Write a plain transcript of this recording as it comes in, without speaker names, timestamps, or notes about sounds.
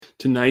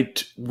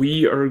Tonight,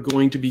 we are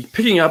going to be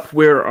picking up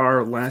where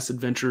our last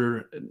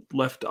adventure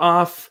left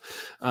off.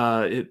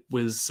 It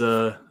was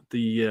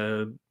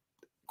the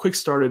quick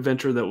start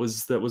adventure that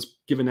was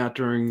given out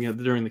during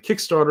the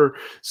Kickstarter.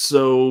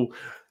 So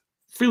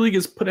Free League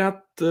has put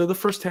out the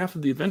first half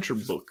of the adventure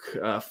book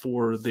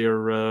for their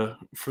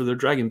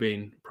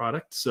Dragonbane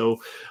product.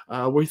 So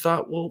we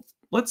thought, well,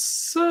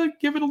 let's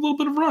give it a little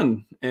bit of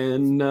run,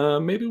 and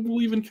maybe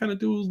we'll even kind of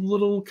do a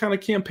little kind of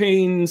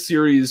campaign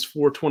series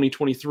for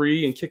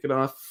 2023 and kick it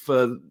off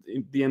at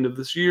the end of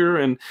this year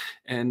and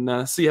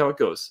see how it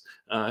goes.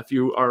 If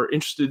you are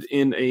interested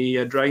in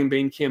a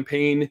Dragonbane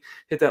campaign,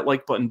 hit that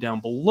like button down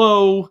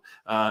below.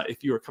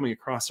 If you are coming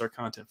across our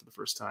content for the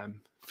first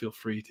time, feel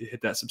free to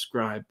hit that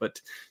subscribe.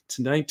 But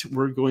tonight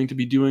we're going to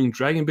be doing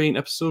Dragonbane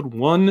Episode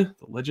 1,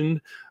 The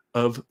Legend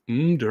of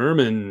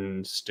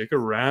Umdurman. Stick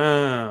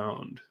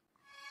around.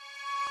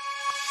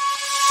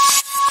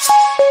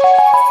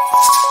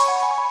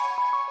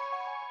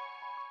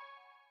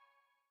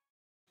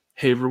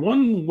 Hey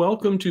everyone,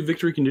 welcome to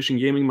Victory Condition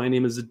Gaming. My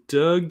name is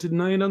Doug.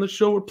 Tonight on the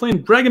show, we're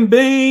playing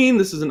Dragonbane.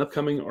 This is an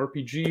upcoming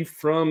RPG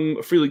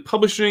from Free League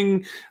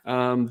Publishing.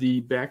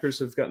 The backers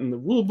have gotten the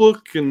rule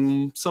book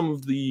and some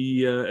of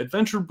the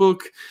adventure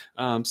book.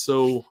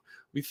 So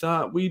we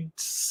thought we'd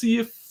see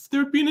if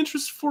there'd be an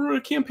interest for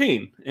a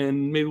campaign,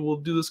 and maybe we'll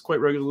do this quite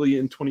regularly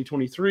in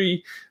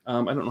 2023. I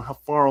don't know how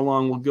far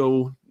along we'll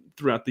go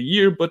throughout the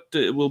year, but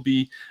it will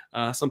be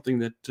something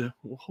that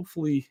will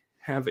hopefully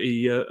have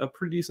a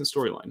pretty decent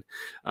storyline.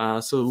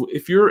 So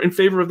if you're in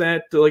favor of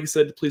that, like I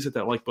said, please hit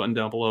that like button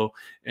down below,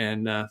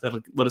 and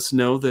that'll let us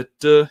know that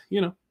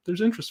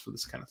there's interest for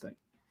this kind of thing.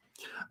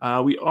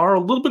 We are a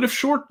little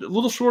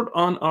short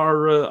on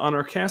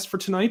our cast for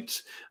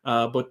tonight,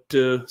 but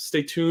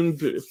stay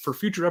tuned for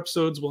future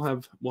episodes. We'll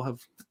have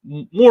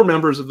more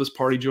members of this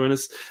party join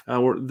us.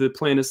 The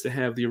plan is to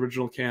have the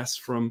original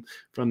cast from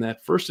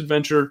that first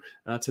adventure.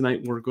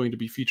 Tonight we're going to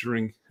be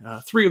featuring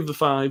 3 of the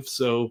 5.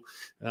 So,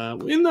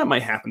 and that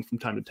might happen from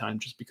time to time,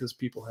 just because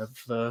people have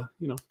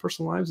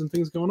personal lives and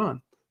things going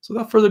on. So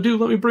without further ado,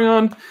 let me bring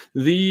on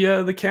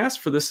the cast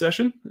for this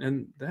session,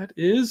 and that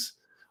is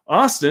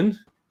Austin,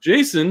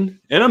 Jason,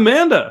 and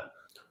Amanda.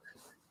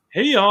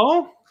 Hey,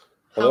 y'all.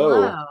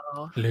 Hello.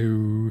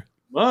 Hello.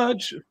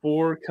 Much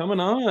for coming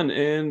on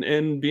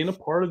and being a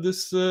part of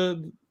this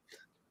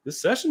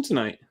session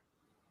tonight.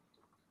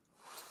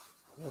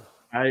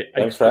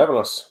 Thanks for having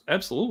us.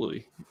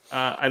 Absolutely.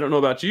 I don't know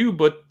about you,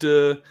 but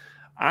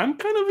I'm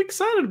kind of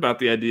excited about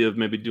the idea of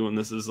maybe doing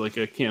this as like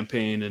a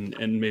campaign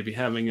and maybe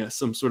having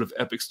some sort of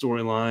epic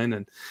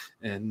storyline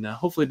and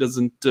hopefully it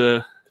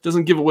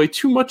doesn't give away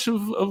too much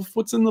of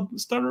what's in the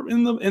starter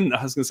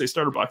I was gonna say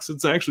starter box.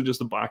 It's actually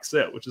just a box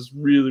set, which is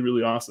really,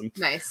 really awesome.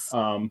 Nice.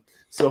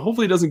 So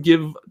hopefully it doesn't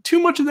give too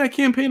much of that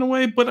campaign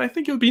away, but I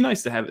think it would be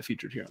nice to have it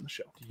featured here on the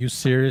show. Do you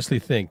seriously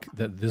think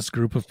that this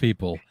group of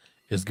people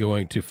is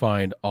going to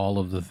find all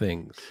of the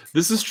things?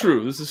 This is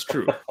true.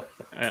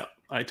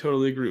 I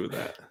totally agree with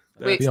that.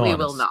 We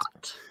will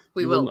not.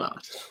 We will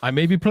not. I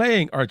may be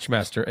playing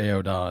Archmaster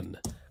Eodan.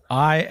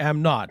 I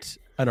am not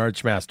an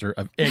Archmaster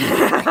of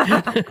anything.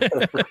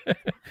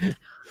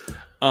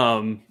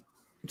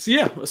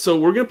 So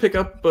we're gonna pick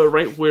up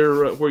right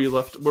where we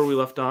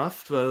left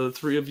off. The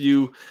 3 of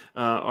you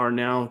are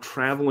now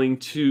traveling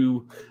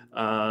to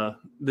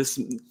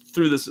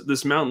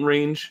this mountain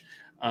range.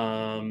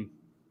 A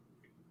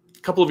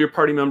couple of your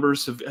party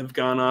members have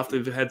gone off.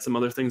 They've had some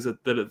other things that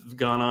have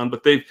gone on,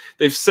 but they've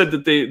said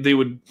that they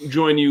would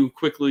join you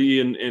quickly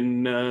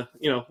and a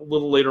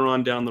little later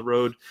on down the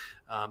road.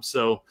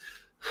 So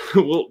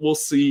we'll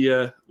see.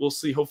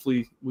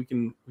 Hopefully we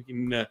can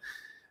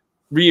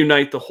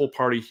reunite the whole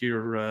party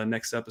here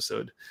next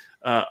episode.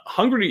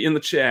 Hungry in the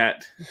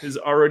chat is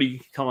already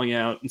calling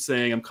out and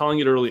saying, "I'm calling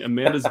it early.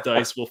 Amanda's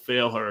dice will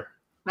fail her."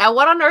 Now,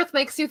 what on earth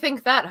makes you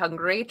think that,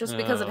 Hungry? Just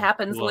because it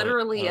happens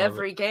literally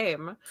every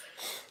game.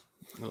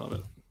 I love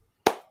it.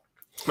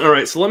 All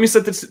right, so let me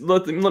set the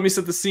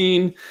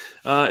scene.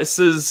 It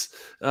says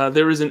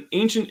there is an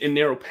ancient and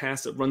narrow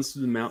pass that runs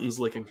through the mountains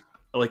like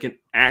an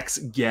axe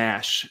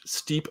gash.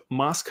 Steep,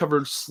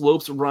 moss-covered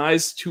slopes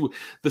rise to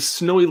the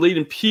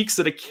snowy-laden peaks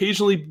that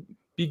occasionally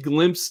be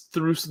glimpsed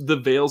through the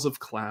veils of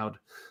cloud.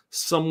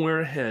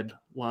 Somewhere ahead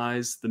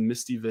lies the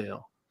Misty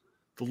Vale,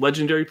 the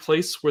legendary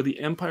place where the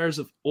empires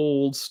of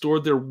old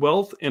stored their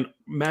wealth and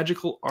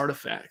magical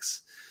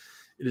artifacts.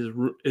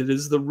 It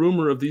is the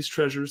rumor of these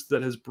treasures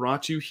that has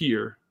brought you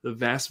here, the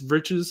vast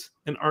riches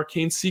and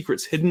arcane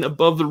secrets hidden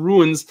above the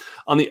ruins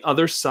on the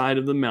other side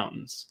of the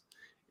mountains.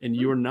 And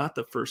you are not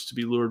the first to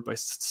be lured by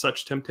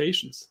such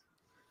temptations.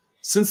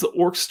 Since the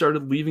orcs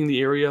started leaving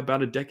the area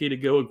about a decade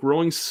ago, a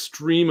growing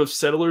stream of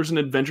settlers and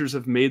adventurers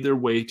have made their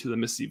way to the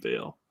Misty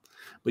Vale.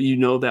 But you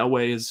know that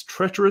way is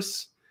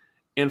treacherous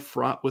and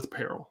fraught with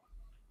peril.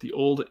 The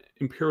old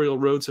imperial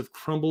roads have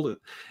crumbled,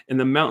 and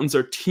the mountains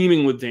are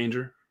teeming with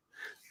danger.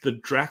 The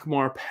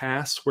Drakmar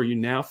Pass, where you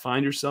now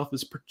find yourself,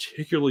 is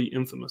particularly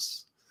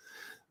infamous.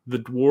 The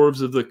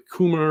dwarves of the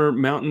Kumar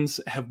Mountains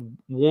have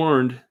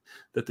warned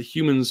that the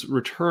humans'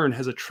 return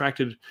has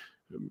attracted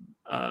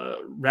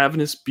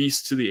ravenous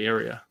beasts to the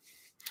area.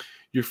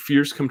 Your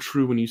fears come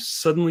true when you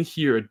suddenly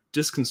hear a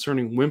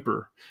disconcerting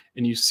whimper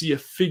and you see a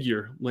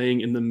figure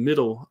laying in the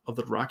middle of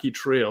the rocky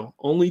trail,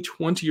 only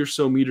 20 or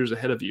so meters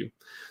ahead of you.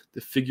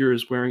 The figure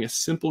is wearing a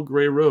simple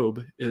gray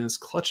robe and is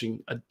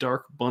clutching a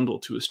dark bundle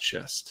to his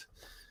chest.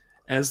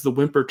 As the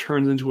whimper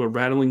turns into a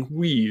rattling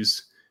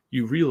wheeze,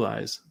 you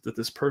realize that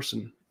this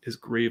person is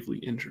gravely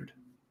injured.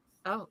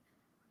 Oh.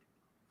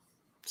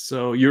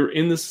 So you're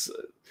in this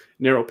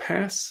narrow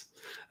pass.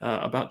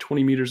 About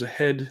 20 meters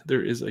ahead,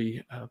 there is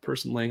a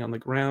person laying on the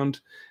ground,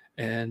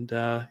 and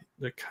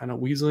they're kind of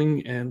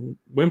wheezing and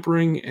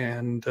whimpering,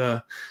 and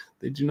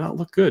they do not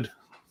look good,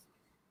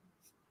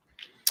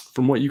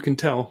 from what you can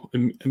tell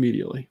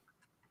immediately.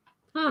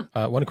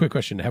 One quick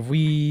question: have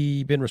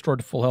we been restored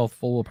to full health,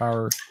 full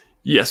power?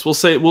 Yes, we'll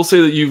say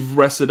that you've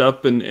rested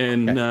up and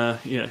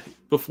Okay.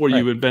 before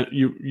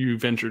you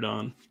ventured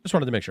on. Just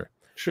wanted to make sure.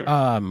 Sure.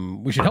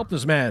 We should help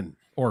this man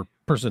or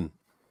person.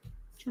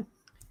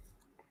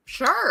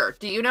 Sure.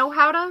 Do you know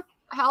how to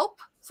help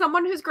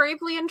someone who's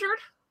gravely injured?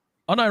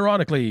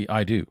 Unironically,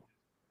 I do.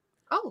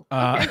 Oh,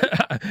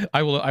 okay.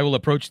 I will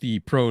approach the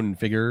prone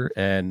figure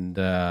and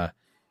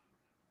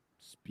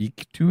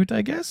speak to it,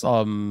 I guess.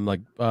 Are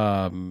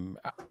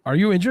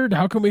you injured?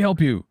 How can we help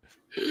you?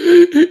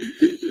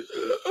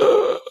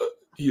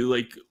 He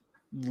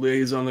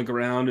lays on the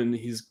ground and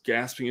he's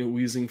gasping and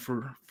wheezing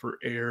for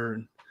air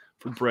and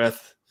for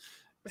breath.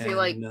 Is he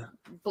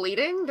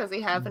bleeding? Does he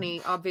have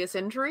any obvious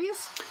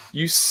injuries?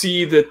 You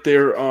see that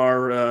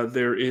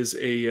there is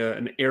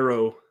an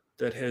arrow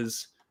that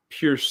has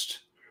pierced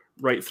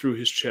right through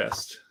his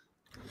chest.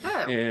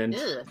 Oh, and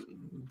ugh.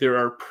 there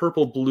are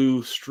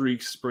purple-blue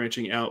streaks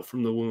branching out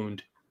from the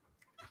wound.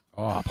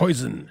 Oh,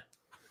 poison.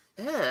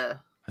 Ugh.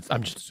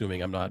 I'm just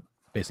assuming. I'm not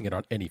basing it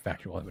on any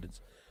factual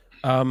evidence.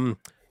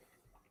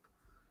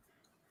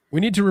 We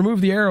need to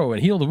remove the arrow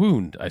and heal the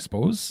wound, I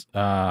suppose.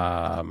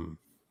 McAnder,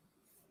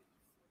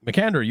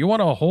 you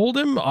want to hold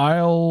him?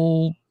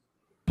 I'll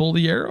pull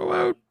the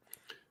arrow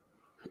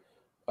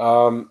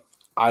out.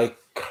 I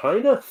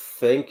kind of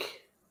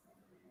think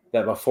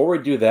that before we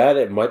do that,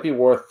 it might be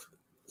worth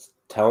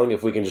telling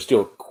if we can just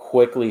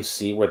quickly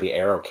see where the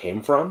arrow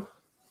came from.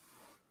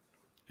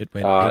 It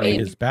went in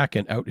his back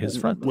and out his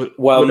front.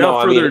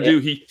 Without further ado,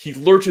 he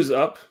lurches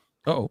up.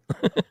 Oh.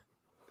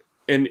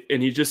 and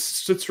he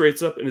just sits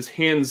straight up, and his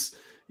hands,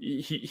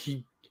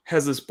 he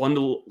has this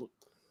bundle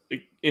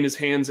in his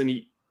hands, and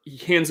he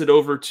hands it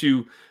over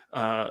to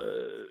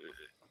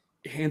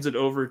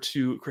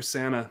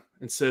Krisanna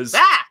and says,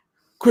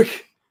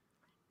 "Quick,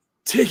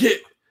 take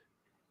it.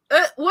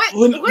 What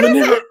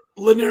is it?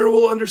 Lanera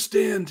will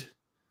understand."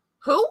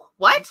 Who?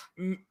 What?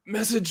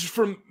 Message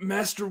from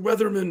Master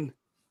Weatherman.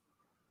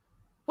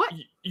 What?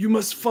 You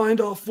must find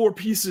all 4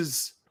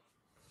 pieces.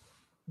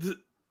 The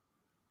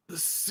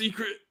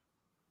secret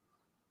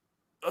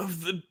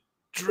of the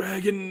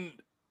Dragon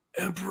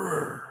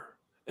Emperor.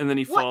 And then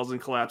he falls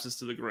and collapses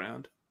to the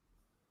ground.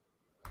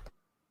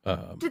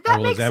 Did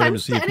that make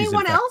sense to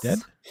anyone else? Dead.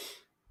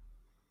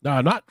 No,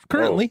 not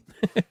currently.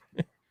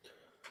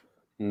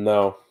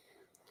 No.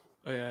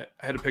 Oh, yeah,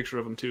 I had a picture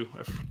of him too.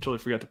 I totally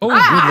forgot to. Oh,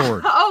 good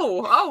lord!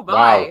 Oh my!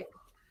 Wow.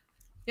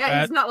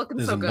 Yeah, he's not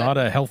looking so good. Not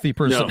a healthy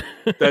person.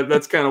 No,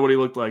 that's kind of what he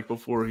looked like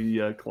before he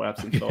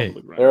collapsed and fell to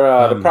the ground.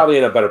 They're probably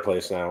in a better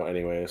place now,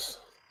 anyways.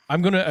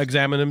 I'm going to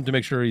examine him to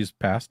make sure he's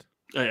passed.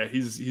 Oh yeah,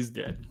 he's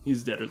dead.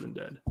 He's deader than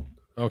dead.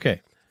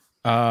 Okay.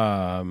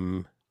 All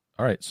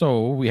right.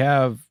 So we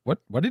have what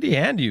did he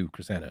hand you,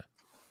 Krisanna?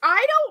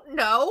 I don't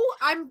know.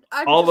 I'm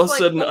all just of a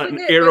sudden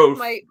an arrow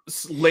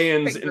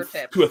lands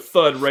to a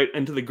thud right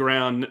into the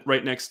ground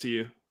right next to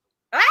you.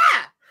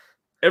 Ah!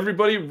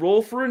 Everybody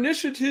roll for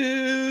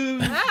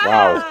initiative.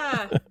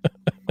 Wow.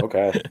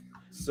 Okay.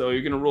 So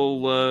you're gonna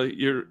roll.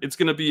 It's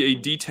gonna be a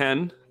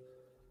D10,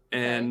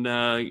 and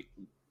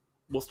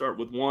we'll start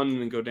with 1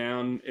 and go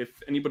down.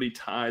 If anybody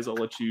ties, I'll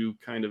let you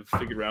kind of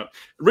figure out.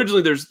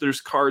 Originally,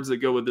 there's cards that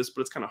go with this, but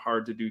it's kind of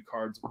hard to do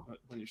cards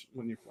when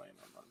you're playing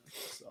on this.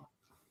 So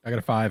I got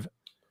a 5.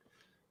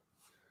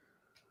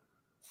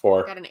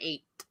 4. I got an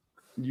 8.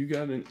 You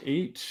got an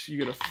 8.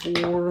 You got a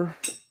 4.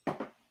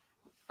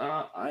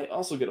 I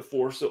also get a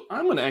 4, so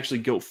I'm going to actually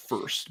go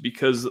first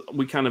because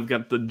we kind of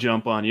got the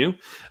jump on you.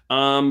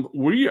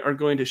 We are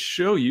going to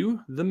show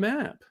you the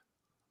map.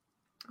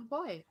 Oh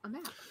boy, a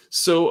map.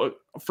 So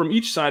from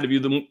each side of you,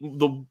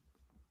 the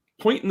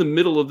point in the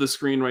middle of the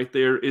screen right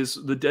there is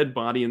the dead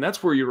body, and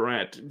that's where you're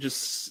at,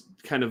 just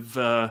kind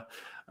of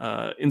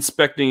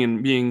inspecting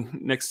and being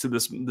next to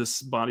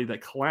this body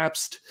that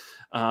collapsed.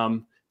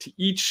 To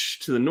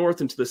the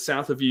north and to the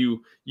south of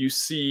you, you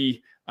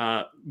see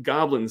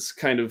goblins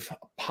kind of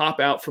pop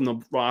out from the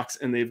rocks,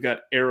 and they've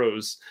got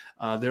arrows.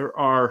 There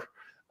are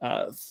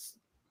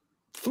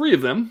 3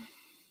 of them,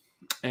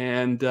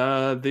 and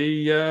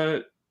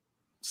they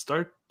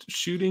start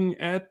shooting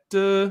at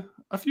a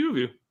few of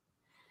you.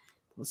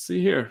 Let's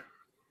see here.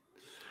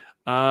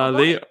 Let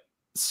me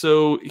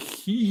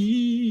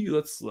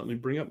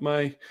bring up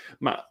my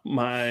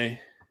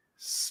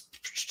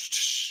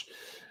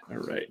All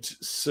right.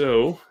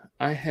 So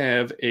I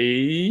have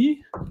a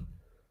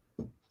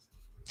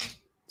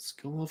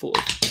skill level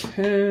of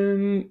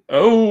 10.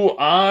 Oh,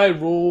 I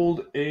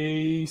rolled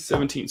a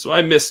 17. So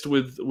I missed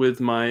with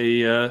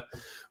my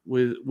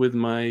with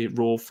my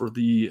roll for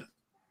the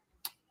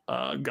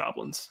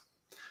goblins.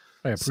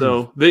 I approve.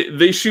 So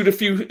they shoot a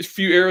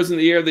few arrows in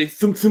the air. They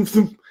thump thump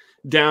thump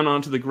down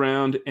onto the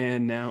ground,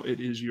 and now it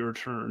is your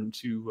turn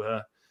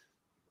to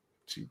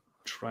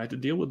try to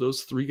deal with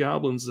those 3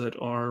 goblins that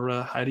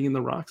are hiding in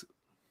the rocks.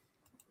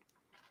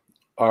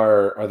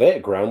 Are they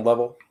at ground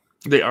level?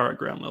 They are at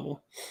ground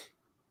level.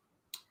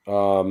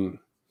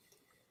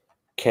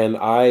 Can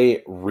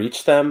I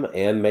reach them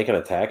and make an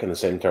attack in the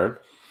same turn?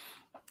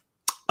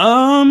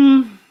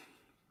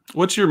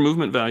 What's your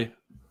movement value?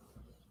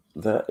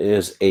 That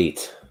is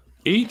 8.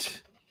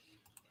 8.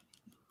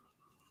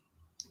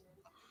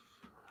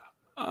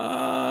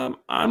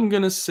 I'm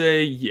gonna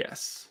say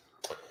yes.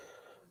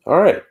 All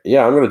right.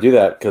 Yeah, I'm gonna do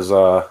that because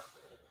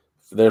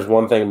there's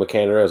one thing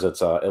Makander is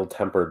it's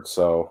ill-tempered.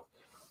 So,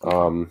 There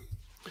you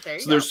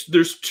go.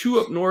 there's 2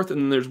 up north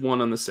and then there's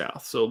 1 on the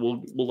south. So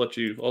we'll let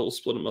you. I'll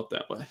split them up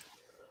that way.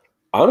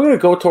 I'm gonna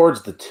go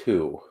towards the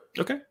 2.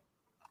 Okay.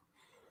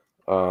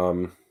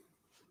 All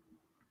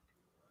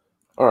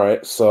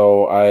right.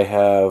 So I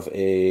have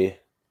a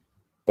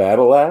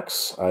battle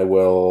axe. I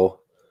will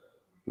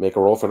make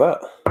a roll for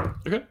that.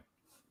 Okay.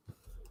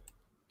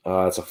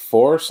 It's a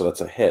 4, so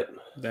that's a hit.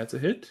 That's a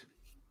hit.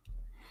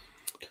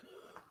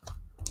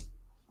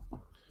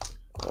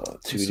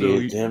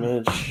 2d8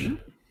 damage.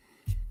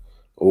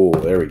 Oh,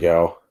 there we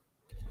go.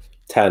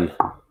 10.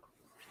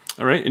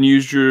 All right, and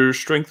use your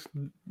strength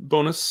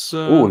bonus.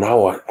 Oh,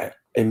 no, I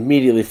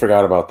immediately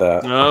forgot about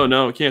that.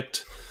 No, it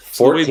can't.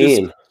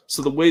 14.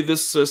 So the way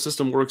this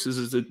system works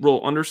is it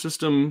roll under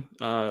system.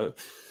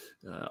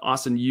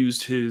 Austin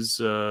used his.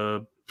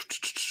 I'm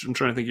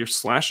trying to think. Your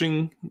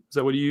slashing, is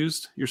that what he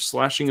used? Your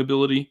slashing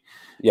ability.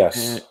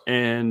 Yes.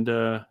 And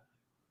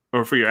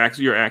or for your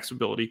axe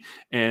ability,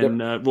 and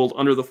rolled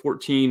under the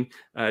 14.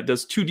 It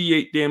does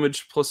 2d8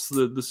 damage plus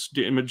the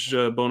damage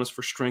bonus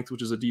for strength,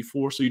 which is a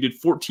d4. So you did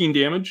 14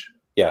 damage.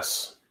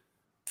 Yes.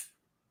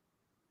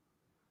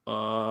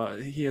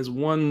 He has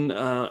 1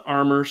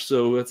 armor,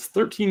 so that's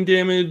 13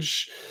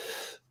 damage.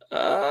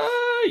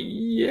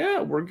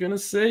 Yeah, we're gonna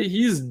say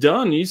he's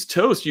done. He's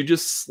toast. You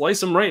just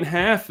slice him right in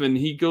half, and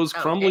he goes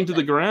crumbling to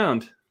the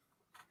ground.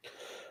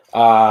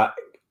 I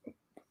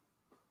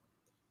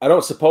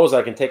don't suppose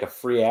I can take a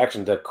free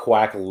action to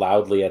quack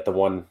loudly at the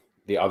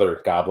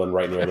other goblin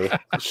right near me.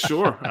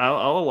 Sure,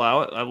 I'll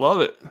allow it. I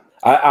love it.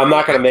 I'm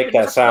not going to make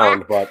that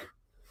sound, but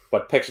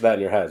picture that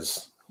in your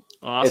heads.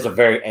 Awesome. It's a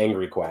very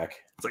angry quack.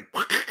 It's like,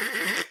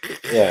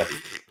 yeah.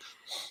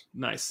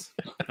 Nice.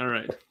 All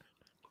right.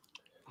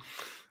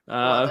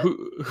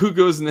 Who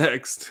goes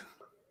next?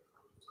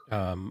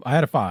 I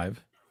had a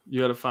 5.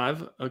 You had a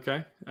 5.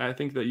 Okay, I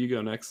think that you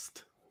go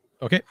next.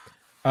 Okay.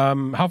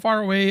 How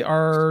far away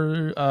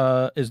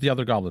is the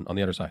other goblin on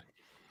the other side?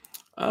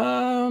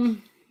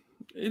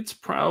 It's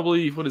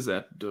probably, what is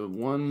that?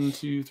 1,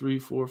 2, 3,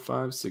 4,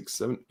 5, 6,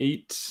 7,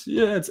 8.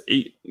 Yeah, it's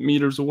 8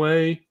 meters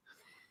away.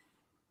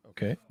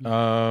 Okay.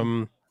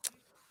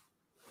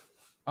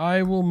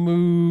 I will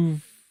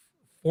move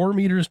 4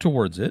 meters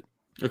towards it,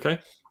 Okay.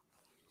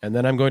 and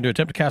then I'm going to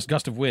attempt to cast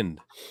Gust of Wind.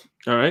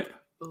 All right.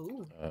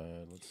 Ooh.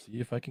 Let's see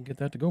if I can get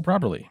that to go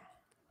properly.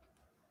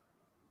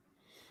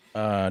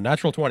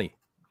 Natural 20.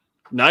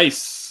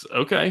 Nice.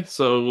 Okay,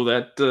 so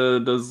that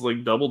does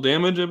like double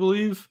damage, I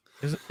believe.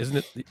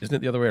 Isn't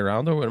it the other way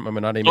around though? Am I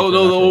not aiming? Oh for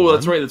a natural no, one?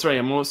 that's right. That's right.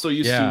 I'm so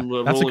used to that's a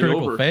rolling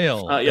critical over.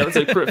 fail. Yeah, that's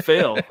a crit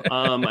fail.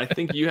 I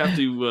think you have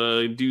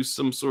to do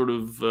some sort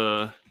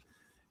of.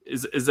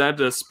 Is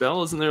that a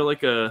spell? Isn't there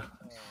like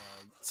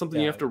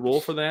something you have to roll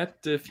for that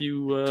if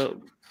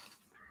you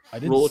I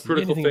didn't roll a see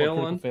critical anything fail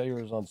about on?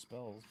 failures on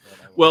spells.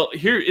 Well,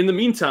 here in the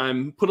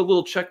meantime, put a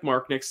little check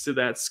mark next to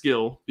that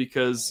skill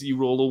because you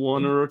roll a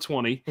 1 or a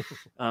 20.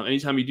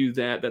 Anytime you do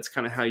that, that's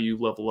kind of how you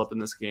level up in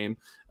this game.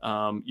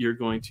 You're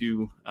going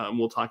to,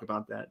 we'll talk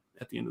about that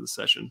at the end of the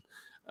session.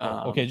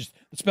 Okay,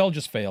 the spell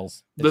just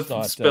fails. The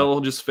spell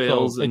just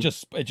fails. So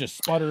it just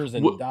sputters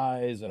and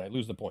dies, and I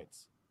lose the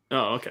points.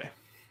 Oh, okay,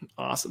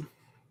 awesome.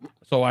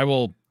 So I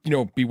will,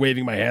 be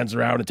waving my hands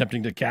around,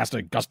 attempting to cast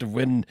a Gust of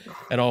Wind,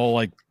 and I'll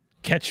like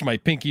catch my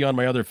pinky on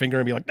my other finger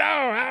and be like, no!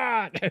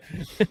 Ah!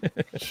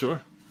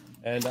 Sure.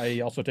 And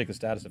I also take the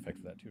status effect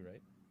for that too, right?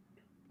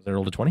 Is that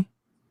rolled a 20?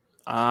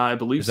 I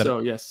believe so.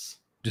 Yes.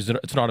 It's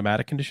an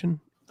automatic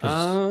condition,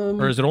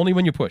 or is it only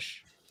when you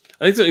push?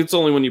 I think it's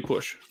only when you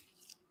push.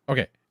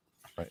 Okay,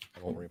 right.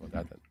 I won't worry about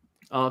that then.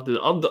 I'll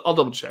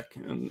double check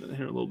in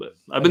here a little bit.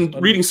 I've been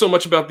reading so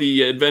much about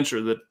the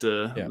adventure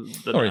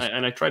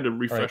that I tried to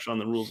refresh on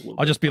the rules a little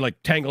bit. I'll just be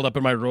like tangled up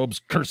in my robes,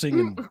 cursing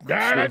and.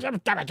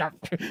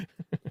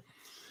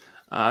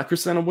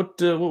 Christina, what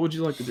would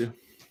you like to do?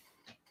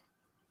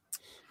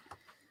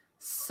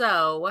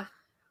 So,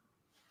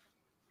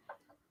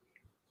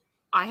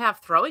 I have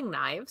throwing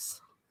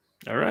knives.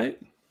 All right.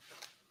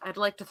 I'd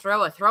like to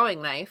throw a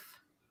throwing knife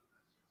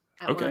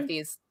at one of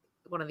these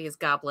one of these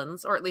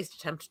goblins, or at least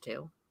attempt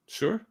to.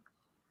 Sure.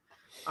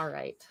 All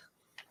right.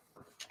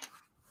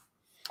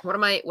 What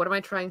am I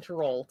trying to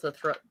roll to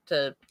throw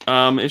to?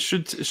 It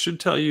should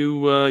tell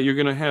you you're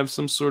gonna have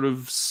some sort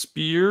of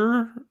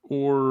spear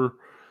or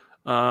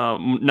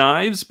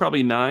knives,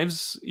 probably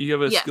knives. You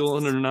have a skill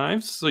under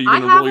knives, so you're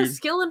gonna roll a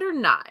skill under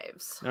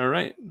knives. All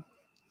right.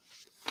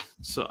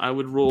 So I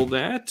would roll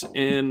that,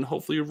 and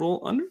hopefully you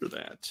roll under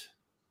that.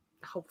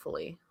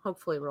 Hopefully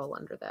roll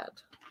under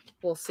that.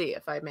 We'll see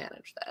if I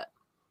manage that.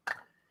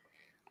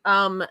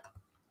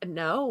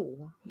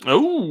 No.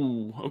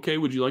 Oh, okay.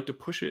 Would you like to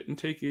push it and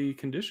take a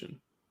condition?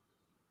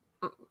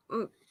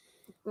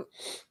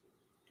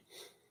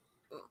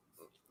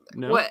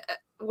 No. What?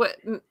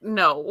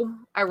 No,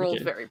 I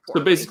rolled very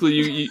poorly. So basically,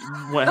 you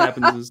what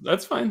happens is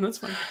that's fine. That's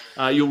fine.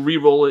 You'll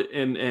re-roll it,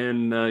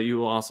 and you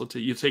will also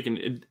you've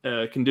taken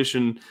a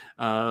condition.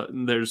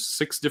 There's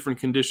 6 different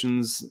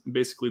conditions.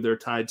 Basically, they're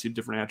tied to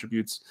different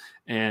attributes,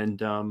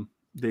 and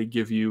they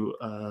give you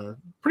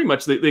pretty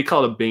much they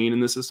call it a bane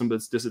in the system, but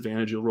it's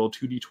disadvantage. You'll roll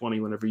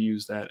 2d20 whenever you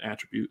use that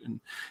attribute, and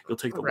you'll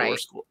take the lower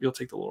score. You'll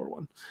take the lower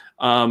one.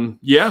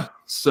 Yeah.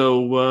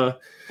 So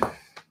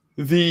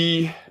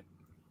the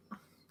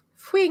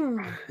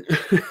Swing.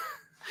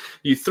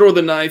 You throw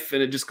the knife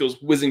and it just goes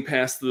whizzing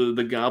past the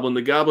goblin.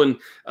 The goblin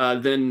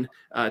then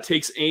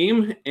takes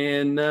aim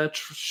and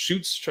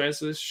tries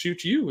to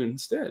shoot you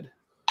instead.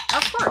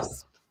 Of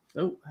course.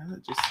 Oh,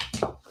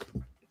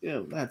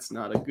 that's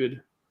not a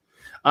good.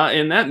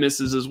 And that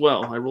misses as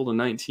well. I rolled a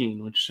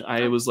 19, which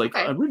I was like,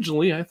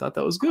 originally I thought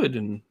that was good,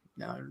 and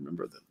now I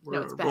remember that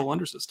we're a roll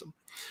under system.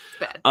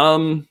 Bad.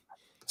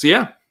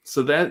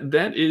 So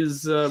that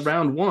is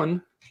round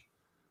 1.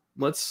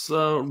 Let's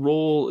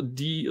roll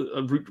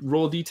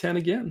D10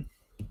 again.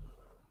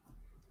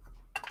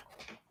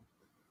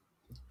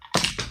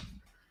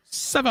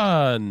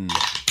 7.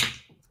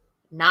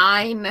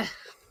 9.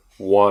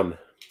 1.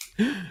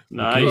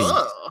 Nice.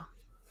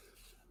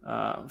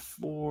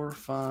 4,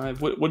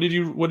 5. What did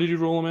you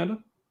roll, Amanda?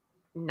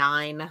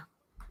 9.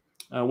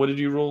 What did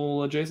you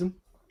roll, Jason?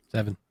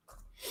 7.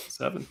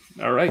 7.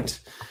 All right.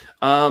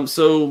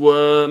 So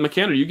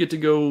McAnder, you get to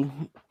go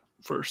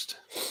first.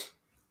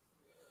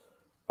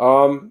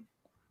 I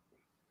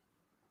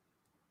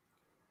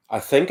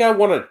think I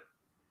want to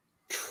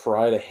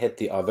try to hit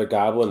the other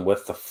goblin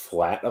with the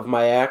flat of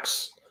my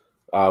axe,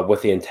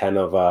 with the intent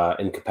of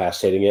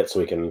incapacitating it, so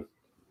we can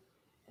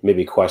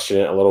maybe question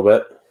it a little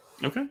bit.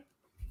 Okay.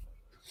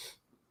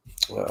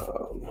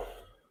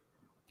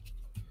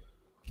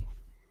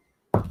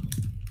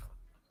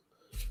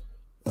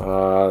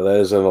 That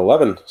is an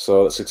 11,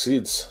 so it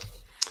succeeds.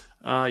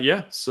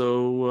 Yeah.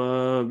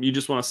 So you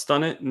just want to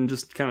stun it and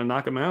just kind of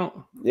knock him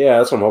out. Yeah,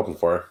 that's what I'm hoping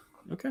for.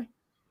 Okay.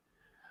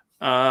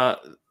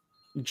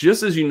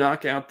 Just as you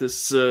knock out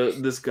this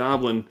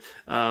goblin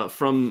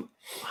from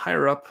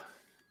higher up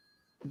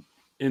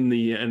in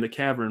the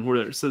cavern, where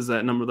it says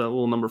that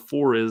little number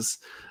 4 is,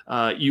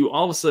 you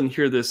all of a sudden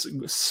hear this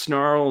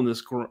snarl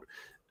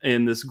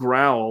and this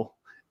growl,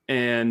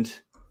 and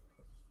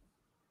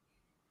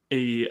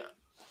a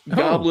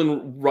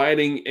goblin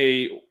riding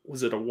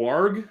was it a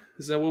warg?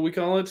 Is that what we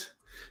call it?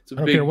 It's I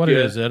don't care what it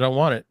is. I don't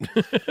want it.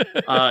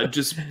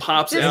 Just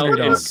pops out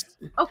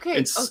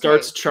and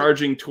starts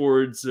charging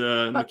towards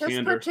But McAnder.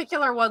 This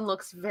particular one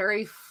looks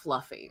very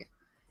fluffy.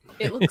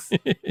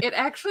 It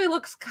actually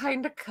looks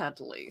kind of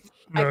cuddly.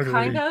 I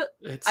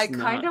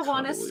kind of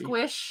want to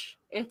squish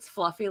its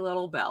fluffy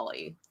little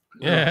belly.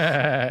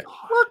 Yeah.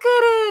 Look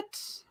at it.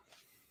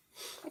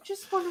 I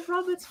just want to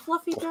rub its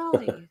fluffy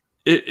belly.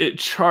 It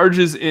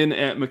charges in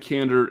at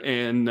McAnder,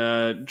 and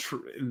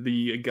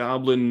the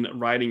goblin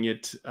riding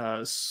it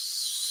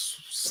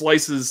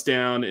slices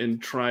down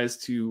and tries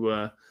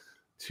to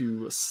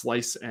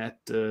slice at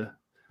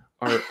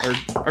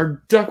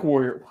our duck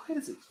warrior. Why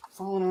is it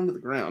falling onto the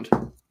ground?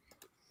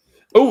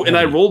 Oh, and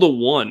I rolled a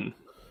 1.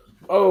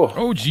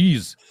 Oh,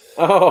 geez.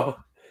 Oh,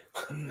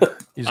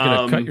 he's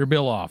gonna cut your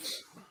bill off.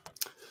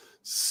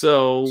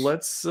 So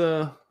let's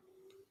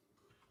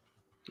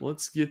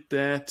get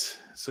that.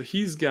 So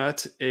he's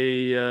got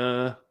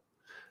I'm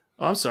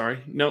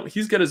sorry. No,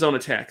 he's got his own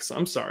attack. So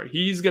I'm sorry.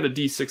 He's got a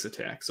D6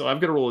 attack. So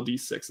I've got to roll a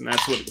D6, and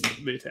that's what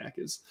the attack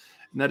is.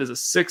 And that is a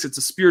 6. It's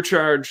a spear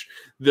charge.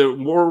 The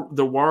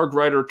warg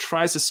rider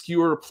tries to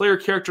skewer a player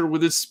character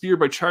with his spear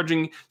by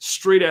charging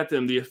straight at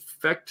them. The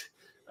effect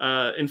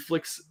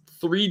inflicts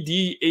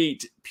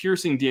 3d8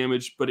 piercing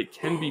damage, but it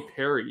can be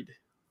parried.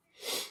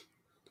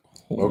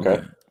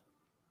 Okay.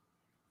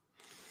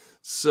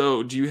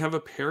 So, do you have a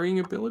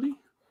parrying ability?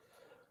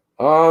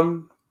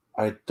 I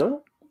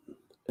don't.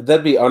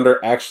 That'd be under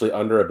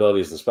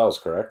abilities and spells,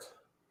 correct?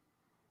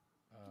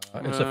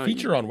 It's a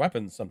feature on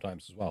weapons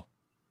sometimes as well.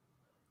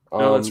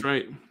 No, that's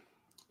right.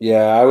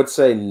 Yeah, I would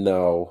say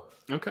no.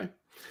 Okay.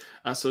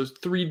 So it's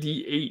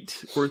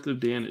 3d8 worth of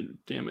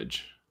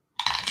damage.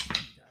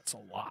 That's a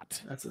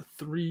lot. That's a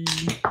 3.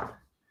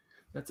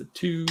 That's a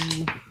 2.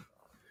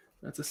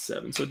 That's a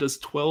 7. So it does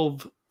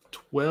 12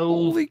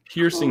 12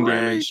 piercing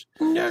damage.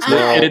 No.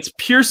 And it's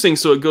piercing,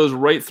 so it goes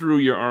right through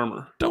your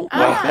armor. Don't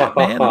like that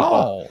man at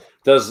all.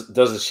 Does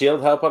the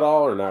shield help at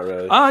all, or not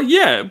really?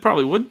 Yeah, it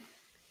probably would.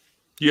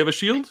 Do you have a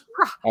shield?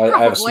 I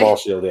have a small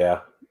shield,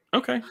 yeah.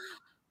 Okay.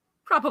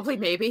 Probably,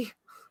 maybe.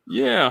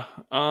 Yeah.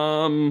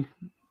 Oh,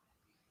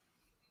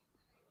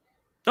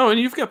 and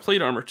you've got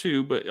plate armor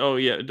too, but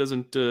yeah, it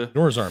doesn't.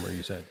 Nor's armor,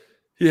 you said.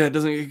 Yeah, it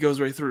doesn't. It goes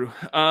right through.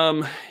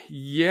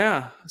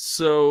 Yeah.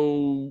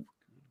 So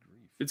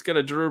it's got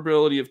a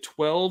durability of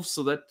 12,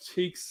 so that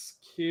takes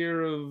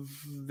care of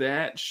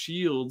that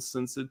shield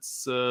since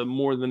it's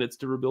more than its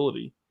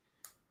durability.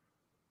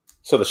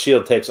 So the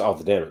shield takes all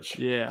the damage.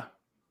 Yeah.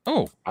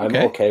 Oh, I'm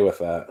okay with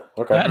that.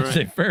 Okay. That is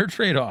a fair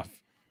trade-off.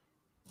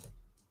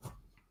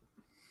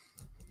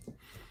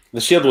 The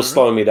shield was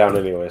slowing me down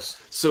anyways.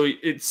 So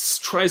it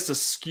tries to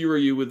skewer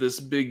you with this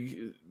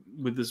big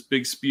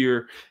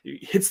spear.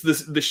 It hits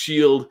the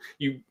shield.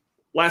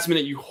 Last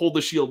minute you hold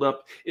the shield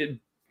up. It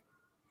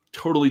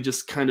totally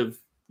just kind of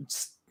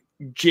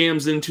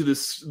jams into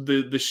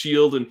the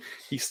shield, and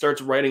he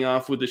starts riding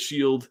off with the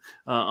shield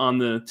on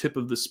the tip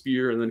of the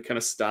spear, and then kind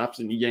of stops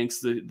and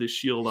yanks the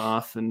shield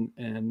off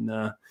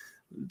and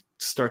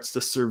starts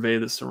to survey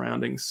the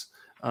surroundings.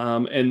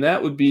 And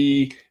that would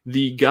be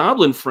the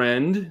goblin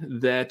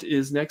friend that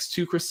is next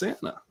to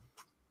Krisanna.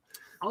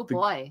 Oh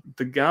boy.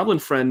 The goblin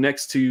friend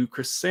next to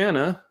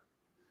Krisanna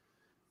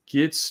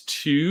gets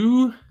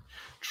to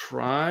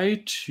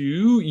try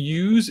to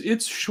use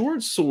its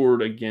short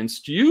sword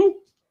against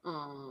you.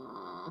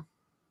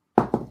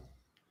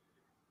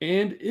 And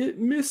it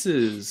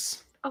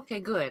misses. Okay,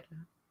 good.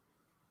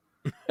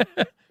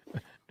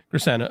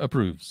 Krisanna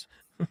approves.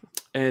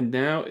 And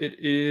now it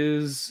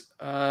is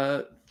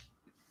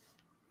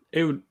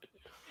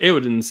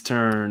Eowyn's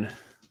turn.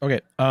 Okay.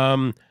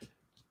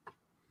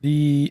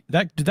 Did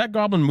that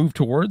goblin move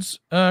towards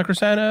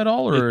Krisanna at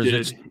all, or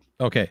is it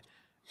okay?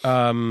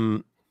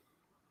 I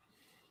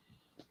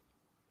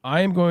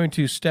am going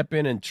to step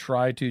in and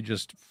try to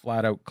just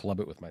flat out club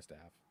it with my staff.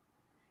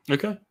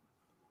 Okay.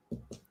 I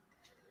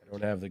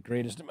don't have the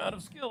greatest amount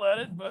of skill at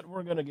it, but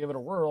we're gonna give it a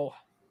whirl.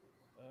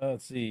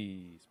 Let's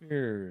see,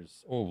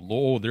 spears.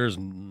 Oh, there's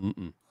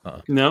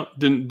no,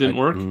 didn't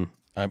work.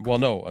 Well,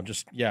 no, I'm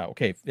just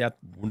okay. Yeah,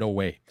 no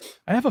way.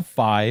 I have a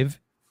 5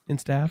 in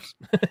staffs.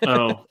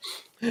 Oh,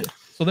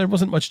 so there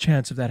wasn't much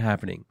chance of that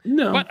happening.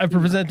 No, but I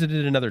presented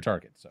it another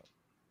target. So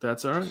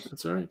that's all right.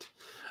 That's all right.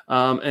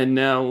 And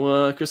now,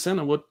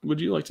 Krisanna, what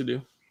would you like to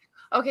do?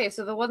 Okay,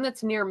 so the one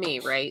that's near me,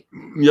 right?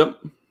 Yep.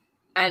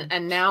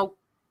 And now,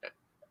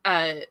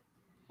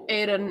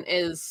 Aiden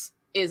is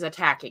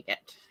attacking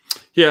it.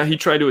 Yeah, he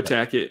tried to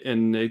attack it,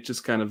 and it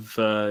just kind of.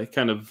 But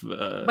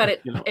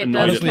it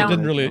honestly, it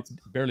didn't really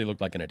barely look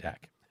like an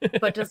attack.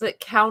 But does it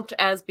count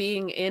as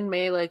being in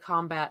melee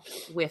combat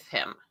with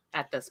him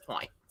at this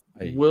point?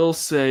 I will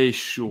say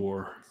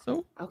sure.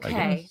 So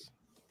okay,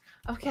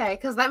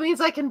 because that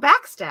means I can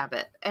backstab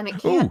it, and it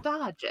can't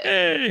dodge it.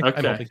 Hey,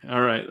 okay,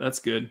 all right, that's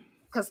good.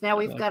 Because now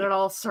we've got it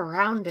all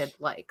surrounded,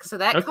 so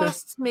that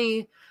costs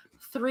me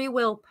 3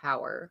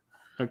 willpower.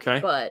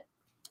 Okay, but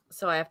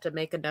so I have to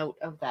make a note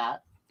of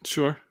that.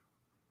 Sure.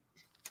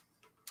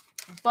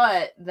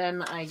 But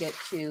then I get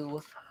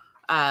to,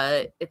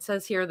 it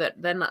says here that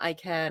then I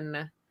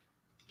can,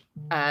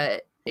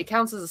 it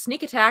counts as a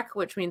sneak attack,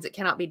 which means it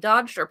cannot be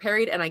dodged or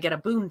parried, and I get a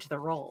boon to the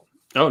roll.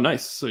 Oh,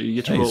 nice. So you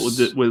get to roll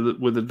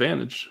with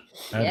advantage.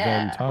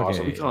 Yeah.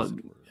 Awesome. We call it,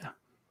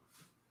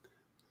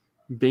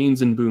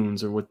 Banes and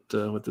boons are what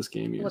this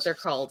game uses. What they're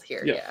called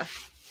here. Yeah.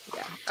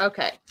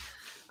 Okay.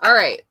 All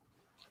right.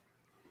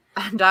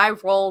 And I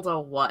rolled a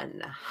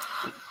 1.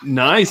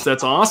 Nice.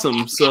 That's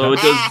awesome. So it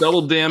does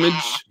double damage.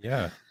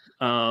 Yeah.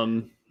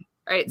 All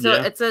right.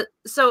 So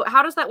so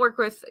how does that work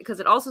with, because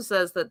it also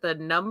says that the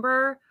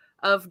number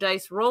of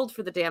dice rolled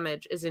for the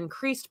damage is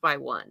increased by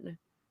 1.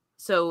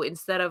 So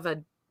instead of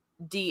a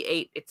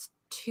D8, it's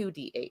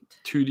 2D8.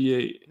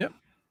 2D8. Yep.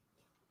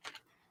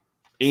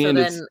 And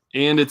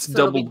it's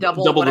double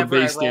the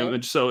base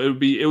damage. So it would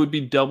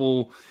be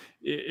double.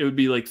 It would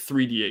be like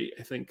 3D8,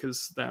 I think,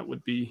 because that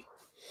would be.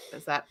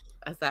 Is that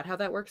how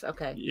that works?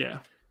 Okay. Yeah.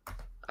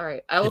 All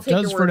right. I will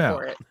take your word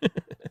for it.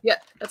 Yeah,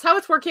 that's how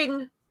it's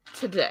working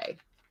today.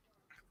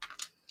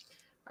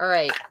 All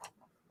right.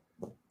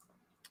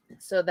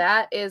 So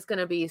that is going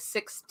to be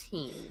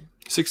 16.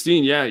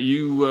 16. Yeah,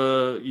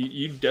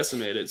 you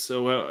decimate it.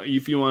 So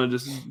if you want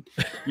to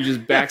you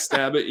just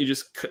backstab it. You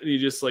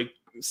just like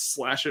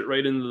slash it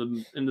right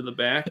into the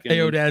back. And...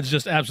 Eodad's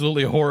just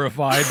absolutely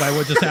horrified by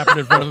what just happened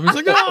in front of him. He's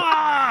like,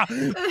 ah!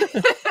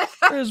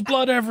 There's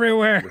blood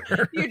everywhere.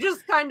 You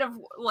just kind of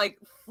like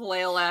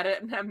flail at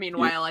it, and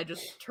meanwhile, I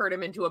just turn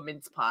him into a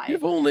mince pie.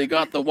 You've only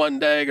got the 1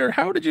 dagger.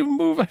 How did you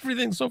move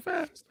everything so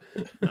fast?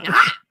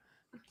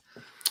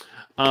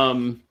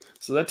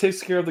 So that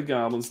takes care of the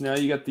goblins. Now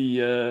you got the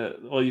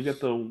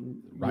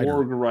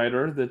warg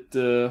rider. That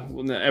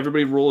now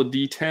everybody roll a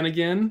d10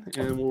 again,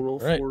 and we'll roll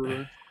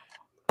for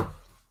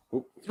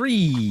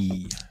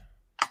 3.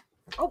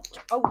 Oh,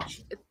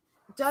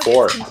 Doug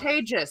 4. is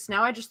contagious.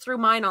 Now I just threw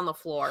mine on the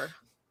floor.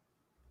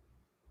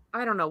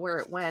 I don't know where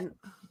it went.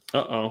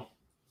 Uh-oh.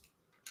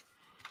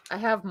 I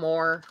have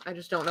more. I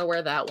just don't know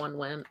where that one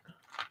went.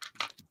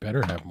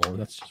 Better have more.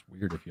 That's just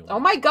weird if you. Oh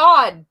my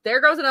god!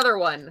 There goes another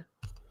one.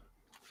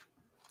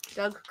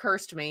 Doug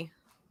cursed me.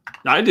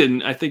 I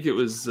didn't. I think it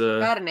was.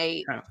 Got an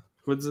 8.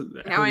 What's it?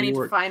 Now I need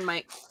to find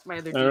my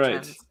other All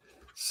right. D10s.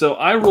 So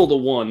I rolled a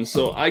 1,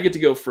 so I get to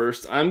go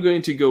first. I'm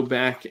going to go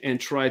back and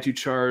try to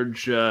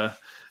charge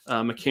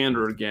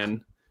McCander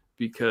again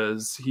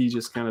because he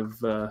just kind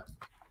of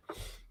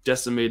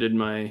decimated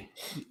my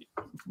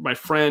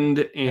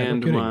friend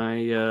and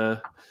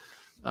my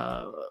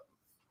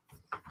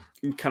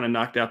kind of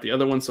knocked out the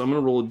other one. So I'm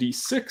going to roll a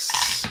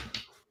D6.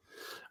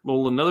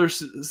 Roll another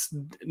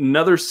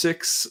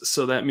 6,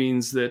 so that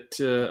means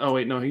that. Oh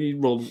wait, no, he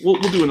rolled.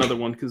 We'll do another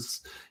one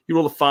because he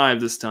rolled a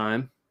 5 this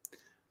time,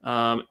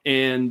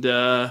 and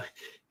the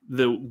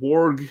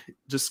warg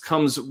just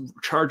comes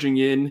charging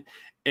in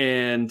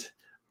and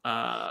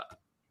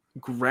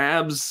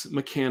grabs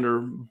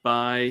McCander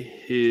by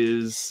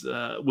his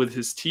with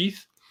his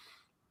teeth,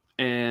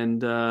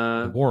 and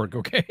the warg,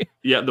 okay,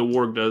 yeah, the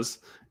warg does.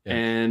 Yeah.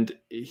 And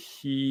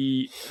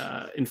he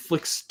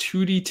inflicts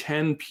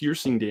 2d10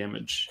 piercing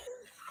damage.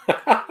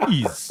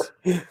 Jeez.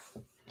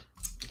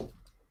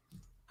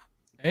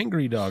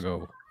 Angry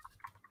doggo.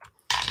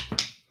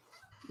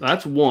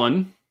 That's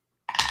 1.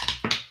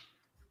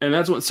 And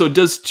that's 1. So it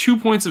does 2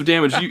 points of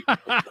damage.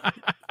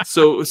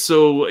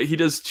 So he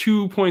does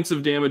 2 points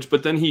of damage,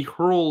 but then he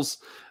hurls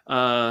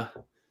McCander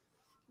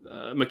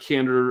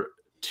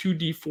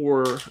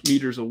 2d4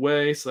 meters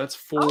away. So that's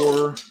 4.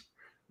 Oh.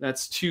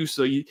 That's 2.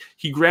 So he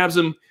grabs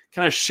him,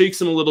 kind of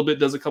shakes him a little bit,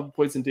 does a couple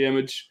points of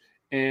damage,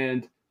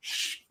 and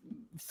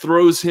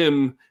throws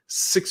him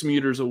 6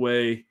 meters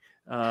away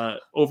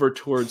over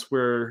towards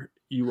where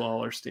you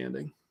all are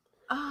standing.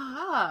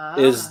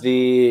 Is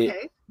the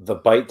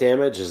bite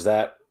damage, is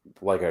that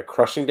like a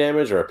crushing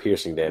damage or a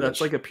piercing damage?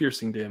 That's like a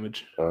piercing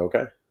damage.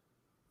 Okay.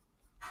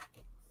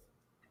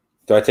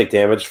 Do I take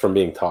damage from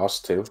being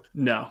tossed too?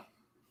 No.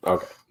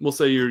 Okay. We'll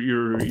say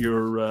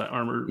your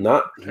armor.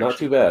 Not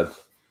too bad.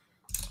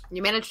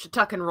 You managed to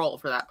tuck and roll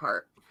for that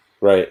part.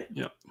 Right.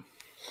 Yep.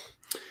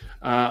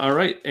 All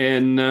right,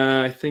 and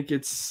I think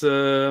it's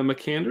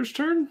McCander's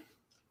turn.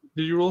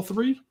 Did you roll a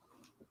 3?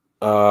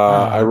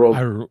 I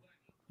rolled.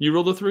 You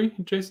rolled a 3,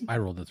 Jason? I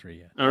rolled a 3.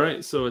 Yeah. All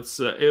right, so it's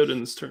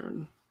Eodin's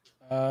turn.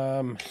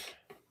 So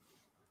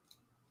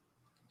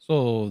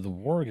the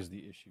warg is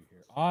the issue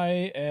here.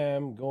 I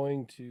am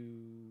going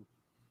to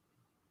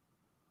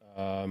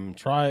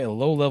try a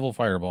low-level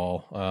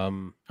fireball.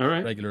 All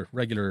right.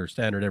 Regular,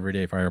 standard,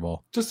 everyday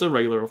fireball. Just a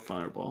regular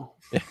fireball.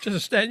 Yeah,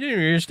 just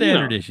your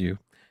standard issue.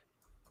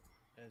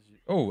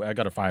 Oh, I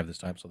got a 5 this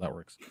time, so that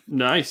works.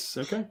 Nice.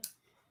 Okay.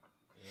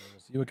 We'll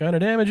see what kind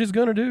of damage it's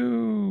gonna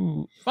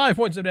do. 5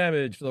 points of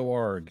damage for the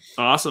warg.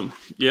 Awesome.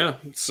 Yeah.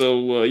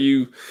 So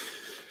you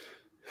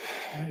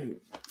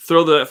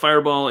throw the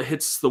fireball. It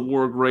hits the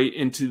warg right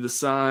into the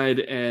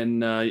side,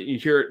 and you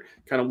hear it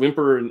kind of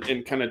whimper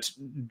and kind of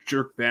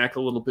jerk back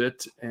a little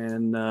bit,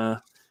 and kind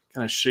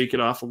of shake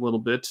it off a little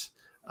bit.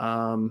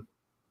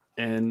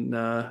 And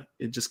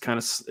it just kind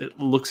of it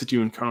looks at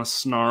you and kind of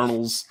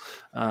snarls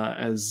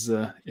as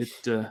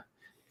it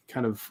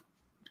kind of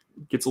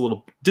gets a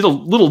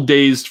little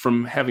dazed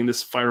from having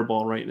this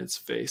fireball right in its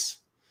face.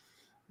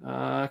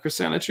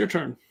 Christiana, it's your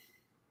turn.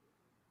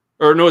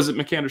 Or no, is it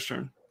McCander's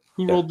turn?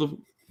 Who rolled the?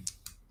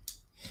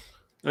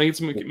 I think it's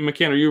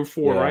McCander. You were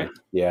 4, right?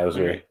 Yeah, it was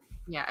me.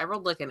 Yeah, I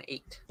rolled like an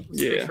 8. I was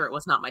pretty sure it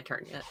was not my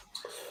turn yet.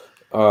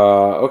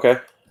 Okay.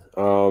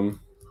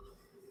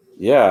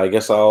 Yeah, I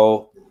guess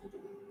I'll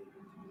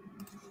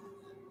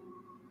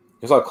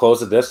close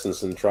the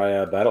distance and try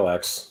a battle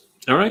axe.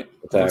 All right,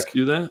 attack. Let's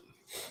do that.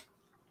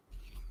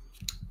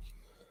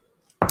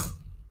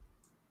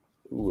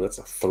 Ooh, that's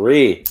a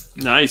 3.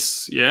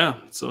 Nice, yeah.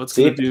 So it's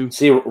gonna do.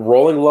 See,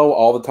 rolling low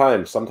all the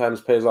time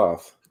sometimes pays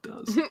off. It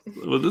does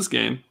with this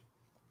game.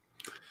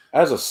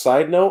 As a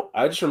side note,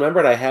 I just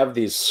remembered I have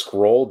these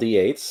scroll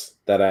D8s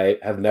that I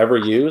have never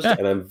used,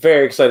 and I'm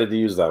very excited to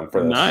use them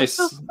for this. Nice,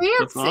 so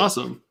that's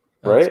awesome.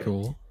 Right? That's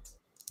cool.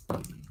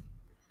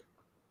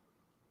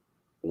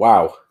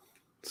 Wow.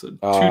 So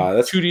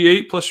that's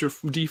 2d8 plus your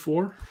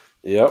d4.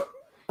 Yep.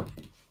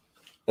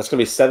 That's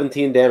gonna be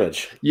 17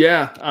 damage.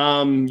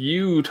 Yeah.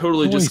 You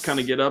totally Nice. just kind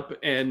of get up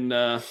and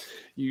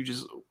you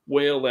just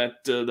wail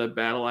that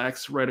battle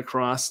axe right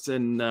across,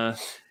 and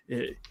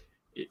it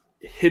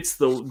hits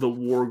the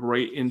warg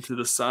right into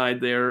the side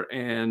there.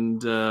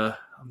 And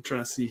I'm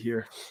trying to see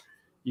here.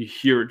 You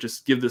hear it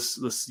just give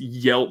this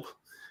yelp,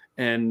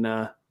 and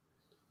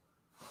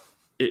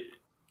it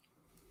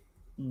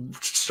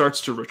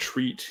starts to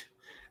retreat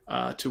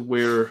to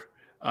where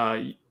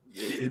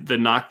the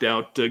knocked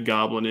out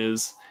goblin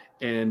is.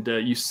 And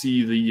you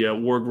see the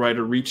warg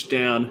rider reach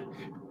down,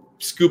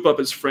 scoop up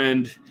his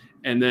friend,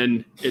 and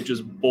then it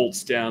just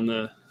bolts down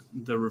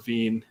the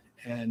ravine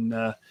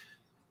and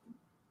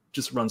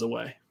just runs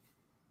away.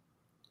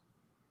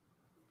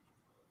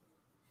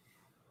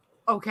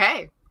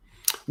 Okay.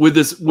 with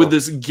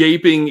this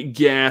gaping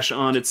gash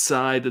on its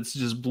side that's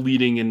just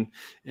bleeding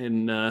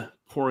and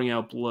pouring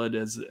out blood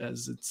as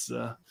it's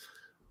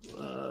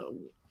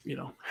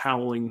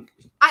howling.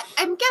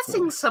 I'm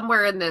guessing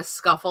somewhere in this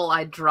scuffle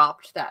I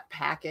dropped that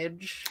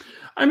package.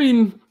 I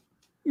mean,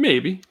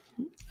 maybe.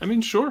 I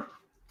mean, sure.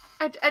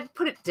 I'd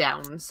put it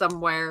down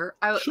somewhere.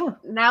 Sure.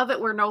 Now that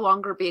we're no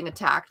longer being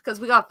attacked, because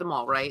we got them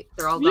all, right?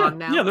 They're all gone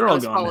now? Yeah, they're all I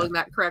was gone following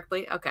that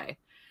correctly? Okay.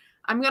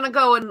 I'm going to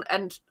go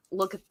and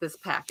look at this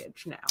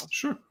package now.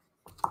 Sure.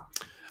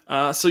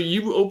 So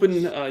you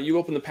open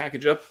the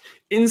package up.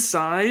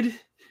 Inside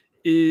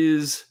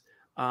is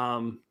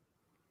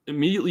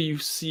immediately you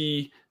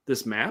see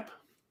this map.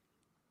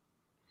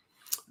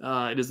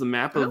 It is the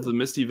map of the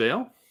Misty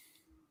Vale.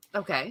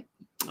 Okay.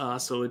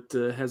 So it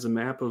has a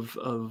map of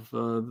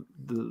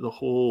the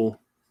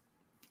whole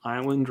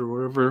island or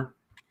wherever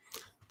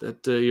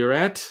that you're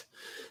at,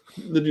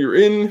 that you're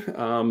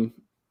in.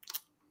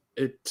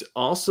 It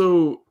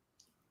also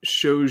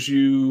shows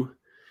you.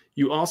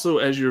 You also,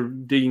 as you're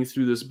digging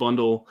through this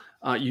bundle,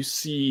 you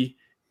see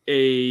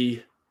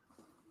a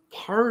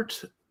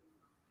part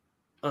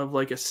of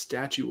like a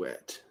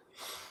statuette.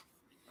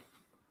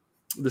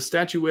 The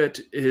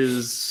statuette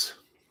is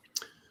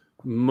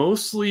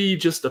mostly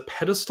just a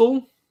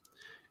pedestal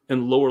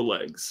and lower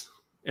legs,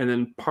 and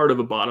then part of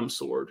a bottom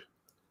sword.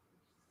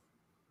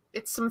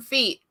 It's some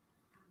feet.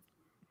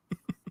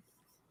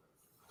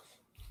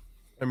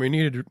 And we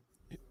needed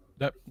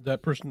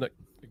that person that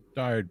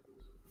died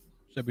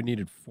said we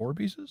needed 4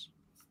 pieces.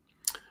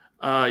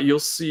 You'll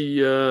see.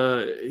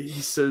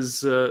 He says,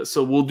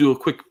 "So we'll do a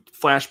quick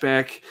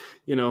flashback."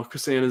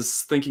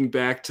 Krisanna's thinking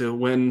back to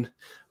when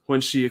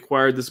she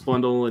acquired this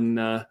bundle, and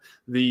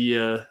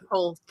the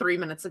whole 3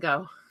 minutes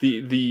ago.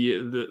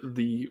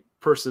 The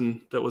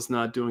person that was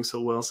not doing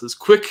so well says,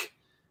 "Quick,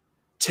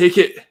 take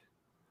it.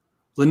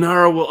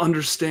 Lenara will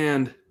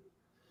understand.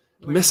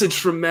 Message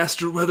from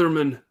Master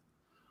Weatherman.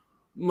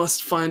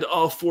 Must find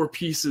all 4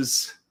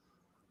 pieces.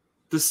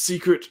 The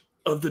secret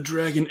of the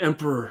Dragon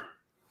Emperor."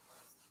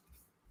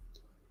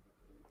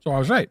 So I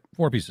was right.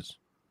 4 pieces.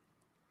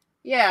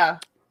 Yeah.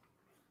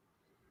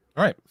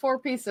 All right. 4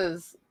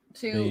 pieces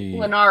to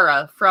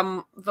Lenara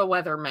from the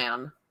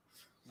Weatherman.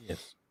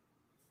 Yes.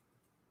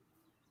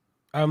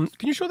 Can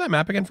you show that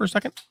map again for a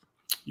second?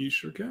 You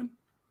sure can.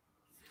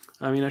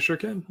 I sure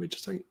can. Wait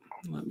just a second.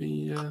 Let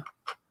me...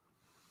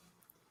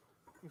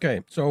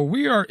 Okay, so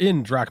we are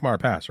in Drakmar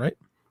Pass, right?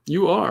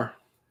 You are.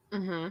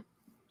 Mm-hmm.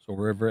 So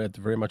we're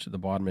very much at the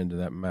bottom end of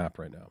that map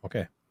right now.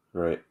 Okay.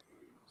 Right.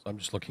 So I'm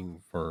just looking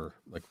for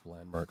like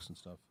landmarks and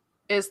stuff.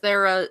 Is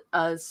there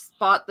a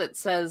spot that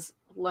says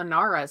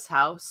Lenara's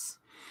house?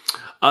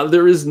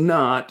 There is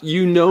not.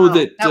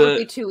 That would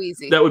be too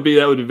easy. That would be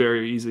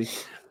very easy.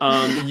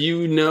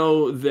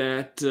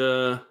 That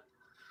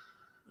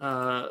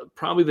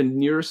probably the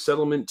nearest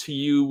settlement to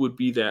you would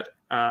be that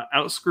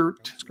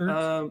outskirt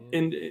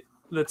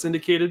that's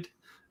indicated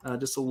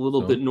just a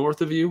little bit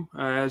north of you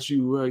as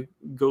you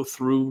go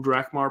through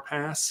Drakmar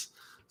Pass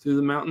through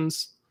the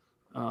mountains.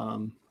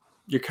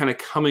 You're kind of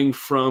coming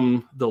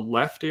from the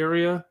left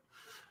area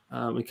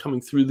and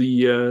coming through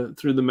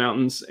the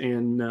mountains,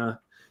 and that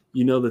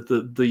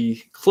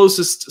the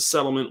closest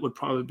settlement would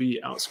probably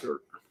be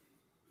outskirt.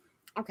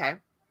 Okay.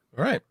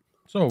 All right.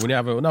 So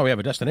now we have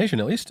a destination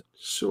at least.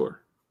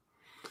 Sure.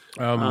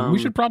 We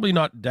should probably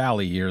not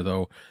dally here,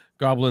 though.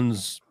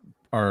 Goblins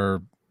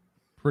are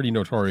pretty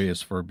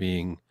notorious for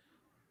being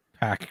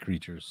pack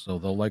creatures, so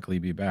they'll likely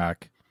be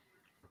back.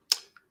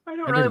 I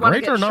don't really want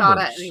to get shot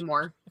at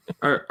anymore.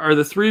 Are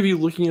the 3 of you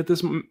looking at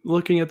this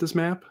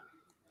map?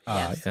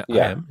 Yes. Yeah.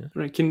 I am. Yeah.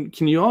 Right. Can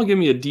you all give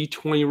me a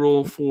D20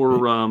 roll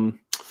for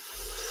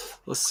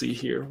let's see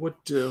here. What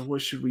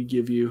should we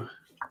give you?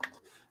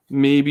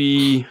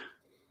 Maybe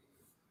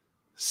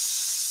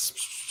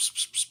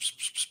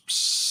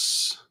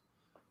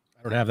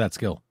I don't have that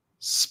skill.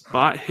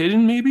 Spot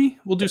hidden, maybe?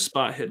 We'll do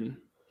spot hidden.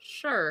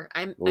 Sure.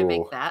 I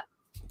make that.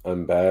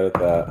 I'm bad at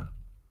that.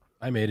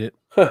 I made it.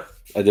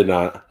 I did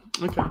not.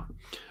 Okay.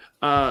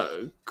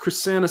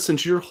 Krisanna,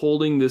 since you're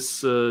holding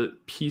this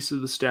piece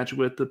of the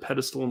statuette, the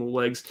pedestal and the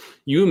legs,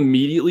 you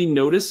immediately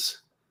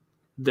notice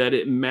that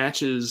it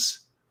matches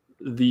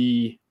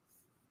the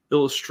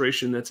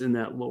illustration that's in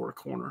that lower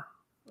corner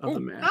of the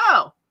map.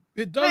 Oh,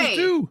 it does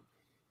too.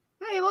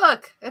 Hey,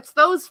 look, it's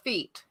those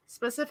feet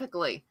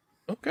specifically.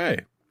 Okay.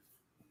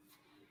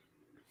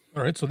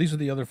 All right, so these are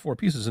the other 4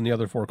 pieces in the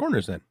other 4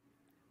 corners then.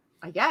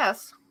 I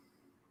guess.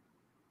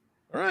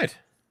 All right.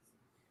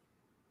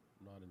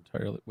 Not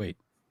entirely. Wait.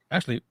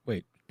 Actually,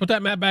 wait. Put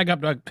that map back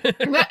up, Doug. Get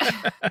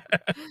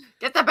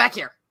that back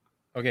here.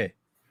 Okay.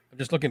 I'm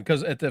just looking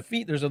because at the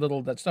feet there's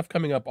that stuff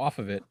coming up off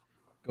of it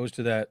goes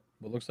to that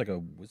what looks like a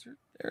wizard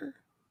there.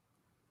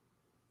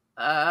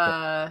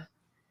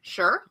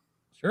 Sure.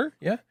 Sure,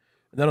 yeah.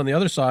 And then on the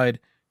other side,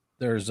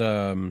 there's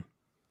that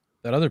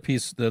other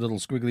piece, the little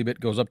squiggly bit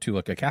goes up to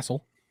like a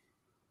castle.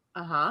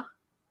 Uh-huh.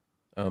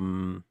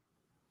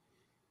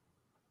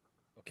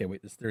 Okay,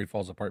 wait, this theory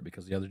falls apart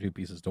because the other 2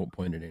 pieces don't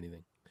point at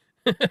anything.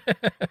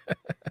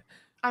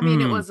 I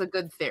mean, it was a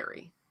good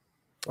theory.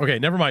 Okay,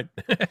 never mind.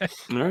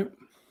 All right.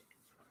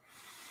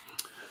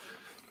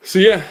 So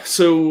yeah,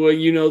 so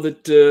you know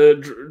that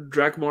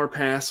Drakmar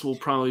Pass will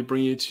probably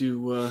bring you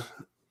to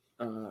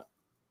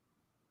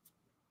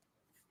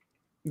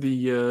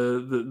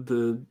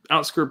the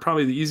outskirt,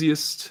 probably the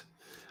easiest.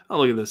 Oh,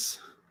 look at this.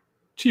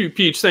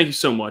 Peach, thank you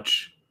so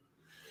much.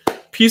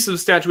 Piece of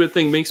statuette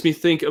thing makes me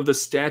think of the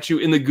statue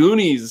in the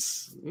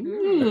Goonies.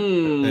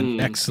 An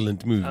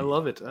excellent movie. I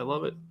love it.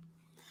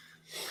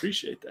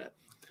 Appreciate that.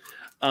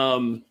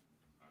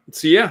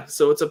 So yeah,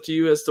 so it's up to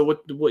you as to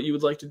what you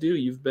would like to do.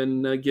 You've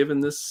been given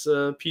this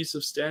piece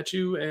of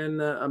statue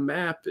and a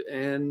map,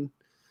 and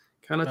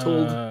kind of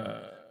told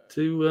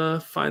to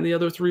find the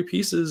other 3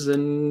 pieces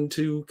and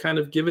to kind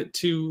of give it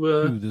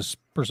to this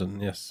person.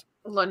 Yes,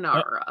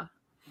 Lenara.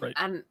 Right.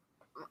 And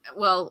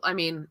well, I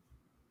mean,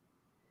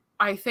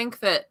 I think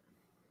that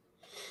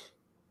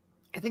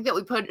we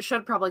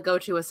should probably go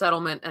to a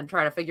settlement and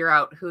try to figure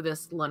out who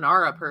this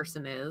Lenara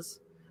person is.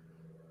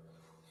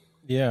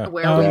 Yeah,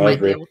 where we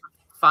might be able to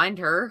find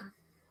her.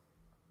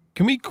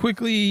 Can we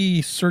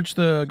quickly search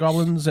the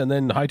goblins and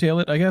then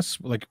hightail it? I guess.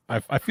 Like,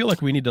 I feel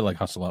like we need to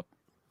hustle up.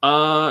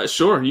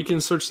 Sure. You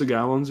can search the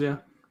goblins. Yeah.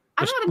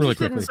 I'm not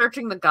interested in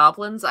searching the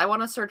goblins. I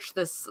want to search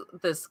this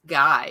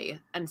guy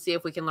and see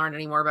if we can learn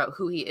any more about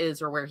who he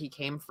is or where he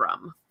came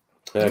from.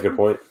 Yeah, good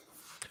point.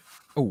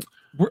 Oh,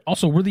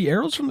 were the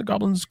arrows from the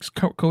goblins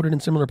coated in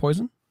similar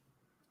poison?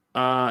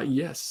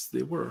 Yes,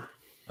 they were.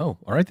 Oh,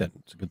 all right then.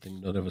 It's a good thing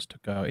none of us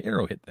took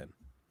arrow hit then.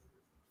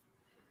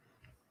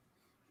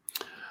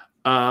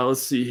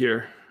 Let's see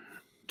here.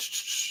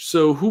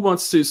 So who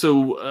wants to?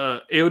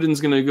 So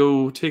Eodin's going to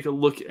go take a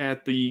look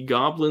at the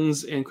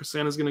goblins, and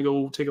Kristanna's going to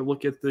go take a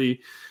look at the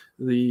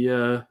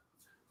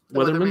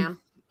Weatherman.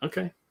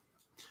 Okay.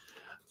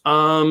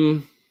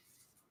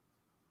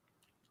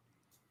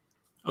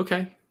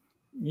 Okay.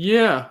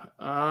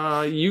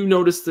 Yeah. You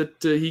notice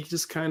that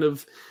he's kind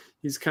of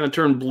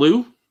turned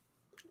blue,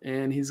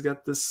 and he's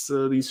got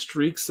these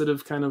streaks that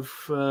have kind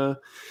of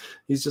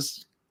he's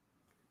just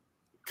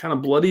kind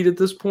of bloodied at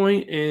this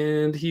point,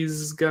 and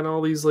he's got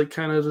all these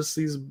kind of just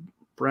these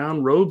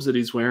brown robes that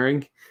he's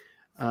wearing.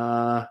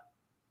 No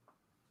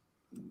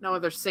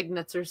other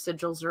signets or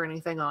sigils or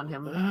anything on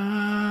him.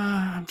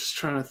 I'm just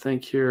trying to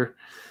think here.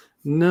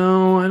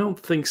 No, I don't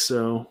think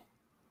so.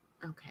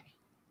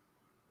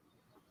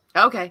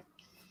 Okay.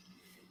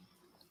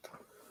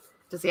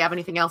 Does he have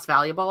anything else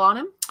valuable on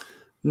him?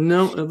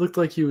 No, it looked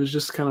like he was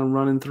just kind of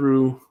running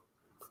through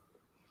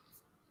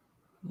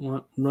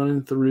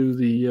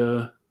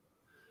the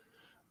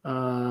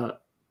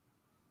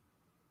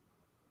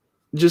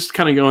just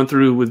kind of going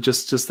through with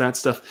just that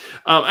stuff.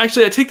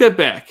 Actually, I take that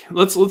back.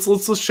 Let's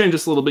change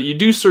this a little bit. You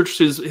do search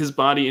his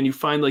body, and you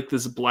find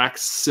this black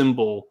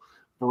symbol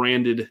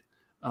branded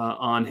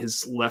on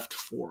his left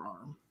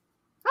forearm.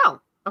 Oh,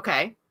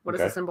 okay. What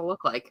does the symbol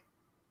look like?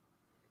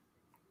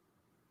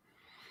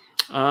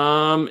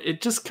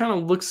 It just kind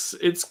of looks.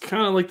 It's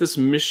kind of like this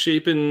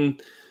misshapen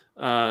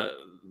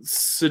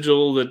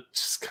sigil that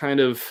just kind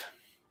of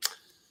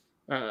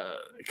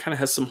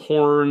has some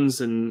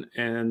horns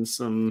and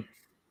some.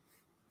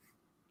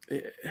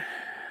 I'm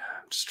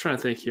just trying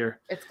to think here.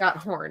 It's got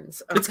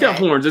horns. Okay. It's got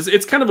horns.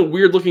 It's kind of a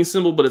weird looking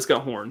symbol, but it's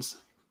got horns.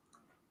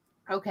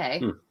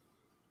 Okay.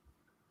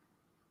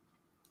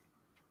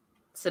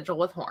 Sigil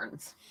with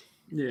horns.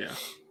 Yeah.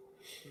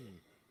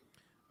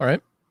 All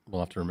right.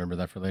 We'll have to remember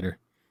that for later.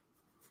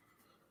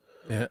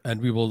 Yeah, and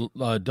we will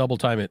double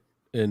time it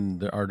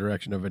in our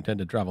direction of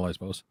intended travel, I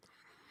suppose.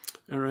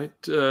 All right.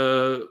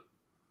 Eodin,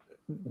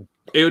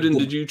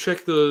 did you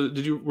check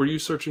were you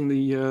searching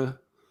the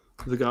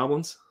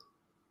goblins?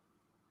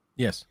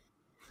 Yes.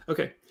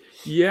 Okay.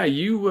 Yeah,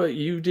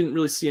 you didn't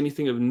really see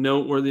anything of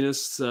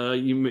noteworthiness.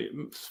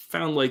 You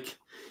found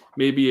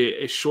maybe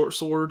a short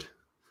sword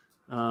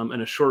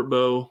and a short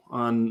bow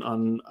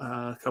on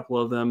a couple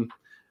of them,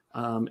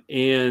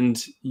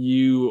 and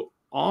you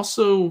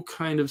also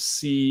kind of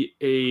see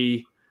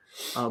a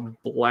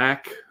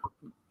black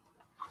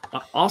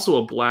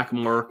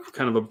mark,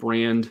 kind of a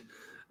brand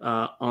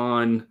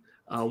on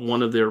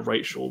one of their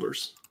right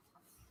shoulders.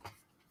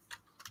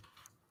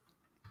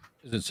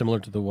 Is it similar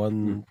to the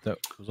one that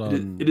was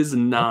on? It is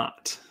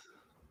not.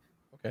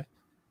 Okay.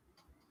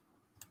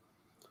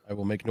 I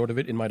will make note of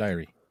it in my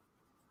diary.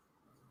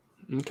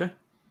 Okay.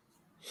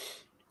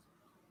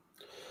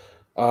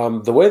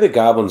 The way the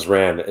goblins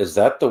ran, is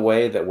that the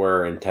way that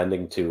we're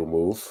intending to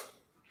move?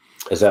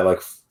 Is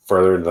that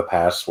further into the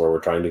past where we're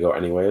trying to go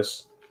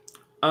anyways?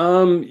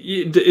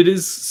 It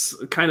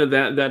is kind of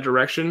that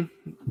direction.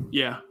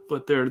 Yeah,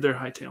 but they're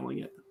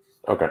hightailing it.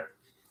 Okay.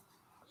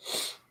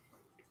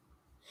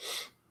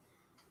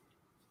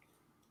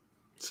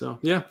 So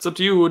yeah, it's up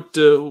to you.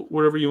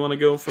 Wherever you want to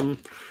go from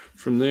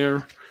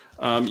there.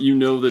 You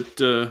know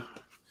that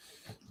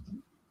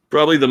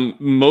probably the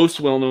most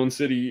well-known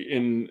city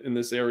in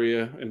this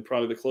area, and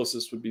probably the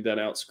closest, would be that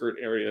outskirt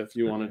area. If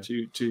you wanted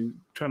to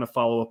try to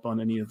follow up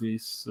on any of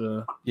these.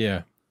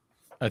 Yeah,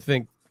 I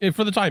think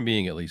for the time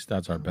being, at least,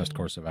 that's our best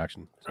course of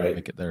action. So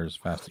make it there as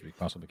fast as we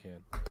possibly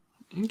can.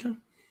 Okay.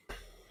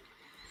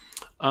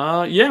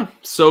 Yeah.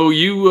 So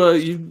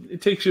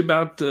it takes you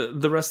about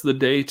the rest of the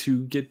day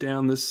to get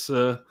down this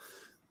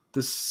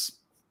this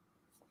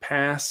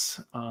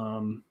pass.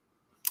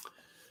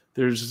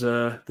 There's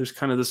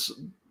kind of this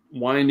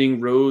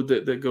winding road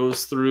that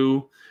goes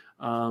through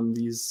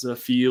these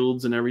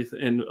fields and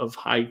everything, and of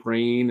high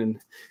grain,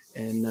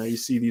 and you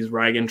see these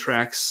wagon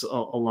tracks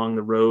along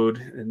the road,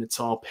 and it's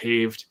all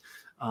paved.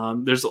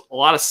 There's a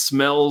lot of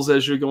smells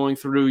as you're going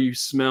through. You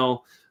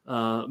smell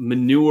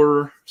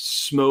manure,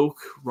 smoke,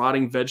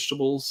 rotting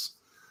vegetables,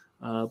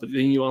 but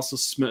then you also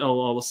smell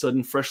all of a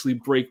sudden freshly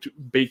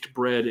baked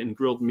bread and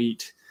grilled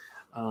meat.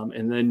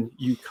 And then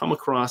you come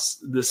across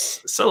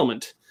this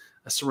settlement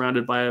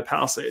surrounded by a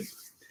palisade,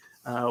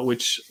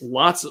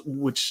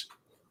 which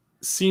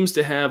seems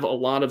to have a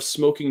lot of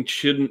smoking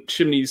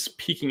chimneys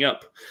peeking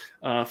up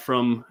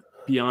from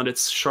beyond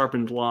its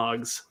sharpened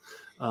logs.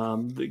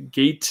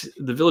 The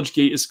village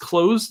gate is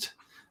closed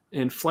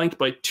and flanked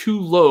by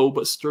 2 low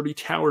but sturdy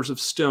towers of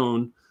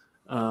stone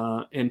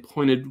and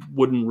pointed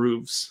wooden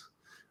roofs.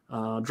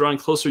 Drawing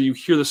closer, you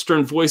hear the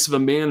stern voice of a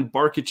man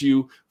bark at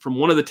you from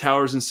one of the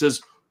towers and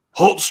says,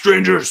 "Halt,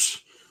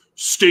 strangers!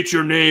 State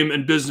your name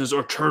and business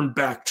or turn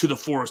back to the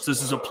forest.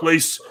 This is a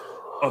place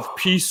of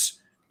peace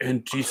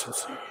and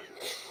decency."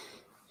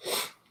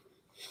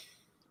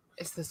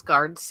 Is this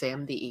guard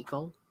Sam the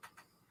Eagle?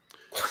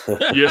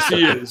 Yes,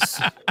 he is.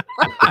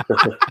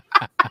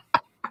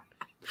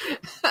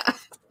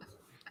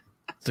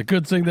 It's a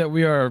good thing that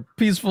we are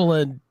peaceful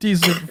and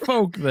decent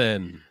folk,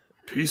 then.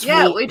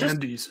 Peaceful and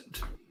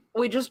decent.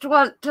 We just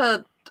want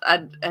to,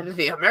 and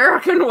the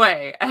American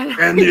way.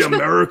 And the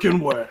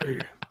American way.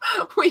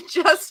 We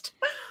just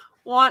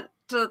want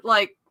to,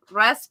 like,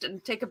 rest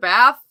and take a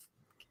bath.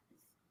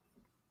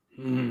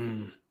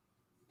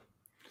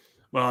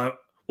 Well,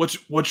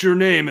 what's your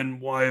name and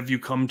why have you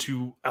come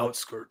to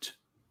Outskirt?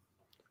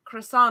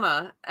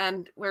 Krasana,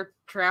 and we're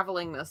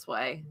traveling this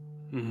way.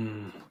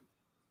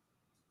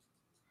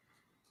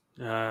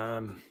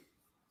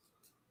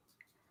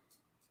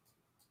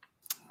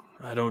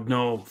 I don't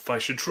know if I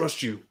should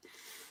trust you.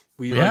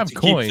 We have like to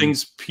coin. keep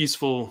things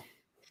peaceful.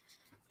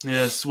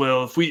 Yes,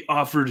 well, if we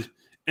offered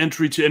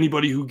entry to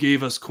anybody who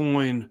gave us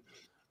coin,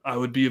 I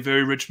would be a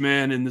very rich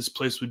man, and this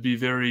place would be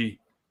very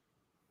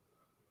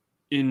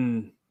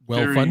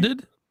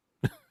well-funded?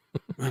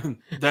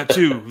 That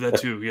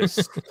too,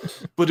 yes.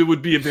 But it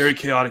would be a very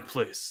chaotic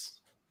place.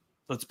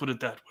 Let's put it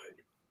that way.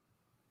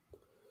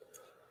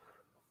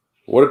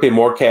 Would it be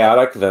more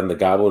chaotic than the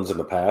goblins in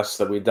the past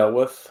that we dealt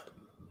with?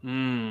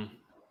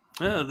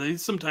 Yeah, they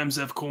sometimes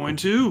have coin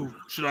too.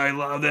 Should I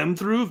allow them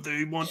through if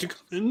they want to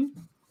come in?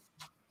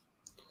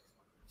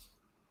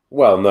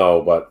 Well,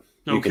 no, but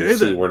you Okay, can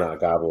see then. we're not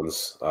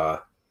goblins.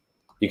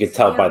 You can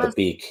tell by the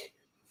beak.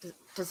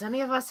 Does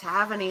any of us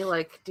have any,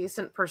 like,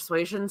 decent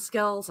persuasion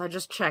skills? I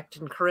just checked,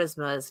 and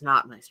charisma is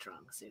not my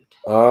strong suit.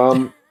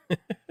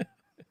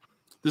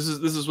 This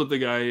is what the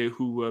guy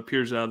who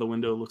peers out of the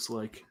window looks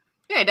like.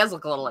 Yeah, he does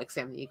look a little like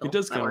Sam the Eagle. He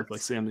does That kind of look works.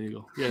 like Sam the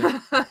Eagle. Yeah.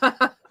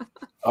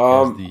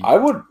 I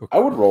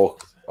would roll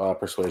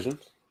persuasion.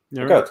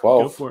 Yeah, I got a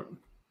 12. Go for it.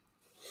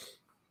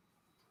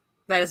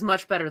 That is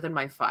much better than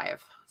my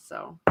 5.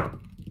 So.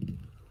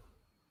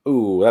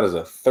 Ooh, that is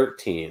a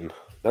 13.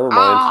 Never mind.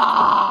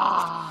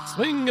 Ah!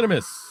 Swing and a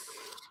miss.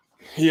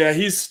 Yeah,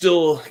 he's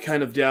still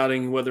kind of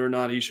doubting whether or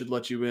not he should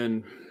let you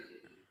in.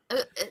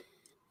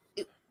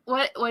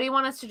 What do you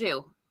want us to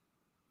do?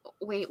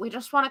 We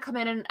just want to come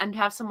in and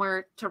have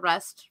somewhere to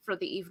rest for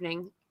the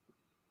evening.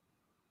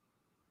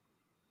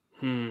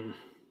 We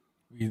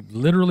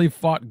literally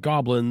fought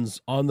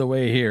goblins on the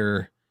way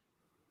here.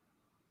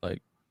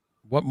 Like,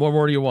 what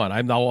more do you want?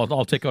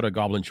 I'll take out a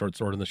goblin short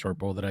sword and the short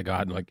bow that I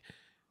got, and like,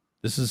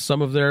 this is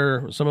some of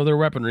their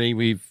weaponry.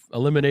 We've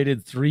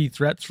eliminated 3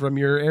 threats from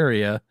your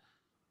area.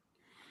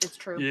 It's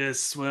true.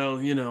 Yes, well,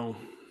 you know,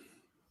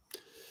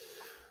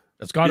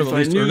 That's got to if at I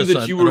least knew earn us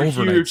that an you were here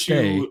overnight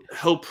stay. to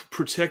help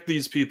protect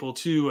these people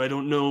too, I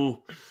don't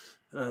know.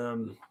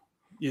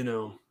 You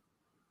know,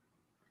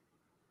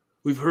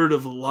 we've heard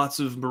of lots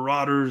of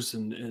marauders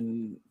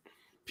and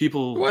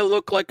people. Do I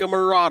look like a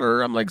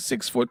marauder? I'm like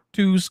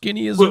 6'2",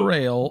 skinny as a Well,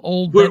 rail,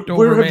 old Where bent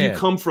over have man. you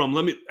come from?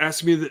 Let me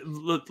ask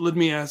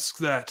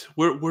that.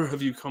 Where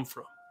have you come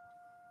from?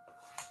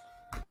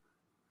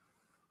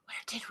 Where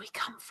did we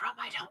come from?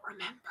 I don't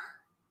remember.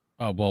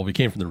 Oh, well, we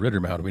came from the Ritter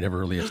Mound. We never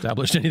really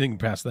established anything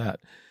past that.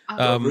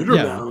 Ritter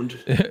Mound.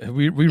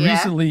 we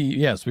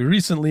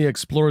recently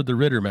explored the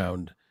Ritter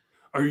Mound.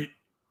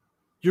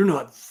 You're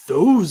not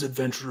those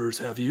adventurers,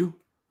 have you?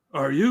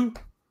 Are you?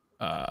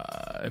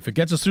 If it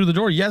gets us through the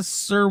door, yes,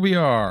 sir, we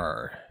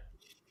are.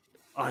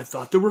 I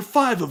thought there were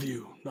 5 of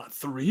you, not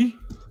 3.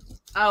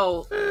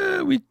 Oh,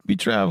 We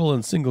travel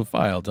in single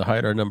file to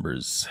hide our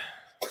numbers.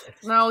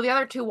 no, the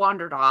other 2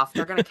 wandered off.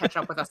 They're going to catch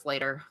up with us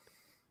later.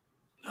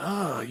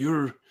 Ah,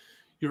 your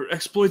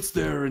exploits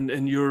there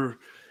and your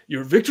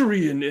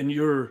victory and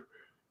your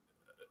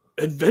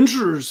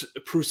adventures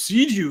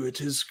precede you. It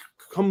has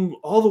come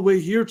all the way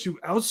here to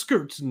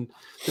Outskirts, and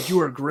that you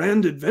are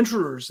grand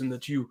adventurers, and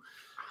that you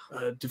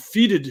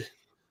defeated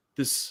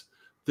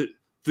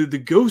the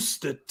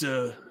ghost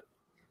that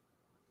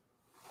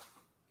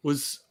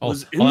was I'll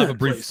in have that a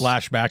brief place.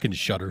 flashback and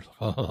shudder.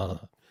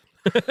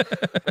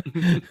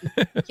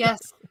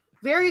 Yes,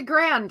 very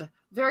grand,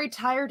 very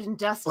tired and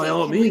dusty. By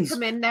all Can means. we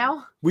come in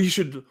now? We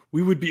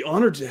would be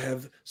honored to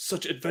have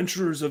such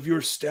adventurers of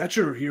your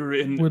stature here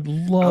in Would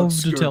love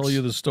to tell outskirts.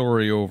 you the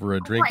story over a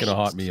drink and a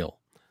hot Great. meal.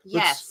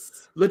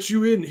 Yes. Let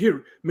you in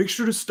here. Make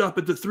sure to stop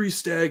at the Three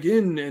Stag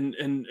Inn,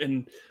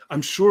 and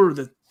I'm sure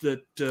that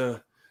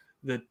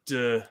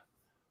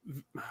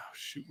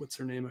shoot, what's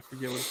her name? I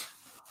forget what.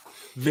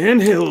 Van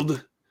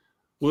Hild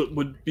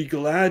would be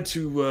glad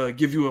to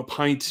give you a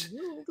pint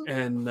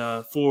and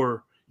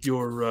for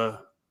your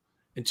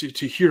and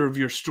to hear of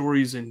your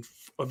stories and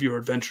of your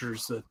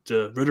adventures at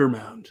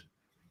Rittermound.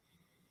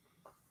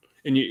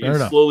 And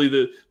slowly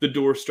the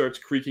door starts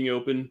creaking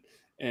open,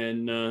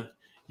 and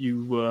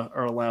you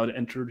are allowed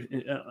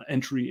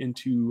entry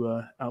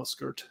into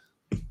Outskirt.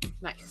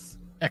 Nice.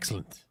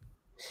 Excellent.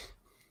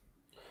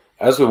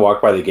 As we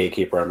walk by the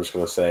gatekeeper, I'm just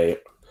going to say,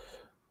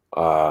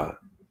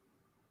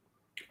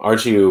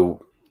 aren't you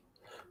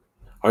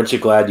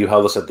glad you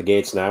held us at the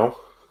gates now?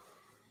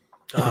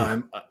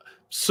 I'm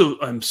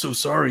so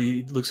sorry.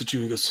 He looks at you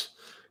and goes,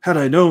 had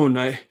I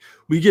known,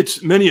 we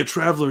get many a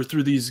traveler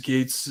through these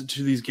gates,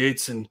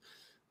 and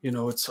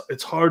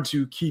it's hard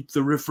to keep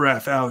the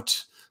riffraff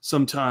out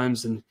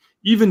sometimes, and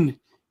even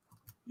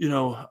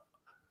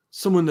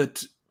someone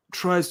that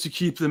tries to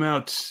keep them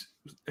out,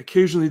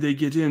 occasionally they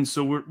get in.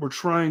 So we're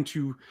trying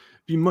to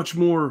be much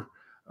more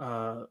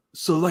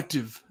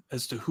selective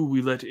as to who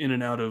we let in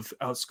and out of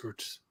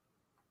Outskirts.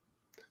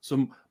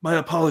 So my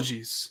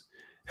apologies.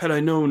 Had I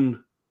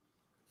known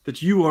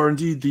that you are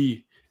indeed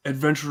the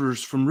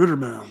adventurers from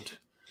Rittermound,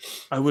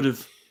 I would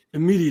have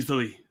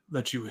immediately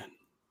let you in.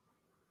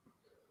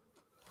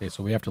 Okay,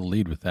 so we have to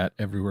lead with that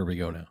everywhere we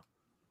go now.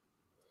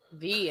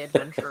 The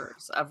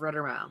adventurers of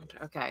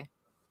Rittermound. Okay.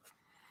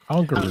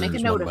 Conquerors, make a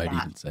note one of might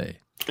that. even say.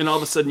 And all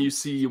of a sudden, you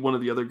see one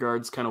of the other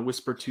guards kind of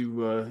whisper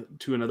to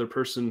another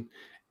person,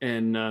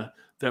 and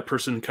that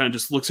person kind of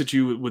just looks at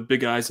you with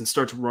big eyes and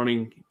starts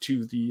running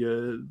to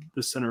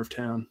the center of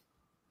town.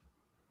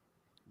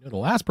 The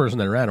last person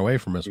that ran away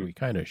from us, we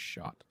kind of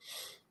shot,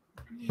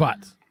 but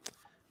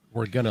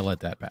we're gonna let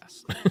that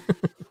pass.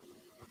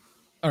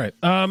 All right.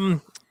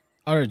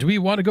 All right. Do we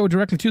want to go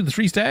directly to the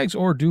Three Stags,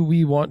 or do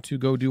we want to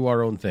go do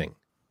our own thing?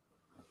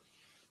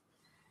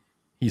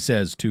 He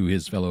says to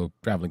his fellow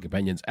traveling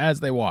companions as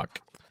they walk.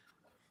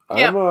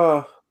 Yeah.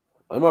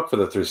 I'm up for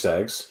the Three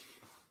Stags.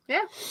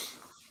 Yeah.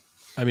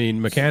 I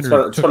mean,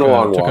 McAnder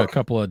took a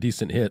couple of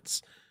decent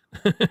hits.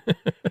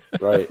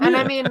 Right. And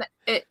I mean,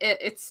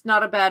 it's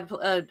not a bad.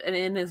 An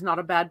inn is not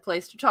a bad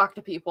place to talk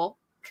to people.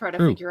 Try to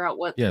figure out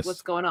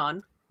what's going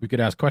on. We could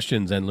ask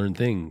questions and learn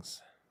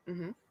things.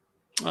 Mm-hmm.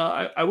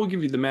 I will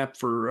give you the map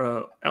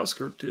for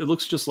Outskirt. It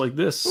looks just like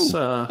this.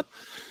 Nice.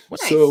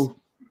 So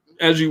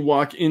as you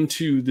walk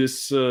into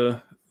this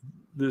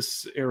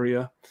this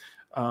area,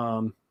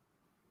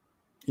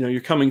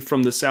 you're coming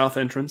from the south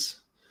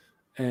entrance,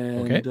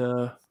 and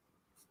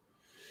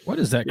what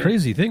is that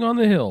crazy thing on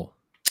the hill?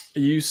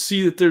 You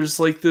see that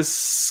there's like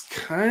this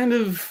kind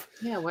of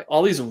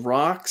all these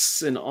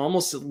rocks, and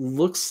almost it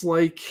looks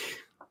like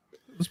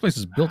this place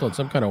is built on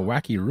some kind of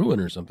wacky ruin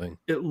or something.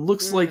 It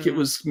looks like it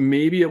was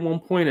maybe at one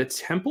point a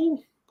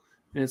temple,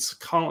 and it's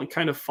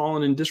kind of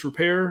fallen in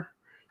disrepair.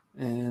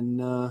 And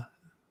but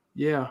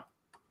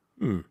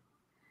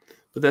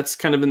that's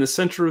kind of in the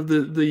center of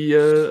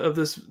of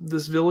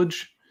this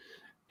village,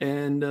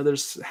 and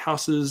there's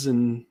houses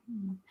and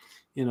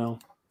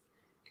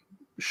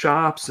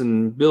shops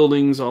and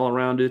buildings all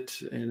around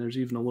it, and there's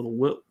even a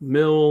little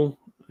mill,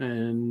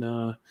 and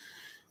All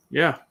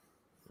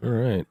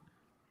right.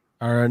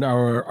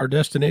 Our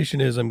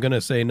destination is, I'm going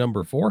to say,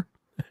 number 4.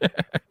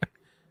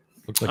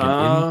 Looks like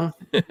an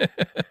inn.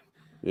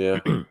 Yeah.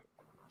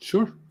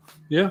 Sure.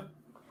 Yeah.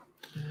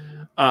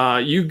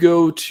 You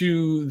go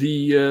to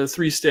the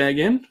Three Stag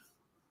Inn,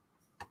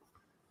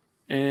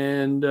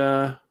 and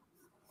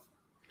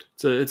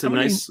it's a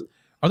nice.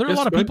 Are there a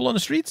lot of people on the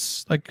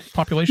streets, like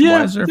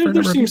population-wise? Yeah,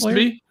 there seems to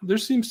be. There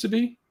seems to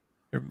be.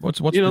 What's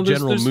the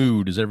general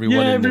mood? Is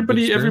everyone?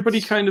 Everybody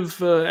kind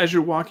of as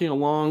you're walking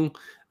along.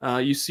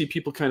 You see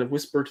people kind of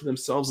whisper to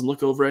themselves and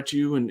look over at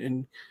you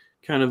and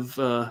kind of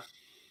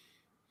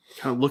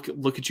look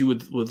at you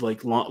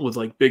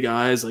with big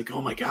eyes, like,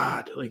 oh my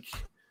God, like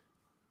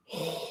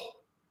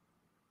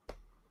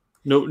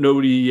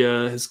nobody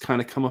has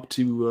kind of come up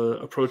to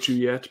approach you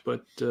yet,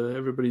 but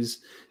everybody's,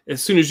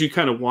 as soon as you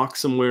kind of walk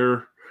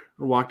somewhere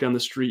or walk down the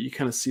street, you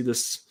kind of see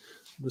this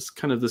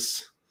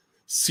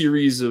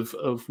series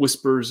of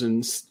whispers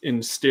and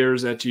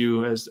stares at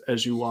you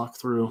as you walk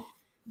through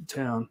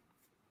town.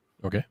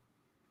 Okay.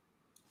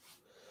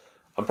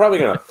 I'm probably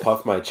gonna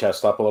puff my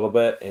chest up a little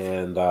bit,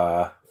 and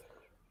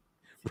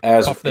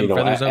as puff them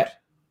feathers out.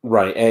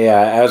 Right,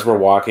 as we're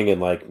walking,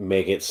 and like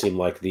make it seem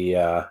like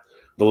the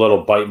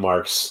little bite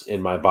marks in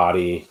my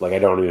body, like I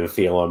don't even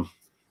feel them.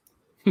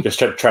 Just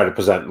try to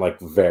present like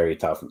very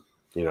tough,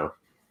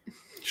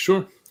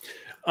 Sure.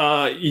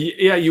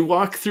 Yeah, you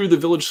walk through the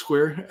village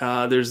square.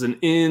 There's an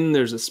inn,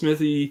 there's a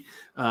smithy,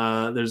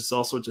 there's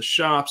all sorts of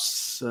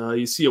shops.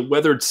 You see a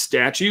weathered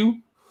statue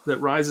that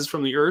rises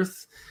from the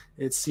earth.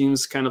 It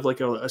seems kind of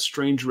like a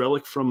strange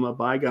relic from a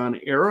bygone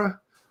era,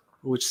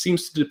 which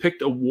seems to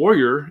depict a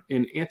warrior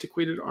in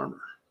antiquated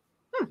armor.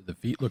 Do the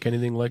feet look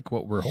anything like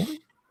what we're holding?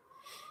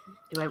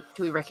 Do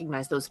we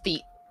recognize those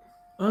feet?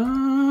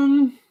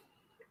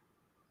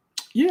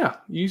 Yeah,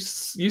 you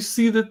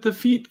see that the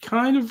feet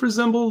kind of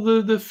resemble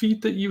the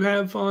feet that you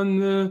have on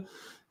the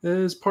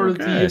as part of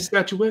the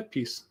statuette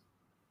piece.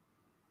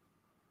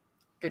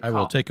 Good I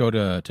call. will take out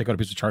a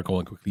piece of charcoal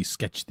and quickly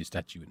sketch the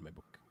statue in my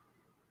book.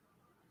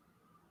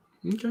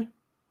 Okay.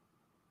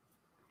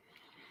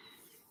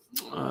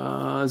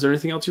 Is there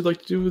anything else you'd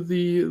like to do with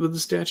the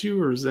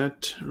statue, or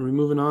are we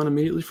moving on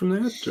immediately from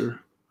that, or?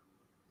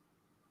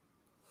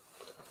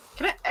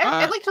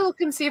 I'd like to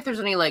look and see if there's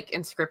any like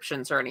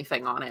inscriptions or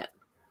anything on it.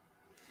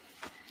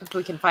 If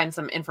we can find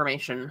some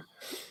information.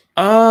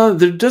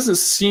 There doesn't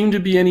seem to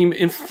be any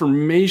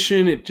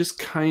information. It just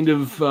kind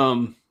of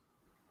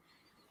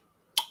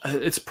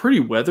it's pretty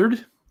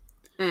weathered.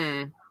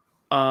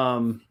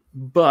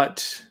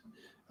 But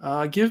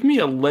give me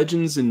a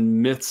legends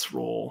and myths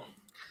roll.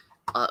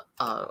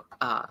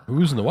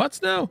 Who's in the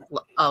what's now?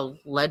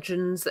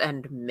 Legends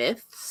and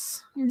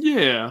myths.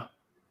 Yeah.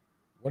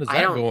 What does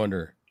that go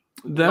under?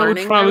 That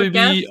would probably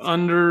be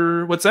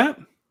under what's that?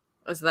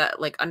 Is that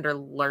like under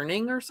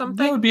learning or something?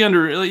 That would be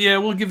under. Yeah,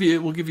 we'll give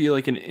you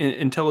like an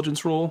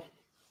intelligence roll.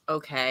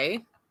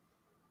 Okay.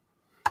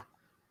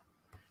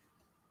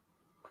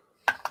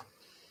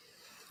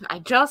 I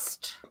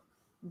just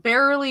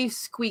barely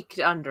squeaked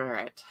under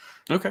it.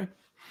 Okay.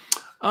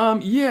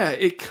 Yeah,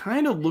 it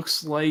kind of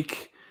looks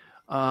like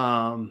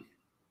an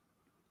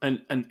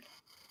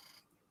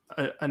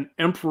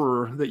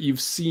emperor that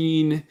you've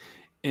seen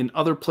in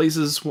other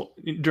places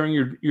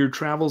during your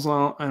travels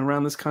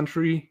around this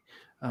country,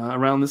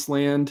 around this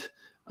land.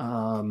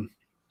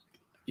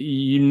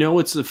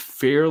 It's a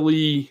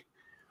fairly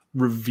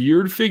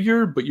revered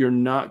figure, but you're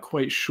not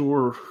quite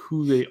sure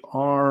who they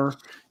are.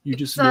 You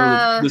just know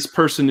that this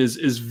person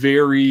is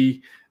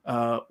very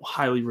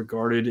highly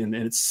regarded, and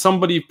it's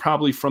somebody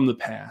probably from the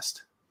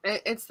past.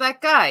 It's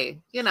that guy,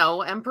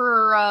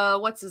 Emperor,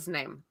 what's his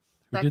name?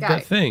 Who did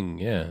that thing,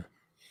 yeah.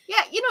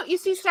 Yeah, you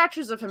see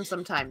statues of him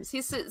sometimes.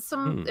 He's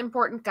some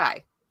important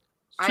guy.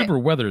 Super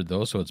weathered,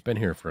 though, so it's been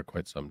here for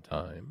quite some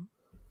time.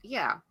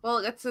 Yeah, well,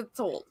 it's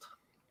old.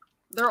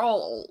 They're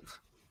all old.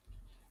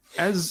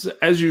 As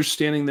you're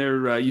standing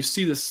there, you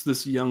see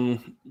this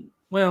young,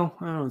 well,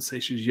 I don't say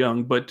she's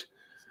young, but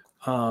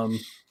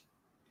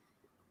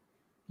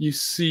you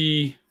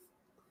see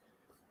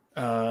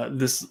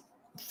this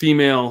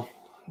female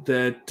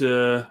that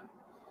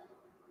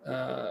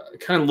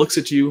kind of looks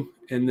at you,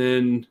 and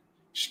then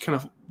she kind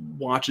of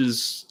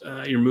watches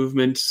your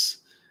movements,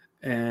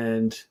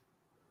 and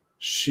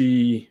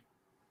she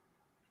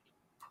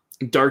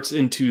darts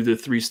into the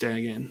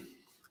 3-stag inn.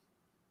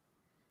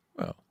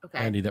 Well,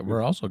 handy that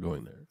we're also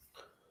going there.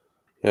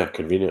 Yeah,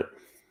 convenient.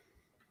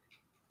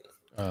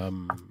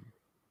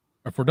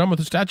 If we're done with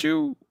the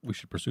statue, we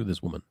should pursue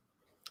this woman.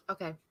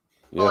 Okay.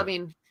 Yeah. Well, I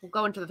mean, we'll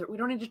go into we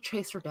don't need to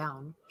chase her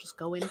down. Just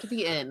go into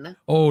the inn.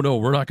 Oh, no,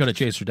 we're not going to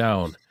chase her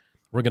down.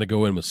 We're going to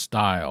go in with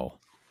style.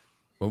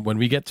 When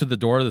we get to the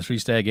door of the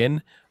 3-stag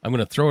inn, I'm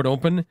going to throw it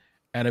open,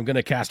 and I'm going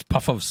to cast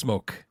Puff of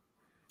Smoke.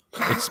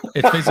 It's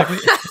basically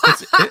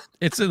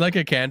it's like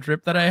a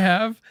cantrip that I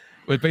have,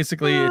 but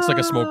basically it's like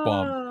a smoke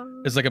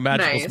bomb. It's like a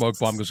magical smoke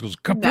bomb. Just goes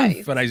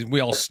kapoof, and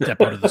we all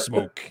step out of the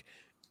smoke.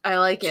 I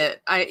like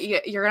it.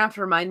 You're gonna have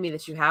to remind me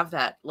that you have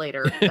that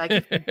later. I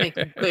can make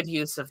good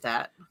use of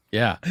that.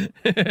 Yeah.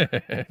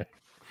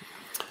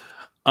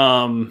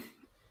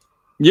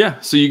 Yeah.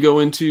 So you go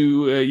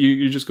into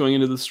you're just going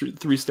into the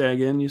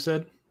 3-stag inn. You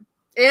said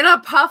in a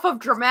puff of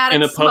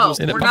dramatic smoke.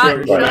 We're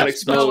not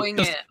just going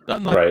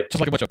in. Right.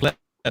 Just like a bunch of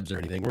plebs or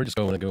anything. We're just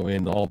going to go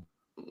in all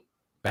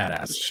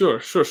badass.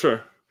 Sure.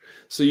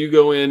 So you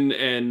go in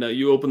and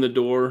you open the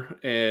door,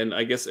 and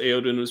I guess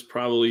Aodin was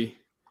probably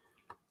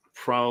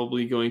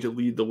going to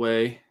lead the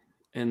way,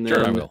 and then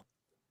sure, I will.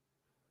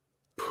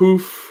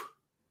 Poof.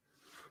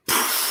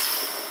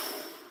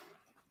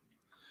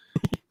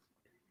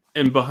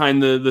 And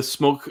behind the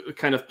smoke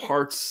kind of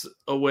parts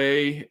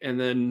away, and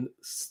then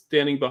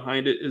standing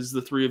behind it is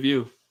the three of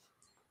you.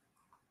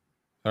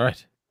 All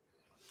right.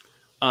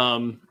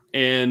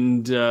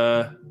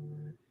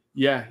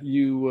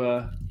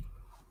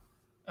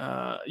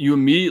 You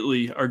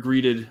immediately are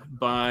greeted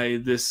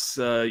by this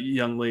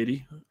young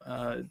lady.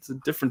 It's a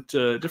different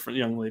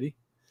young lady.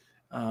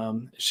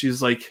 She's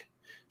like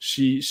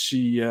she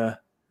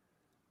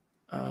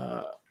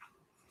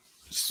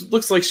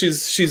looks like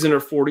she's in her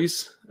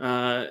 40s.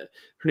 Her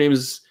name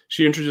is.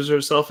 She introduces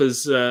herself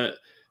as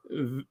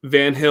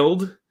Van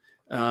Hild,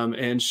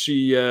 and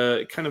she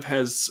kind of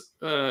has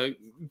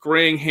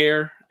graying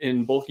hair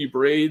in bulky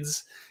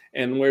braids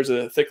and wears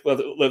a thick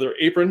leather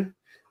apron.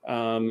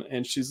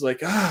 And she's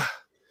like,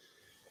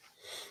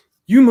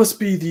 you must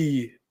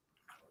be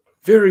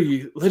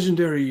very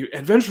legendary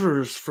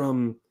adventurers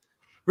from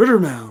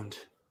Rittermound.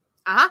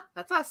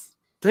 That's us.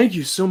 Thank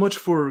you so much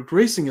for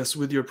gracing us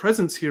with your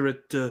presence here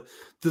at the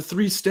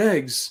Three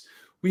Stags.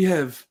 We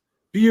have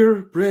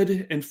beer,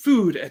 bread, and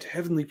food at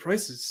heavenly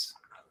prices.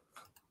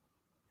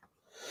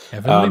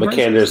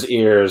 Macander's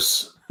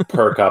ears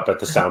perk up at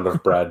the sound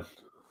of bread.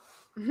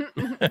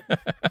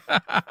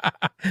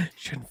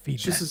 Shouldn't feed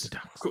She that says, to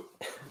dogs.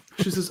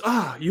 she says,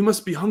 you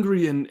must be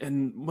hungry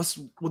and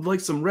would like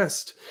some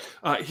rest.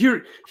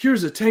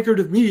 Here's a tankard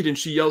of mead, and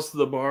she yells to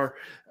the bar,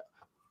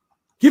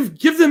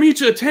 Give them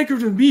each a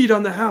tankard of mead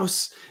on the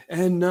house,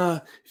 and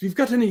if you've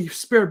got any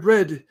spare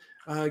bread,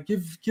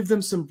 give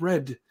them some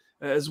bread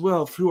as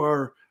well through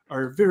our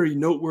very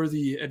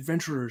noteworthy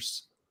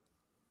adventurers.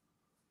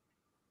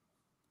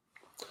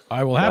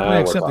 I will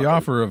happily accept the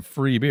offer of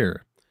free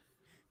beer.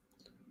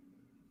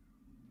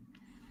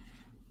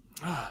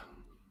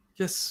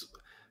 Yes,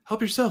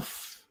 help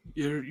yourself.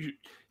 You're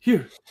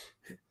here.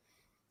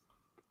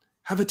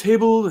 Have a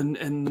table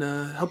and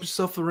help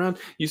yourself around.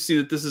 You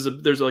see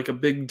that there's like a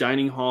big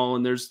dining hall,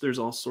 and there's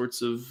all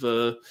sorts of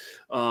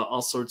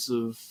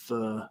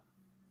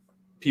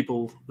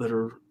people that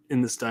are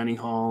in this dining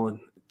hall and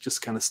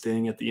just kind of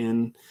staying at the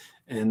inn,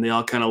 and they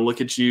all kind of look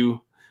at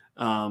you.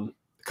 A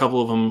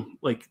couple of them,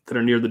 like that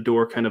are near the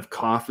door, kind of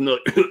cough and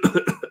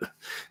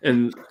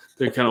and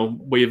they're kind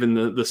of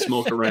waving the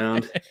smoke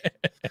around,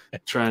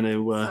 trying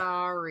to.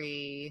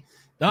 Sorry.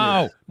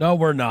 No,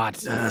 we're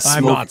not.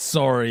 I'm not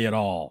sorry at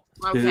all.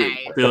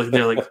 Okay.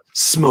 They're like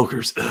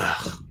smokers.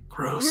 Ugh,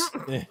 gross.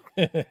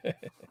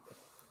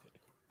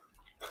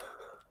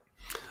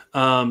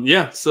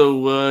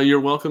 So you're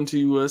welcome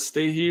to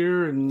stay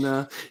here,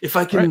 and if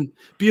I can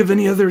be of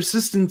any other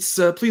assistance,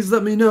 please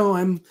let me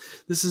know.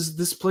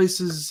 This place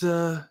is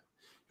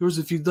yours.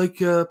 If you'd like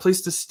a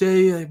place to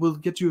stay, I will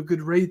get you a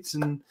good rate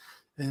and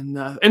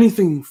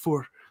anything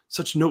for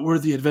such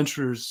noteworthy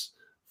adventurers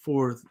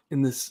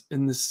in this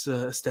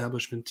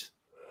establishment.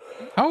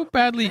 How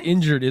badly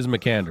injured is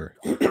Macander?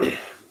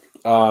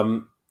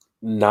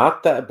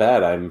 Not that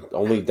bad. I'm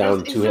only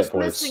down 2 hit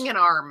points. He's missing an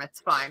arm.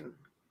 It's fine.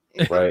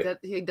 Right.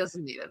 He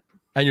doesn't need it.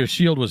 And your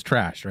shield was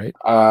trashed, right?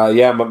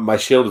 Yeah, my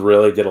shield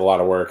really did a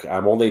lot of work.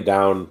 I'm only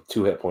down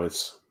 2 hit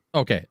points.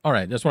 Okay, all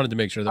right. Just wanted to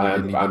make sure that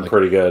I'm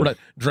pretty good. We're not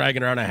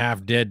dragging around a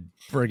half-dead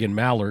friggin'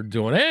 mallard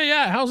doing, hey,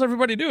 yeah, how's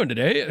everybody doing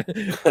today?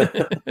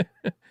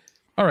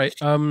 All right,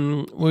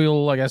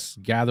 we'll, I guess,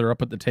 gather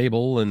up at the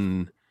table,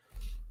 and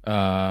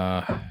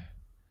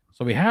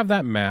so we have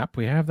that map.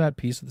 We have that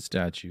piece of the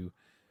statue.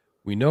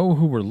 We know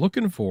who we're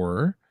looking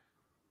for.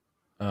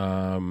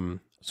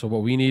 So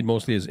what we need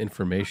mostly is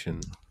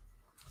information.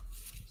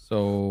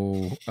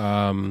 So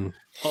all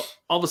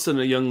of a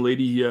sudden, a young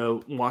lady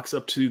walks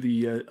up to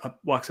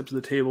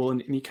the table,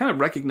 and you kind of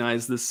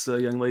recognize this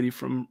young lady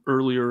from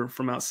earlier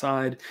from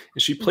outside,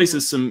 and she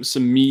places some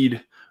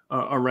mead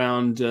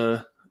around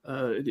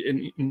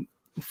in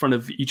front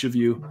of each of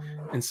you,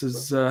 and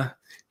says,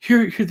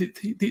 "Here,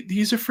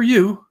 these are for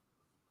you.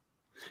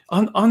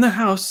 On the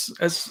house,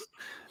 as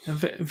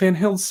Van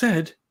Hill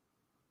said."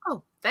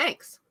 Oh,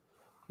 thanks.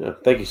 Yeah,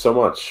 thank you so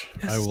much.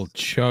 Yes. I will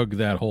chug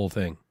that whole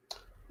thing.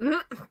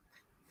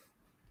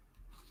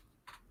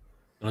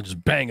 I'll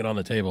just bang it on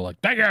the table like,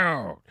 thank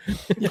you.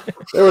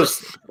 There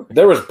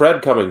was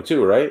bread coming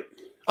too, right?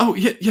 Oh,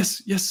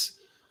 yes.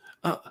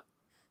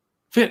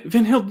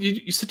 Van Hill,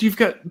 you said you've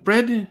got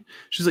bread?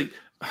 She's like,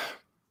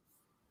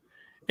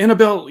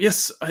 Annabelle,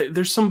 yes,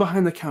 there's some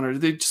behind the counter.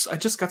 I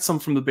just got some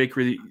from the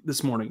bakery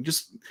this morning.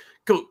 Just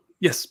go.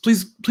 Yes,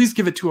 please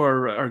give it to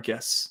our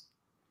guests.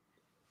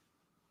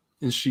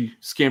 And she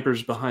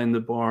scampers behind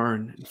the bar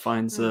and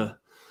finds a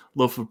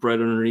loaf of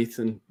bread underneath,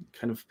 and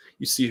kind of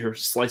you see her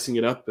slicing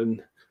it up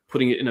and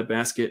putting it in a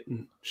basket,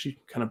 and she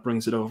kind of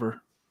brings it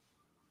over.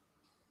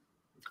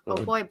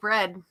 Oh boy,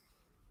 bread.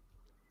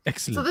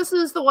 Excellent. So this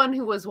is the one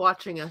who was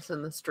watching us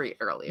in the street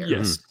earlier.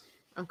 Yes.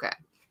 Okay.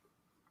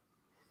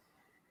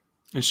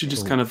 And she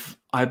just kind of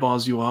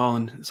eyeballs you all,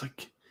 and it's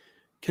like,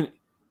 can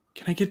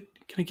I get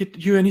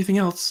you anything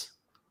else?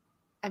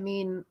 I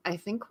mean, I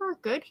think we're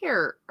good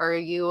here. Are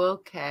you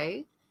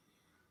okay?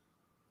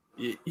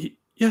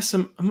 Yes,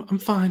 I'm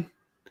fine.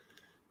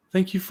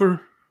 Thank you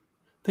for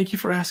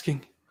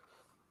asking.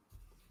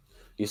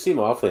 You seem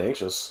awfully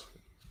anxious.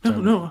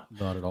 No,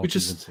 not at all. We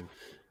just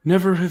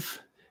never have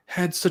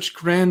had such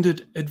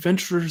grand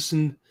adventurers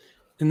in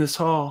this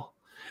hall.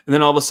 And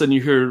then all of a sudden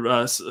you hear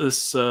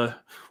this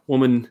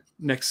woman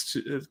next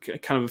to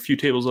kind of a few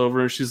tables over,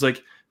 and she's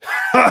like,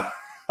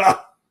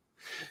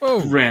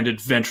 "Oh, grand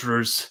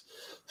adventurers!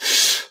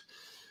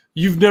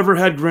 You've never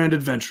had grand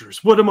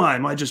adventurers. What am I?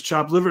 Am I just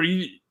chopped liver?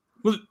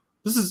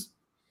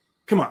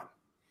 Come on."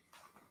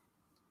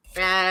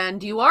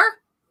 And you are?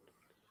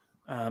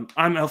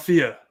 I'm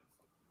Althea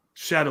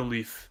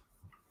Shadowleaf.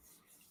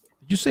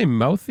 Did you say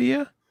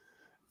Mouthia?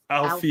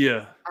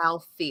 Althea.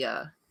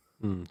 Althea.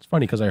 It's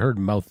funny because I heard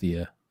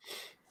Mouthia.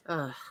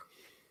 Ugh.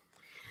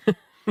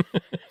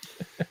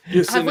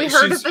 Yes, have we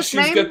heard of this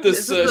name? Got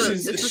this,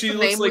 is this the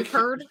name we've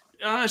heard?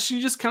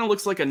 She just kind of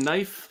looks like a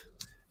knife,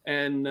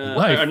 and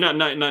Knife. or not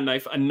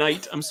knife, a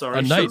knight. I'm sorry,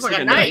 A She knight. looks Like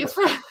a knight.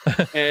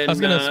 knife. And I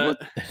was gonna.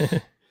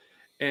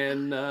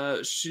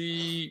 and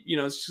she,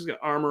 she's got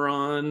armor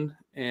on,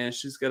 and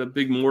she's got a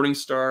big morning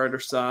star at her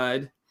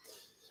side,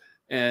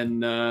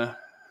 and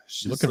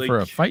she's Looking for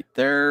a fight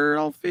there,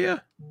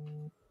 Althea?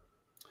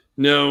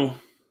 No,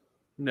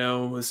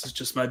 this is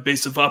just my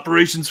base of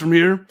operations from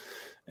here,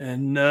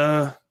 and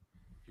You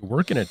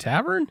work in a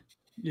tavern?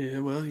 yeah,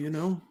 well,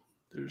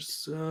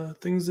 there's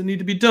things that need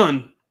to be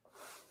done.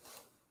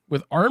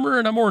 With armor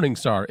and a morning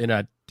star in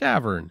a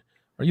tavern.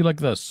 Are you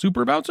like the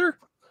super bouncer?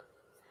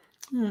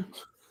 Yeah.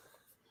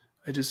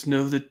 I just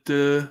know that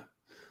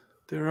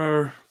there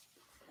are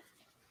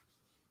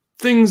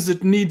things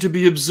that need to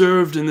be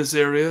observed in this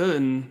area,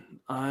 and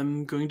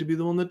I'm going to be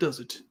the one that does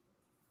it.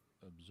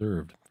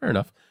 Observed. Fair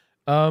enough.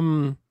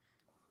 You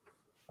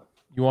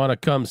want to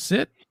come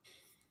sit?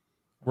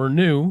 We're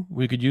new.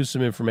 We could use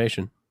some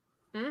information.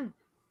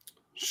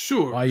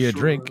 Sure. Buy you a sure,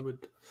 drink.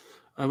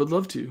 I would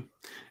love to.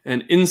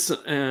 And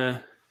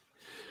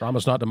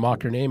Promise not to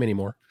mock your name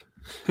anymore.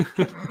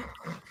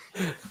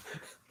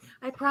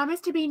 I promise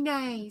to be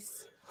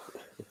nice.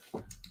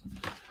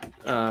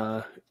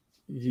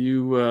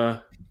 You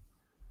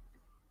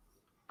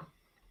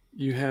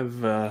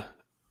have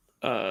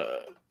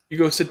you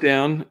go sit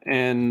down,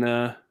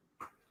 and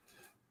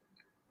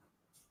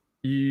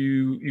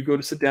you go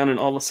to sit down, and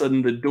all of a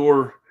sudden the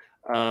door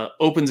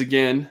opens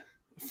again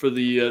for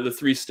the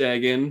Three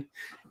Stag Inn,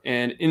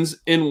 and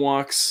in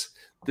walks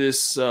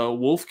this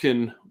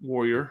Wolfkin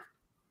warrior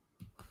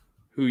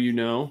who you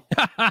know.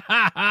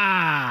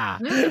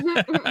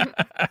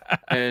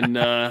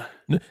 And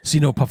see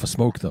no puff of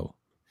smoke though.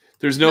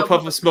 there's no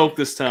puff of smoke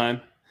this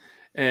time,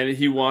 and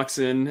he walks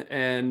in,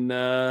 and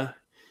and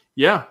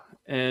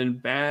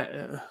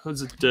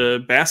was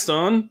it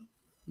Baston?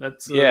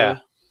 That's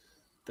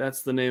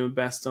that's the name of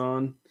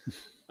Baston.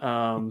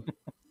 Kind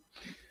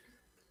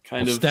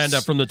of stand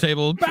up from the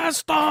table.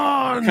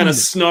 Baston kind of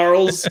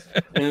snarls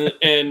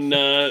and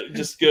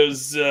just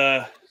goes.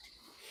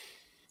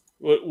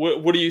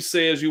 What do you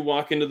say as you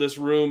walk into this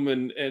room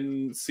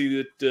and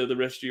see that the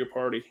rest of your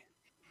party?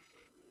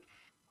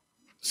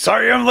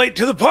 Sorry I'm late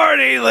to the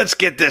party. Let's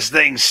get this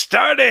thing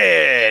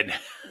started.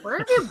 Where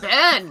have you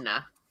been?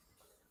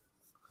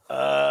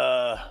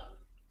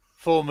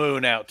 Full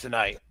moon out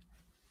tonight.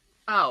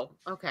 Oh,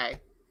 okay.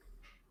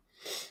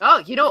 Oh,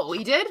 you know what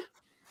we did?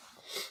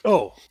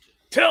 Oh,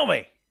 tell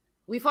me.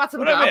 We fought some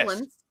What'd I miss?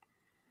 goblins.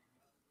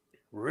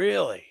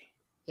 Really?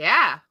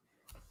 Yeah.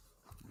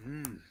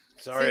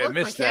 Sorry, See, I look,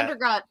 missed my that.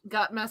 Kander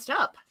got messed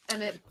up,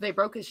 and they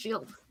broke his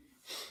shield.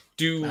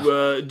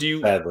 Do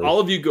you Badly. all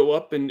of you go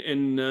up and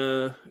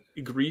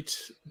greet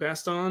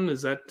Baston?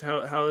 Is that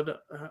how it?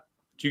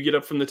 Do you get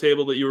up from the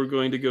table that you were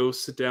going to go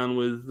sit down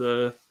with?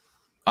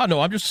 Oh no,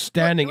 I'm just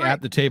standing Right.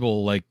 at the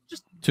table, like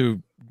Just-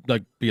 to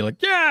like be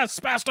like, yes,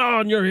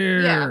 Baston, you're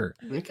here.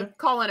 Okay,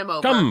 Calling him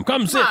over.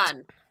 Come sit.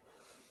 on.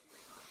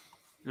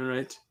 all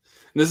right.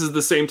 And this is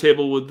the same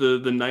table with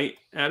the knight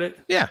at it.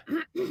 Yeah.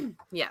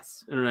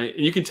 Yes. All right,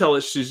 and you can tell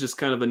that she's just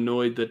kind of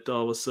annoyed that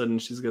all of a sudden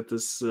she's got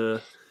this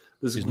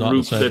this She's not the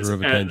group center that's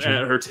of at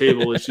attention. her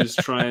table, and she's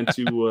trying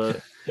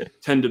to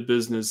tend to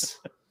business.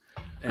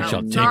 We shall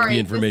And take sorry,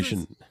 the this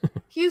information.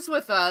 He's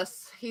with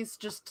us. He's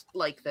just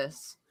like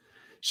this.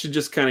 she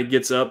just kind of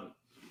gets up,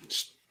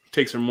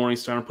 takes her morning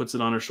star and puts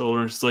it on her shoulder,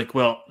 and she's like,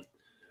 "Well,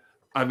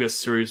 I've got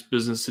serious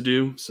business to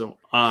do, so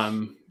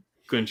I'm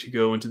going to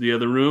go into the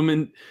other room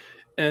and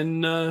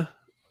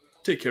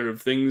take care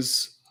of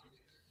things.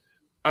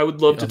 I would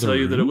love The to other tell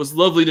you that it room? was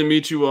lovely to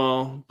meet you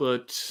all,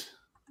 but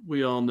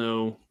we all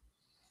know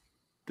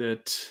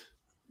that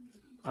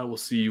I will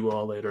see you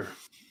all later."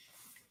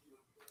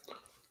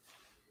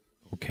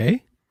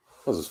 Okay.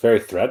 This is very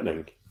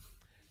threatening.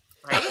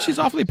 Right? She's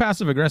awfully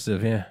passive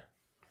aggressive, yeah.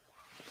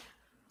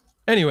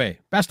 Anyway,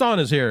 Baston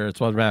is here. It's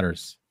what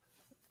matters.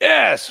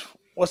 Yes.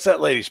 What's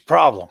that lady's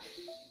problem?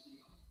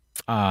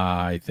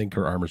 I think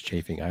her armor's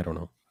chafing. I don't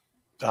know.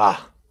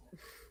 Ah,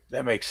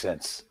 that makes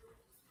sense.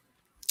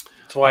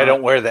 That's why I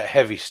don't wear that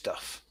heavy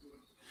stuff.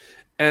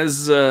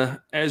 As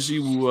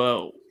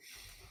you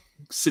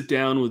sit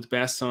down with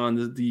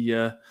Baston,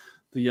 the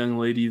young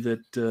lady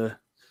that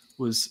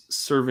was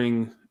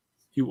serving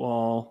you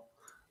all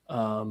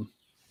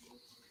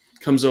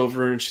comes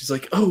over, and she's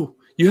like, "Oh,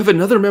 you have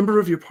another member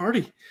of your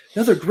party,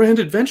 another grand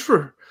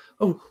adventurer.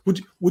 Oh,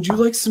 would you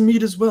like some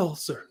meat as well,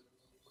 sir?"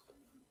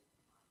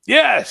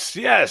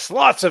 Yes,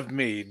 lots of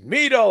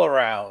mead all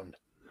around.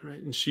 Right,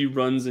 and she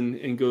runs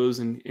and goes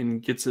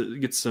and gets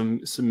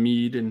some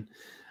mead and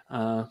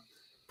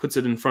puts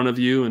it in front of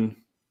you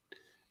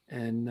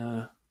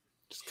and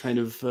just kind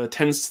of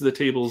tends to the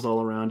tables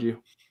all around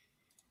you.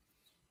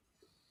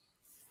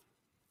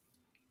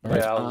 All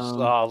right. Yeah,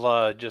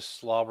 I'll just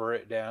slobber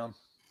it down.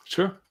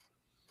 Sure.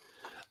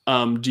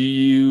 Do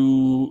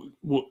you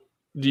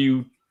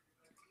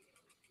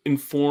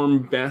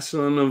inform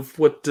Bastion of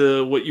what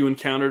you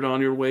encountered on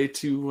your way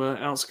to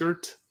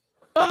Outskirt?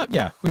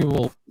 Yeah,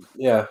 we'll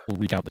Yeah,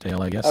 recount the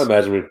tale, I guess. I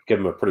imagine we'd give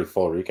him a pretty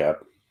full recap.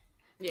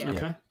 Yeah.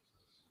 Okay.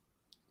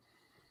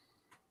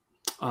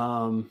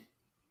 You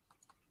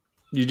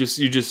just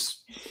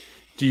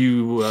do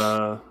you?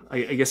 I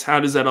guess how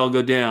does that all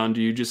go down?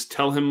 Do you just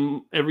tell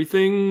him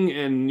everything,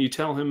 and you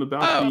tell him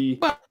about the?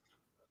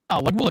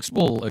 Well,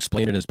 we'll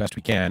explain it as best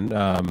we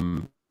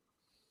can.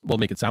 We'll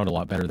make it sound a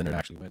lot better than it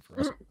actually went for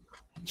us.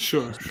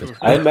 Sure.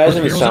 I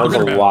imagine it sounds a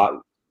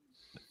lot.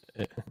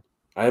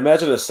 I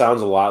imagine it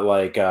sounds a lot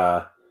like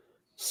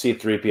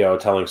C-3PO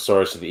telling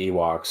stories to the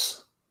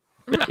Ewoks.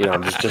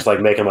 I'm just like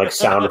making like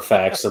sound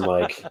effects and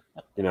like,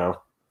 and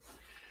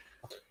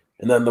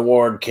then the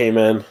ward came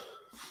in,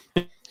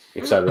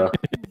 etc.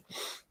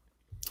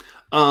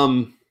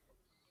 Do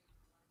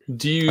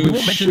you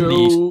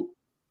show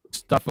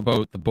stuff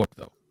about the book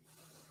though?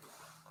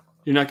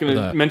 You're not going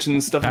to mention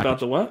stuff about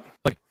the what?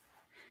 Like,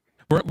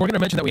 we're going to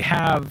mention that we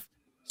have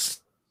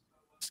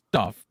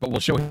stuff, but we'll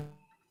show him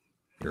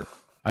later.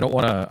 I don't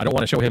want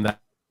to show him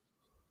that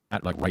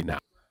like right now.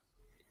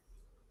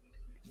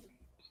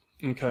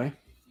 Okay.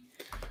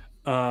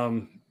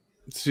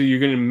 So you're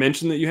going to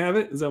mention that you have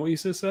it? Is that what you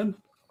just said?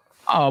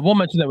 We'll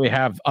mention that we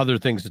have other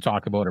things to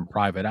talk about in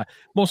private.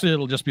 Mostly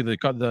it'll just be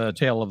the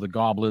tale of the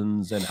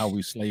goblins and how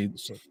we killed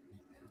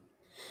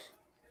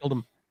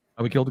them.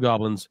 How we killed the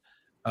goblins.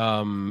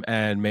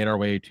 And made our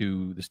way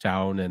to this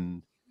town,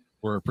 and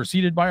were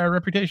preceded by our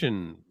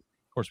reputation.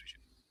 Of course, we should.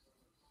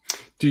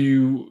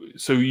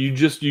 So you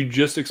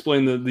just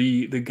explained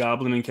the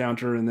goblin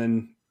encounter, and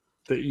then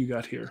that you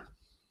got here.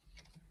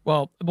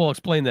 Well, we'll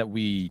explain that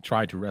we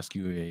tried to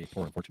rescue a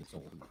poor unfortunate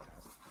soul,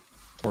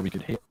 or we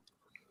could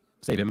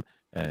save him,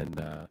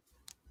 and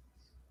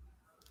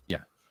yeah.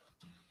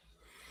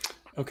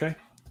 Okay.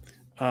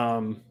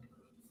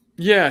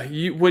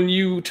 Yeah. When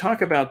you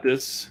talk about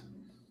this.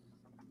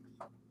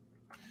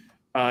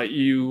 When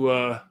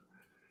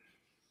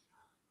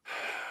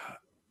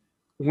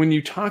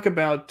you talk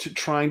about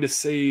trying to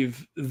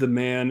save the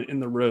man in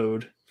the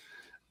road,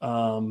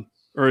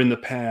 or in the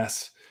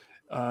pass,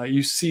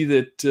 you see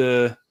that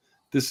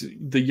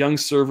the young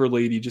server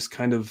lady just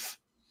kind of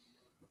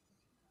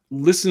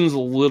listens a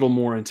little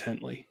more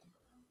intently.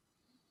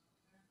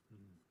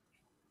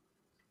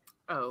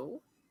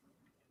 Oh.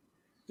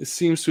 It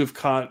seems to have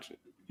caught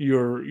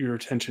your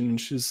attention,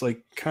 and she's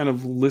like kind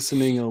of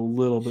listening a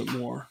little bit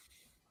more.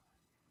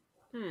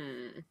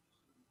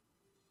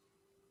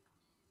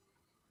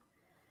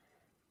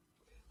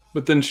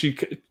 But then she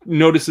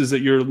notices that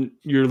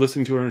you're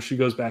listening to her, and she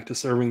goes back to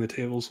serving the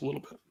tables a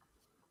little bit.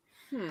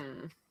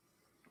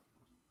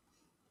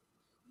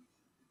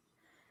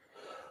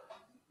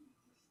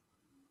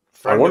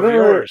 I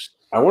wonder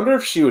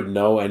if she would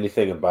know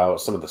anything about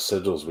some of the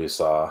sigils we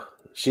saw.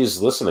 She's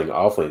listening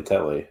awfully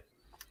intently.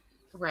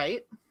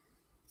 Right.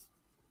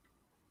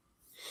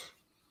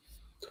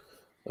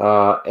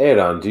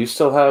 Adon, do you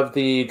still have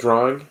the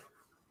drawing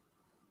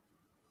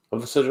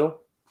of the sigil?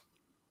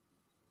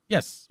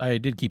 Yes, I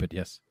did keep it,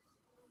 yes.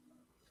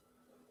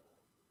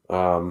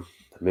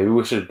 Maybe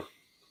we should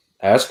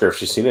ask her if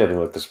she's seen anything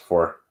like this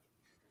before.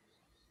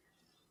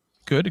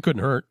 It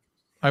couldn't hurt.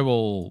 I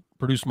will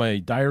produce my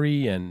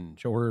diary and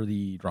show her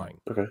the drawing.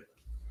 Okay.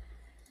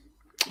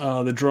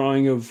 The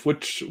drawing of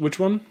which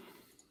one?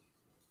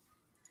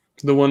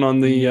 The one on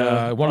the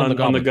one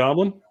on the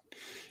goblin.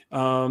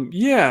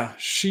 Yeah,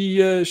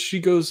 she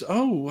goes,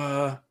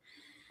 "Oh,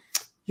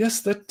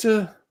 yes,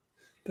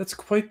 that's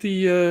quite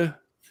the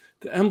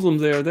emblem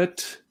there.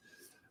 That's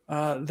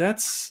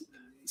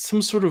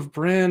some sort of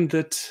brand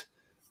that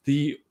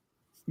the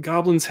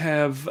goblins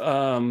have,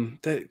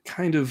 that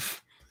kind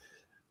of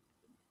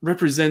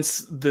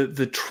represents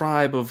the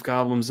tribe of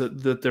goblins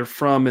that they're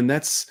from, and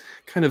that's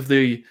kind of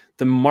the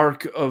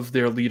mark of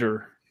their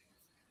leader."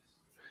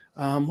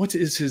 What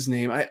is his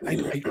name? I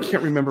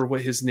can't remember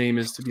what his name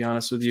is, to be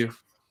honest with you.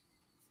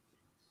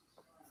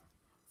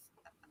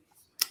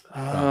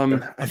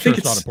 I'm sure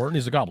it's not important.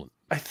 He's a goblin.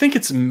 I think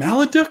it's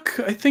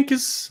Maladuk. I think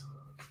is.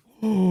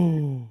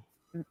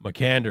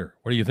 McCander.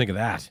 What do you think of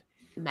that?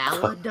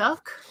 Maladuk?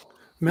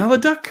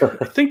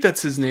 Maladuk? I think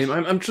that's his name.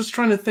 I'm just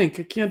trying to think.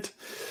 I can't.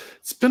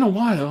 It's been a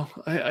while.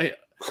 We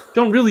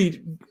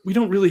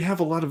don't really have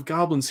a lot of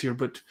goblins here,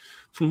 but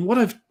from what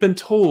I've been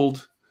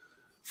told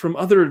from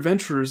other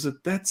adventurers,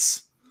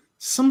 that's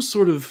some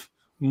sort of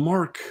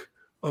mark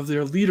of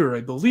their leader,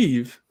 I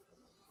believe.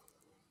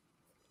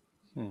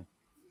 Is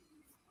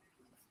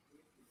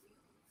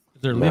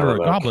their leader a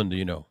goblin, do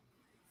you know?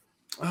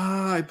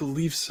 I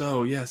believe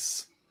so,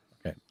 yes.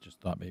 Okay, just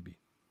thought maybe.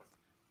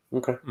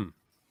 Okay.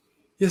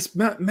 Yes,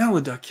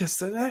 Maladuk,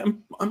 yes.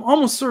 I'm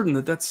almost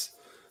certain that's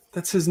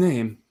his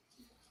name.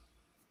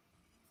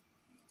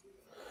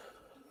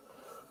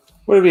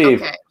 Would it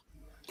be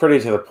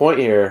pretty to the point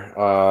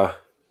here?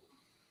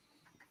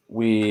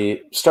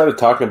 We started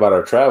talking about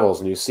our travels,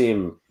 and you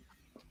seem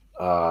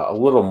a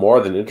little more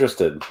than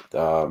interested.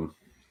 Do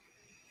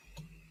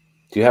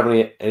you have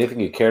anything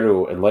you care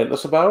to enlighten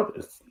us about?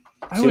 It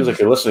seems like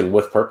you're listening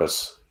with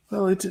purpose.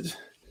 Well, it's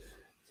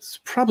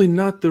probably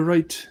not the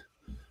right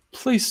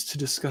place to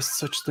discuss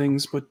such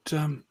things, but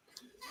the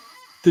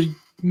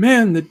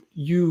man that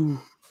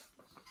you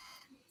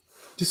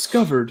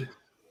discovered,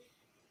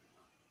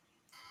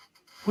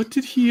 What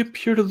did he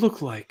appear to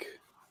look like?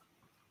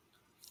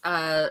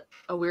 A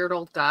weird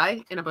old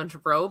guy in a bunch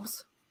of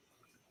robes.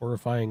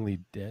 Horrifyingly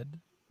dead.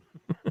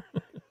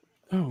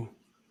 Oh.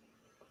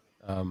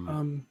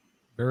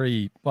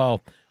 Very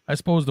well. I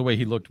suppose the way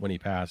he looked when he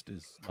passed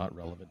is not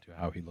relevant to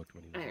how he looked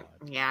when he was alive.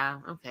 Yeah,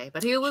 okay.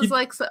 But he was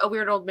like a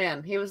weird old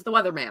man. He was the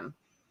weatherman.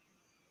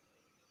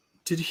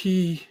 Did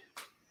he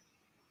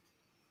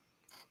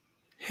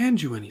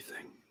hand you anything?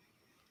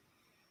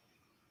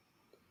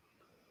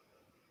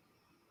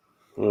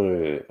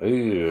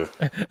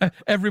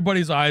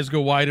 Everybody's eyes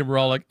go wide and we're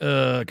all like,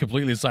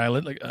 completely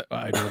silent. Like,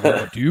 I don't know.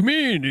 What do you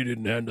mean he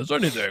didn't hand us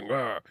anything?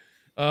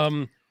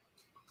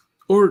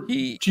 Or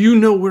do you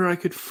know where I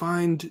could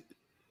find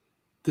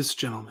this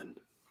gentleman?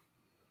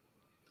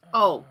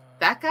 Oh,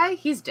 that guy?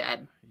 He's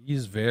dead.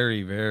 He's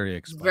very, very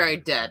expired. Very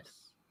dead.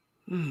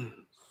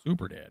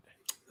 Super dead.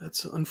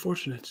 That's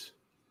unfortunate.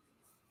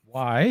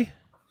 Why?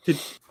 Did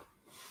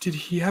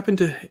he happen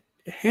to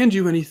hand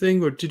you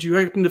anything, or did you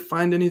happen to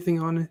find anything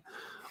on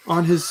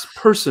his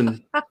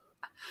person?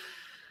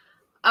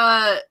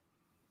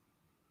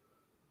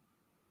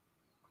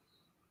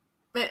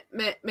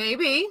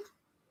 Maybe.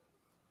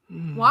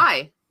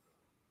 Why?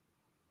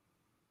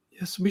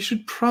 Yes, we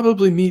should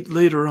probably meet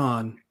later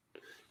on,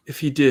 if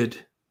he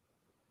did.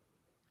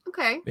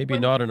 Okay. Maybe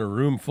not in a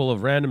room full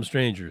of random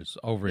strangers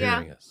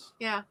overhearing us.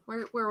 Yeah.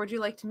 Where would you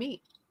like to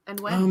meet? And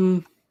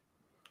when?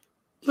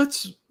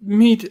 Let's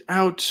meet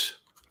out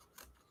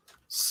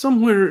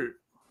somewhere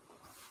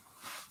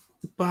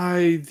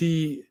by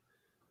the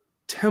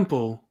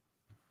temple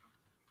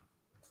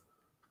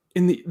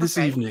this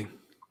evening.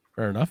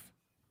 Fair enough.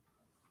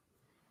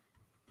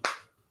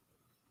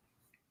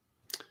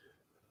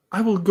 I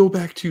will go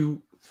back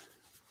to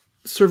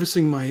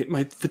servicing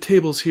the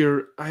tables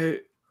here.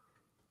 I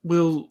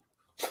will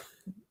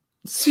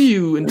see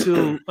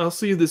you I'll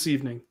see you this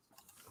evening.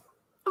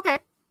 Okay.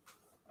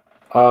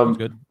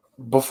 Good.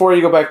 Before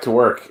you go back to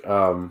work,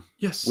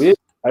 Yes.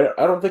 I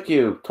don't think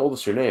you told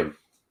us your name.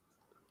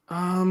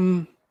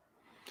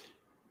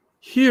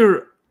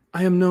 Here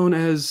I am known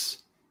as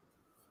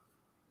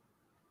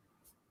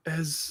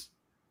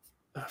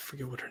I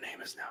forget what her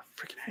name is now.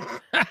 Freaking hell.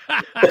 I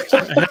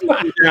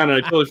had it down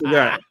and I totally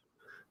forgot.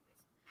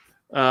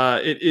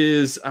 It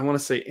is, I want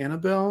to say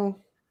Annabelle.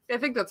 I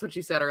think that's what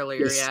you said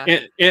earlier. Yes,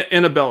 Yeah.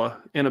 Annabella.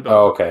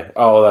 Oh, okay.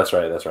 Oh, that's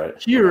right. That's right.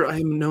 Here I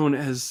am known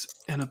as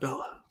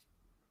Annabella.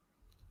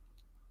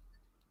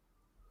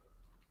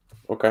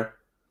 Okay.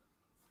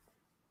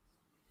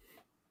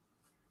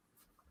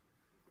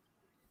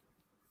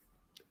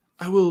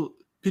 I will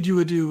bid you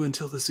adieu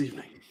until this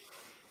evening.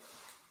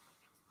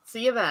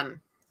 See you then.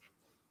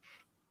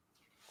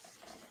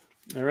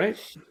 All right.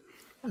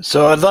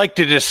 So I'd like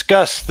to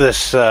discuss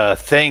this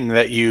thing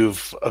that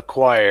you've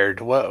acquired.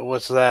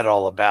 What's that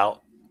all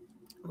about?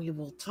 We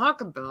will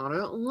talk about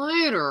it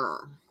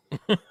later.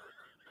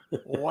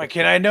 Why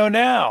can't I know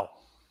now?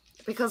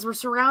 Because we're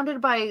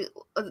surrounded by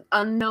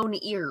unknown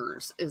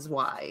ears, is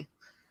why.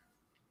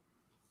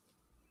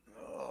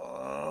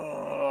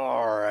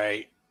 All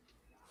right.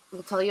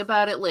 We'll tell you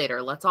about it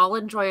later. Let's all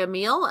enjoy a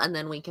meal, and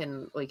then we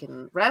can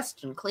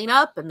rest and clean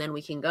up, and then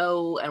we can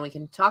go and we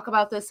can talk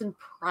about this in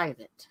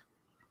private.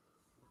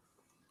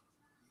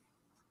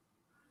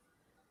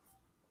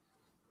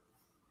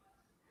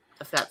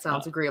 If that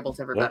sounds agreeable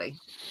to everybody.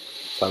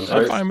 Sounds I'm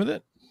great. fine with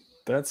it.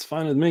 That's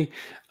fine with me.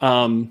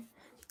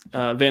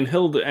 Van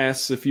Hilde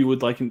asks if you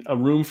would like a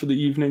room for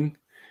the evening,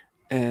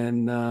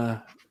 and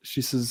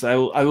she says, "I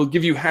will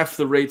give you half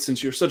the rate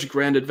since you're such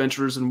grand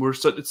adventurers, and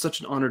it's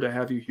such an honor to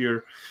have you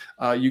here.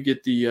 You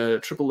get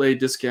the AAA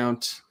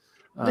discount,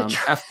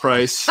 half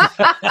price.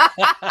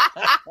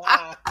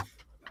 I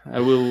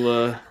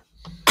will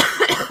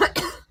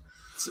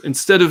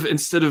instead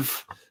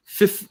of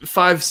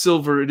 5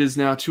 silver, it is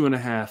now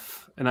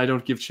 2.5, and I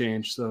don't give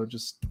change. So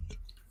just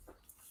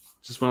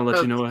want to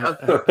let you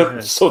know.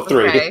 So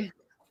 3.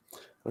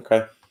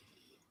 Okay.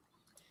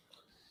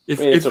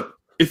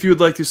 If you would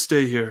like to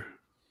stay here."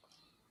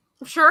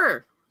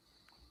 Sure.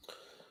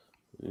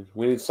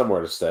 We need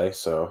somewhere to stay,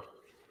 so.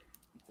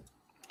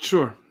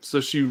 Sure.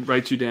 So she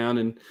writes you down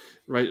and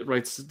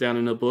writes it down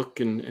in a book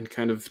and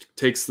kind of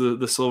takes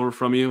the silver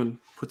from you and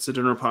puts it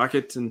in her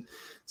pocket and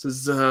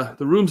says, the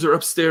rooms are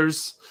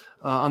upstairs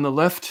on the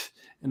left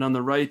and on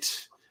the right.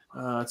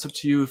 It's up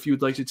to you if you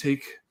would like to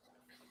take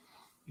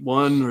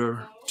 1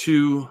 or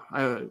 2.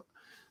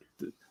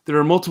 There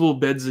are multiple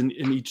beds in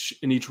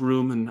each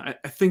room, and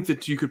I think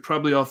that you could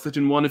probably all fit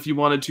in one if you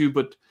wanted to,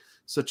 but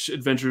such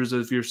adventurers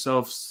as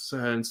yourselves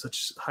and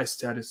such high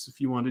status, if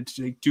you wanted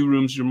to take 2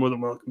 rooms, you're more than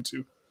welcome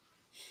to.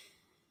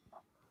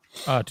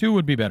 2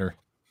 would be better.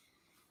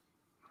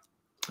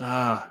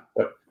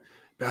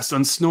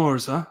 Baston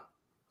snores, huh?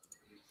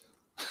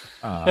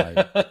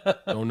 I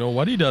don't know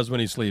what he does when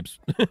he sleeps.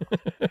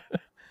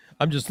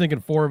 I'm just thinking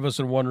 4 of us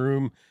in one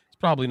room. It's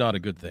probably not a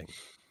good thing.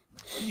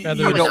 You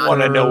don't want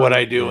to know what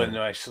I do in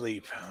my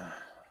sleep.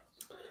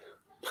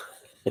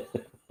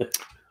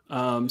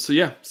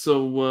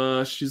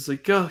 So she's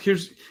like, here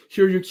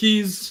are your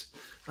keys.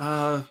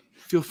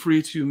 feel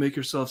free to make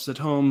yourselves at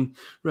home,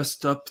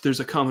 rest up. There's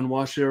a common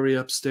wash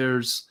area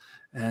upstairs,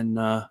 and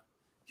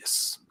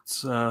yes,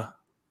 it's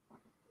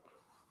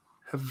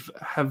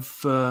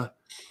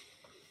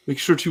make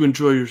sure to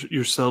enjoy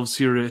yourselves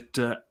here at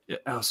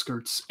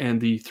Outskirts and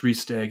the Three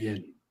Stag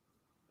Inn.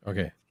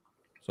 Okay.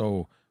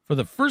 So for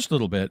the first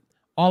little bit,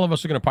 all of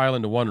us are going to pile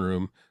into one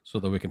room so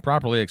that we can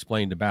properly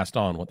explain to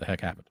Baston what the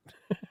heck happened.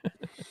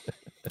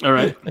 All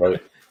right.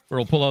 Right.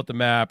 We'll pull out the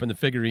map and the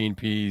figurine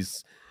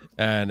piece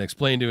and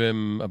explain to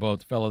him about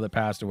the fellow that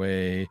passed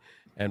away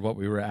and what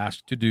we were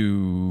asked to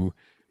do.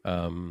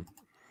 And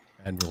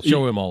we'll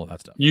show him all of that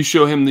stuff. You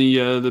show him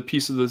the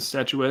piece of the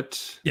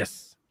statuette.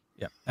 Yes.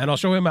 Yeah. And I'll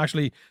show him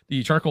actually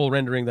the charcoal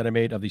rendering that I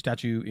made of the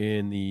statue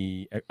in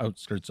the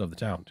outskirts of the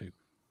town too,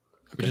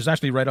 which is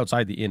actually right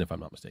outside the inn, if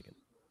I'm not mistaken.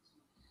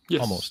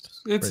 Yes.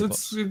 Almost.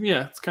 It's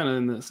yeah, it's kind of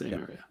in the same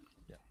area.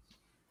 Yeah.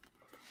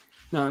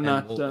 No,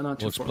 not too we'll far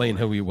explain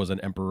away. how he was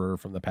an emperor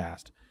from the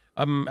past.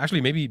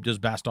 Actually, maybe does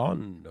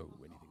Baston know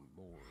anything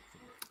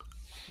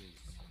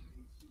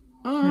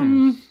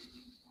more?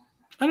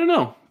 I don't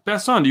know.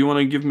 Baston, do you want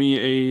to give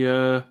me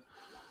a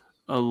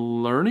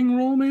learning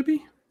roll,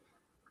 maybe?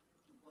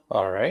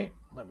 All right.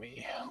 Let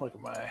me look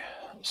at my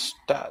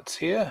stats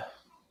here.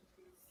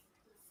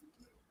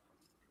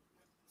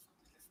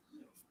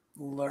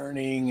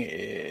 Learning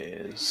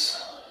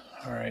is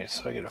all right.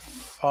 So I get a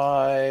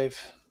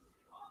 5.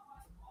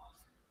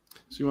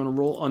 So you want to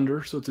roll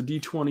under. So it's a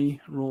D20.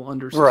 Roll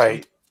under. 60.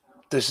 Right.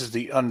 This is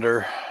the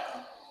under.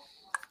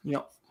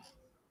 Yep.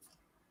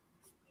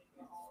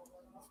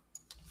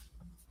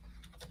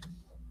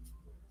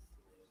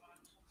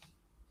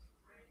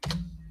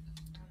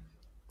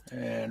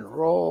 And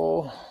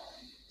roll.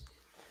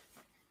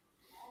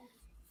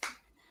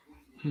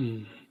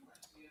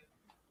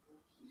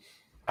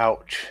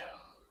 Ouch.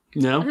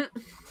 No.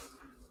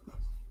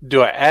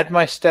 Do I add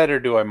my stat or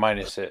do I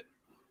minus it?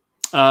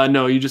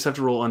 No, you just have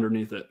to roll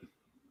underneath it.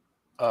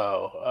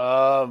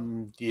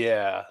 Oh,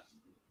 yeah.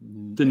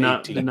 Did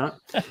not. 18. Did not.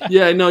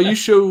 Yeah, no. You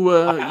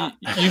show.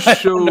 You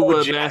show.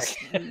 No, Jack.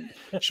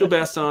 Show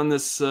Baston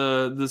these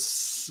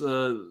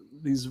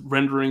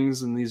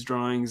renderings and these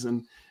drawings,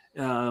 and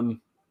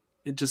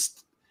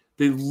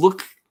they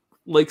look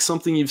like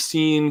something you've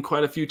seen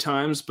quite a few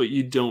times, but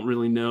you don't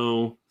really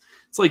know.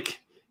 It's like,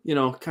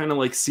 kind of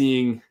like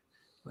seeing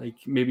like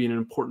maybe an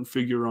important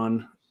figure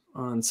on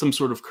some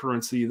sort of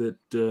currency that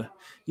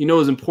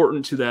is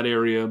important to that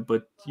area,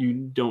 but you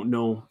don't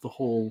know the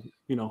whole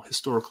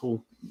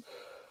historical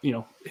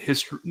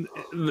history,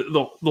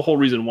 the whole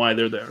reason why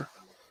they're there.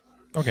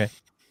 Okay.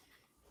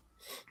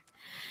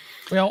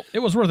 Well, it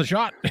was worth a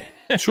shot.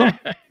 Sure.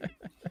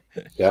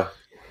 Yeah.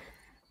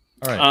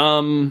 All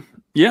right.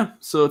 Yeah.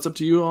 So it's up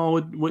to you all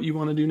what you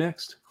want to do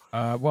next.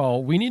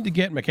 Well, we need to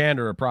get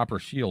McAnder a proper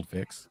shield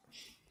fix.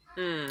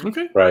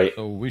 Okay. Right.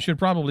 So we should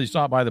probably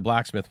stop by the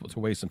blacksmith to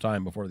waste some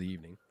time before the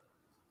evening.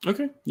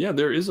 Okay. Yeah,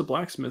 there is a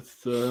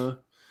blacksmith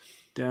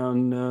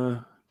down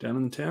in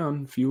the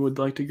town. If you would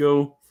like to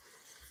go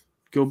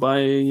by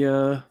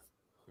a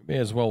We may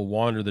as well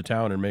wander the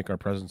town and make our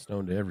presence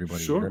known to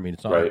everybody. Sure. I mean,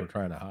 it's not Right. like we're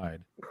trying to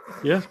hide.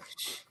 yeah.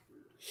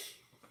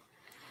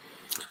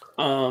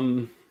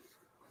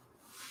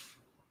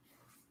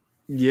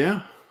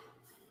 Yeah.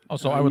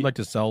 Also, I would like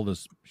to sell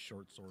this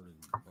short sword and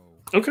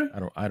bow. Okay.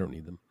 I don't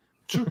need them.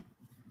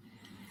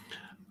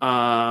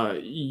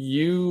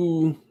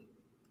 You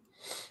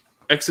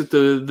exit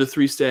the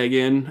Three Stag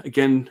Inn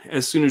again.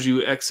 As soon as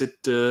you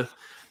exit,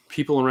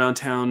 people around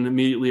town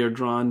immediately are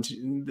drawn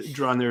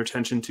their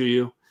attention to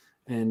you,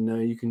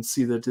 and you can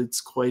see that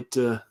it's quite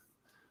an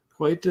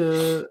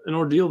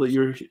ordeal that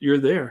you're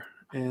there,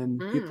 and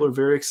people are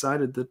very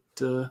excited that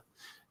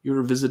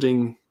you're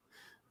visiting.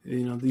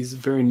 These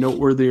very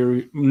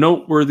noteworthy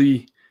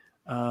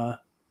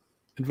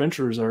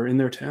adventurers are in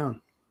their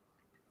town.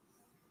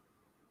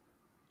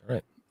 All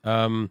right.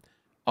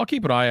 I'll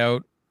keep an eye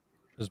out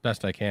as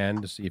best I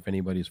can to see if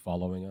anybody's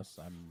following us.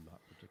 I'm not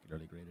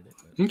particularly great at it.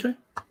 But, Okay.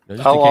 just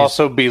in I'll case-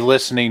 also be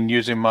listening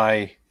using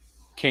my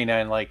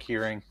canine-like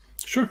hearing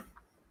Sure.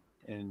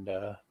 and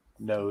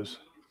nose.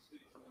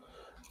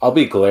 I'll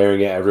be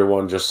glaring at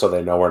everyone just so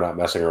they know we're not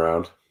messing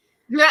around.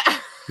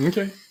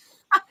 Okay.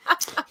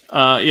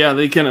 Yeah,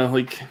 they kind of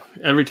like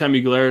every time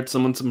you glare at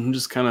someone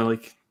just kind of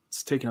like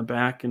it's taken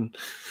aback and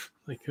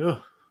like,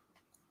 oh.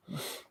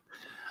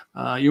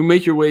 You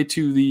make your way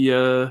to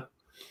the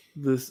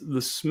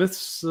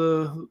smiths,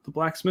 the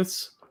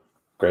blacksmiths.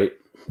 Great.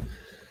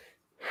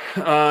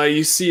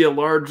 You see a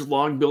large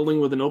log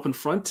building with an open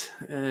front,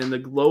 and the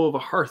glow of a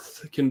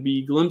hearth can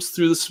be glimpsed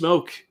through the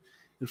smoke.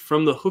 And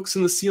from the hooks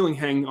in the ceiling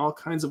hang all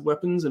kinds of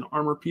weapons and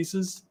armor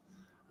pieces.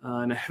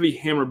 And a heavy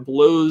hammer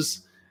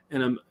blows,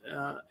 and a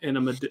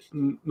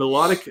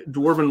melodic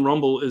dwarven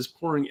rumble is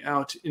pouring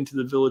out into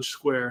the village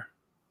square.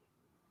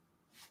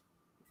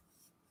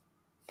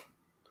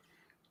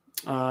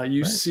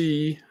 You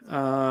see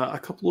a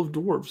couple of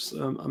dwarves,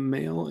 a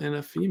male and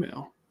a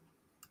female.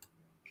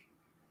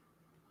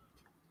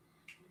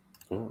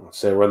 Well,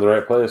 say we're in the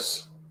right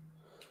place.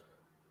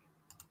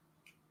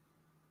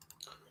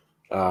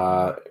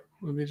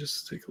 let me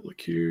just take a look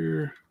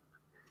here.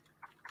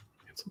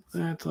 Cancel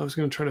that. I was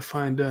going to try to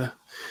find.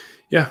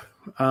 Yeah.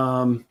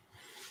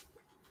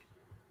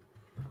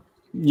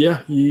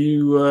 Yeah.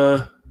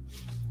 You.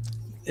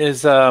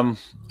 Is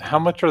how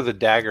much are the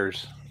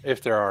daggers,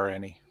 if there are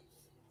any?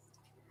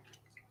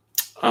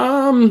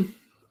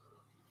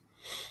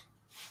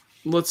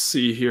 Let's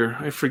see here.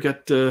 I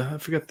forget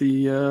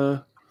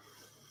the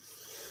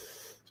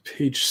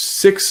page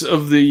 6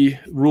 of the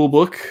rule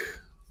book.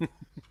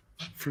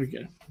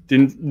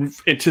 Didn't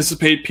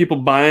anticipate people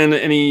buying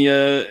any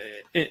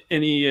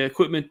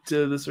equipment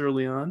this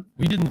early on.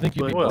 We didn't think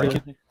you'd be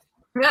breaking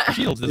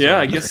shields. Yeah,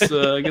 I guess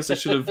I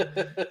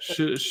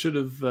should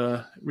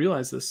have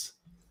realized this.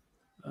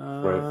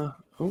 Right.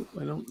 Oh,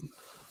 I don't.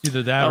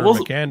 Either that or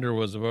McAnder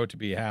was about to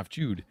be half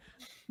chewed.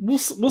 We'll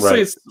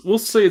say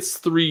it's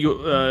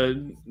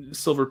 3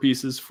 silver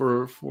pieces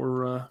for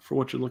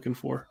what you're looking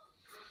for.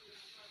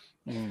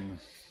 Trying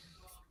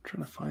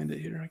to find it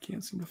here. I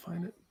can't seem to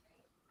find it.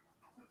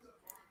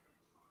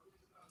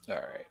 All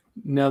right.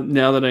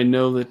 Now that I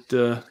know that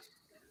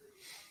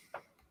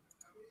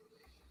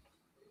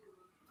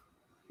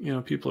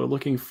people are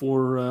looking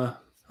for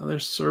other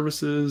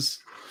services,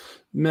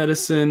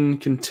 medicine,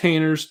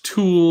 containers,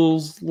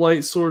 tools,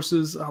 light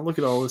sources. Oh, look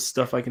at all this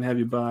stuff I can have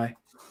you buy.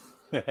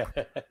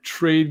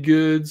 Trade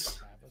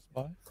goods.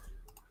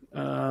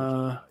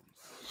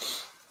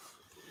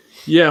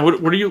 Yeah.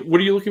 What are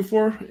you looking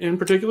for in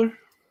particular?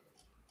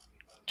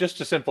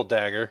 Just a simple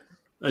dagger.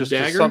 A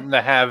dagger? Something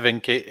to have in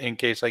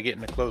case I get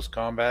into close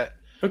combat.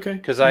 Okay.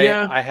 Because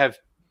I have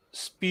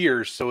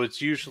spears, so it's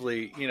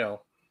usually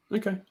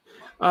Okay.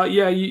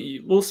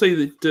 We'll say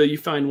that you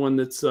find one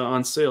that's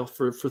on sale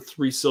for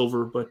 3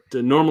 silver, but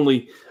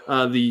normally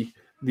the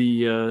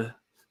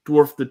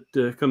dwarf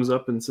that comes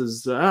up and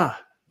says,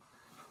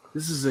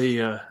 this is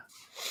a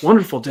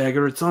wonderful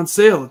dagger. It's on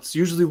sale. It's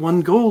usually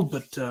 1 gold,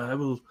 but I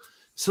will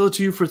sell it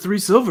to you for 3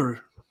 silver.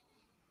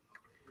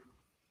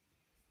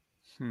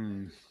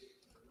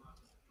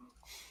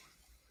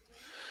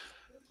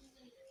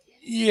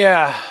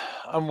 Yeah,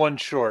 I'm 1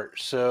 short,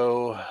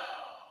 so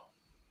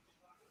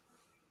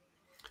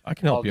I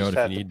can help you out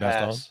if you need,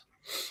 Best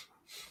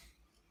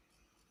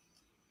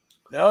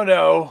on.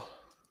 No.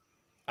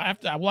 I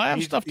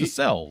have stuff to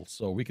sell,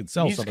 so we can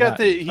sell he's some got of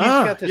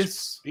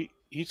that.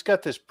 He's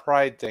got this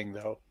pride thing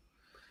though.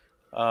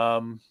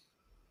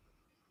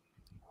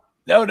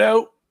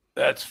 No,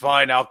 that's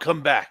fine. I'll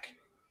come back.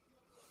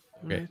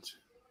 Okay.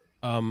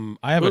 I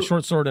have a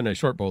short sword and a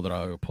short bow that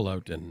I'll pull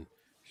out and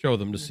show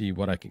them to see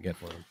what I can get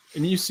for them.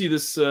 And you see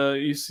this.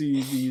 You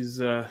see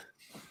these.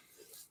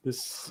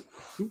 This.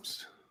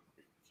 Oops.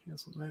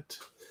 Cancel that.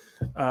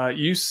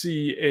 You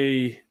see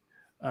a.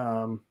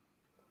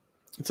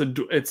 It's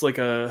like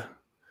a.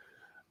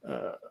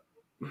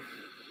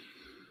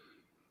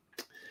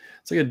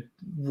 It's like a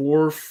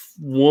dwarf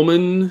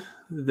woman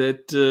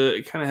that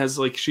kind of has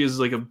she has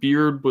a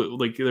beard, but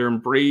they're in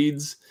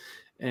braids,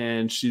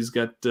 and she's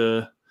got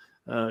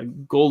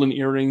golden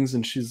earrings,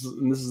 and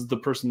this is the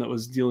person that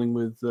was dealing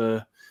with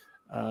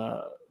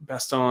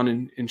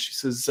Baston, and she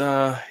says,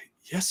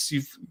 "Yes,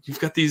 you've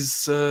got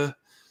these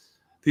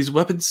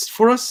weapons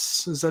for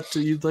us. Is that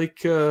you'd like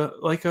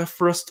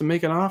for us to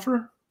make an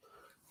offer?"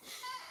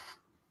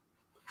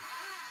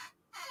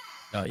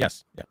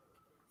 Yes. Yeah.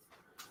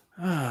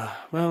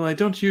 Well, I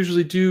don't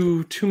usually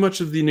do too much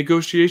of the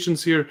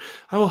negotiations here.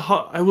 I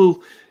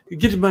will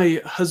get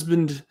my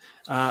husband,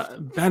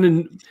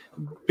 Badendor,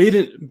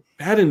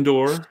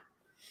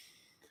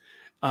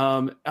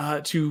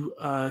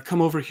 to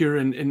come over here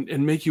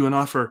and make you an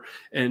offer.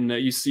 And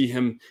you see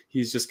him;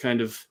 he's just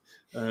kind of,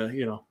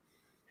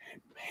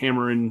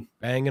 hammering,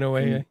 banging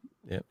away,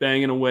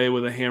 banging away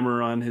with a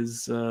hammer on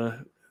his,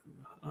 and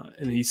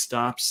he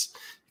stops,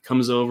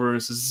 comes over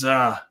and says,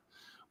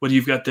 "What do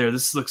you've got there?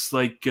 This looks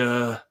like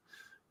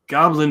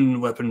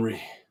goblin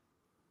weaponry."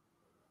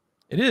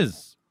 It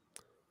is.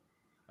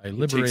 I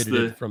liberated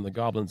it from the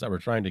goblins that were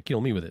trying to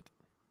kill me with it.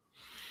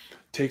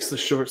 Takes the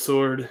short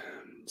sword,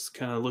 just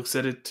kind of looks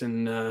at it,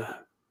 and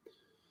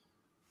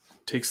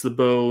takes the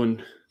bow and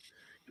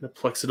kind of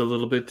plucks it a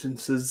little bit and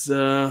says,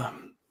 Well,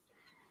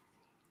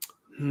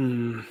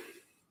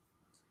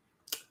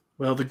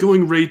 the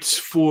going rate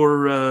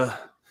for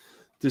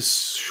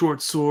this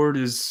short sword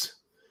is,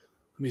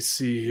 let me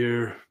see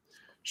here.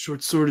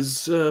 Short sword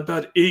is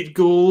about 8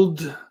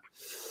 gold.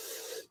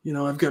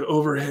 I've got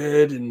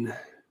overhead and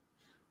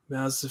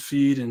mouths to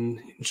feed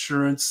and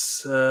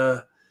insurance.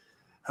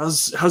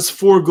 How's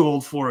 4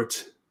 gold for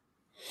it?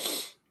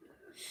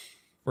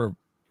 For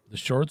the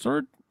short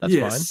sword? That's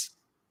fine.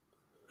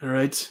 All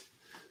right.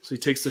 So he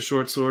takes the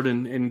short sword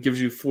and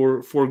gives you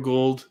 4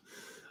 gold.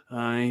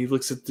 He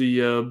looks at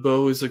the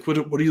bow. He's like, "What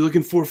are you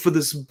looking for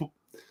this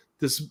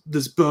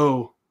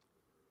bow?"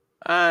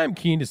 I'm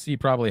keen to see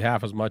probably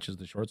half as much as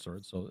the short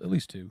sword, so at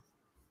least 2.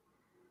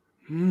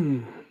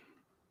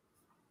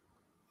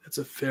 That's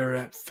a fair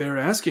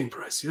asking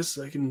price. Yes,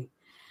 I can.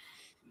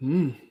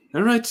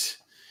 All right.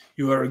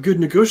 You are a good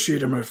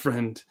negotiator, my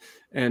friend.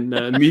 and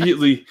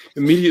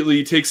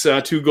immediately takes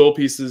 2 gold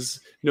pieces,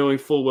 knowing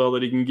full well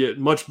that he can get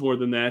much more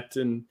than that,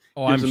 and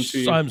gives them to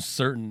you. I'm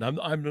certain.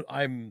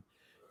 I'm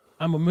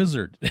a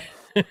wizard.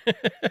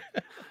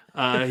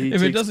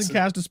 If it doesn't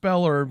cast a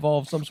spell or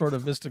involve some sort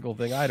of mystical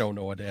thing, I don't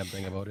know a damn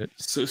thing about it.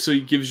 So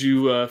he gives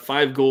you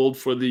 5 gold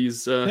for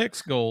these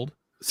 6 gold.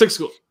 6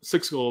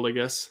 gold, I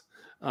guess.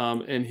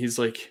 And he's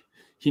like,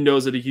 he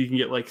knows that he can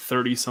get like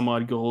 30 some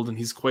odd gold, and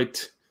he's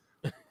quite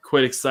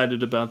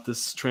excited about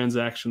this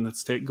transaction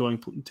that's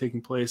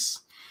taking place.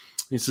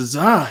 He says,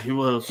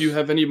 well, if you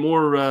have any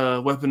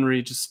more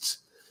weaponry, just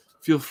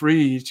feel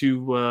free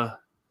to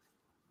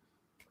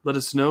let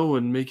us know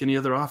and make any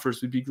other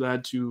offers. We'd be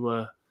glad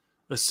to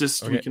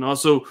assist. Okay.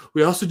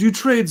 We also do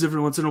trades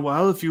every once in a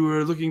while if you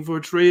were looking for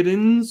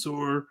trade-ins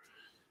or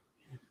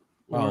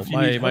well, if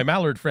you need my help.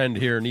 Mallard friend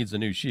here needs a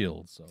new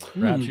shield, so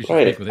perhaps you should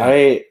speak with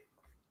him.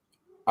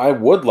 I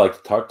would like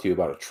to talk to you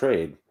about a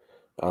trade.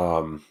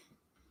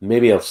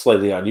 Maybe a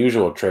slightly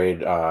unusual trade,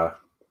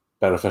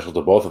 beneficial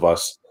to both of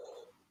us.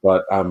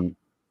 But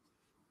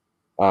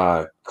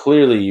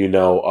clearly you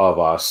know of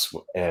us,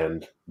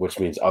 and which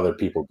means other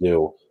people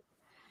do.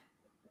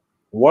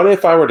 What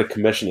if I were to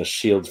commission a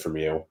shield from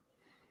you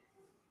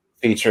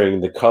featuring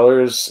the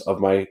colors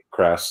of my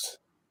crest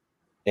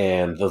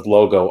and the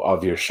logo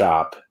of your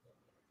shop?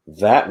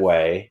 That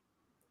way,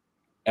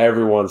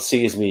 everyone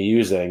sees me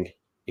using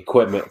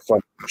equipment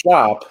from the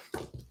shop,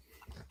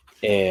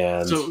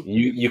 and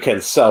you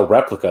can sell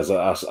replicas,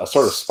 a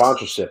sort of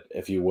sponsorship,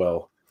 if you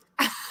will.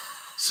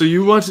 So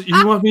you want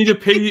me to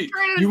pay?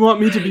 You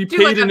want me to be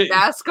paid in a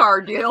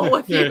NASCAR deal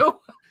with you?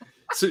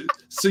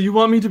 So you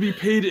want me to be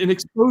paid in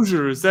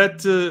exposure? Is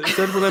that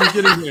what I'm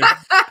getting here?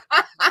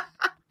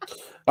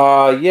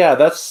 Yeah,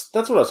 that's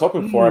what I was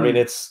hoping for. I mean,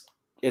 it's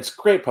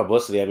great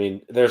publicity. I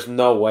mean, there's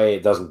no way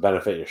it doesn't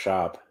benefit your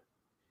shop.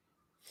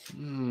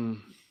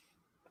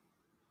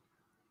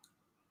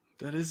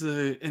 That is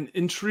an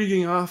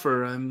intriguing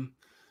offer. I'm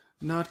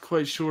not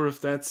quite sure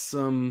if that's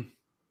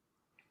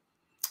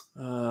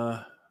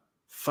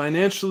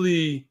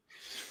financially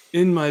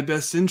in my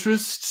best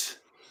interest,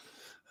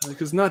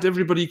 because not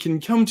everybody can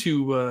come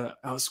to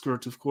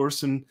Outskirt, of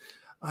course, and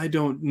I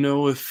don't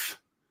know if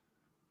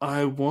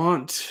I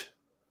want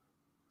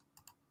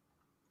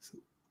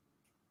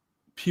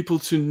people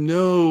to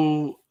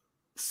know,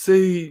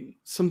 say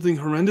something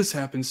horrendous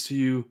happens to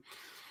you.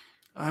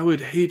 I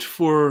would hate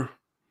for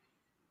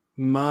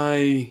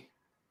my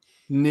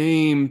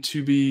name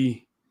to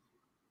be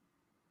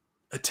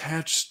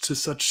attached to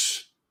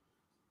such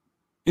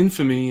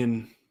infamy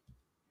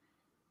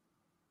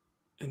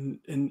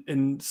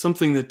and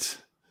something that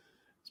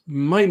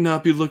might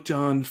not be looked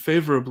on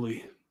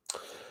favorably.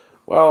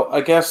 Well,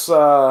 I guess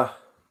I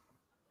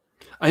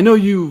know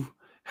you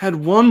had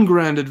one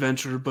grand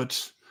adventure,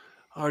 but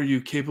are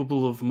you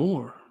capable of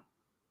more?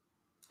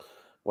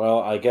 Well,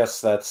 I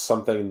guess that's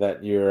something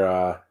that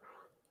you're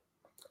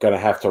gonna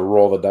have to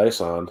roll the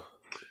dice on.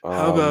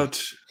 How about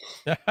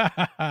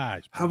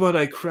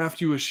I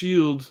craft you a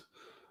shield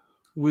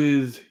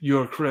with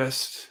your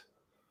crest,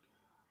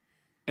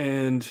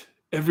 and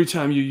every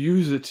time you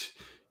use it,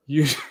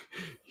 you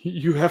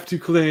have to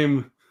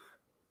claim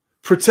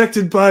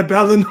 "Protected by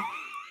Balin."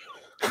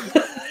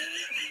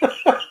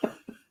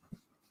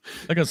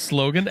 Like a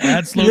slogan,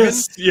 ad slogan?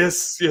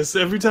 Yes.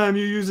 Every time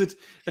you use it,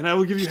 and I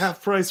will give you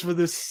half price for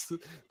this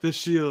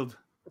shield.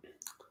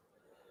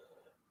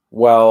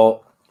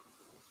 Well,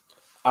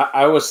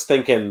 I was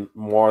thinking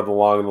more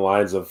along the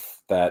lines of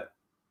that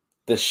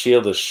this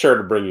shield is sure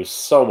to bring you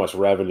so much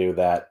revenue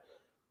that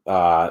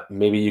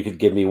maybe you could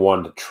give me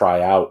one to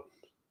try out.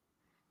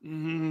 Yes.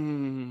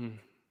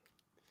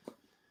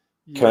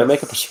 Can I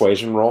make a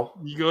persuasion roll?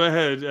 You go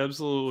ahead,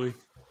 absolutely.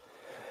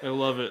 I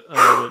love it.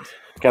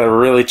 Got to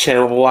really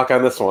channel the luck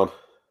on this one.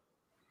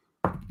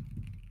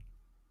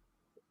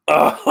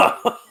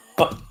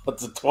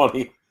 That's a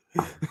 20.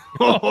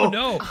 Oh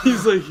no!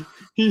 He's like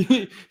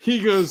he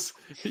goes.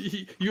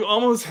 You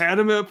almost had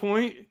him at a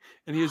point,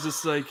 and he was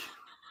just like,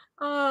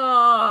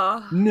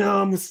 "Oh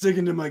no, I'm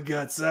sticking to my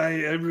guts. I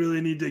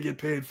really need to get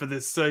paid for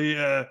this. So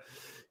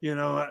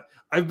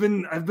I've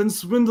been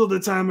swindled a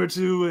time or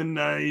two, and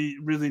I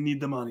really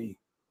need the money."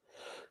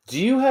 Do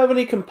you have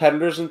any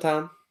competitors in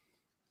town?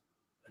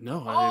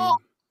 No,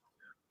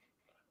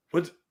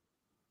 what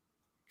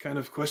kind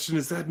of question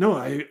is that? No,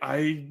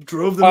 I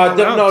drove them all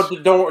out.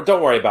 No,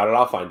 don't worry about it.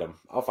 I'll find them.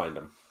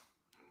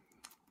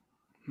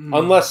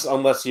 Unless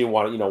you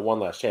want, one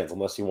last chance.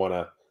 Unless you want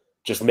to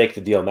just make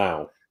the deal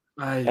now,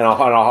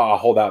 I'll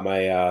hold out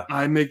my.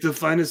 I make the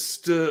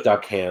finest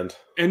duck hand.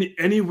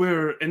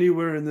 Anywhere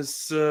in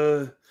this.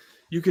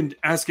 You can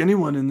ask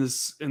anyone in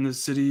this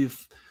city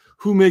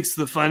who makes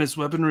the finest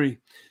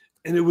weaponry,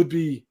 and it would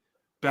be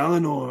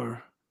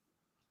Balinor.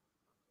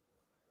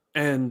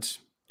 And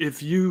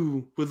if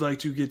you would like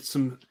to get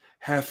some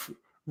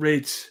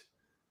half-rate,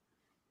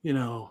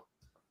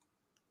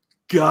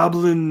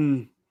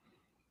 goblin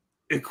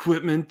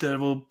equipment that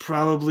will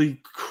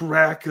probably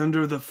crack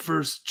under the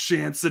first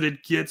chance that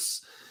it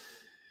gets,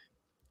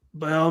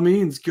 by all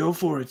means, go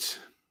for it.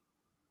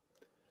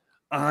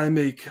 I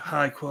make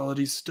high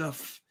quality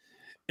stuff,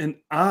 and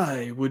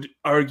I would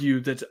argue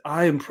that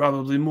I am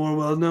probably more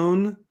well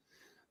known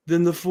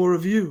than the four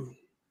of you.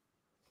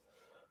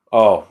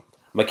 Oh,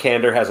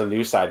 McCander has a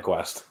new side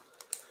quest.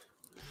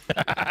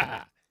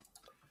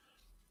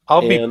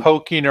 I'll be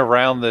poking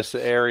around this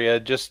area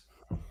just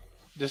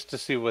to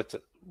see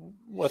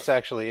what's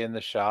actually in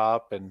the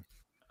shop. And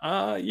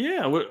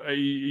yeah. What are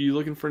you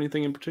looking for?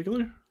 Anything in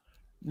particular?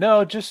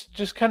 No,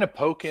 just kind of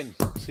poking,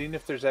 seeing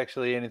if there's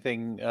actually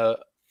anything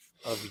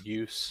of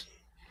use.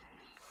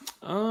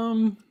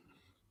 Yeah.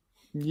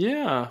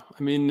 I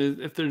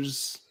mean, if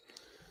there's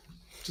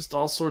just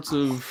all sorts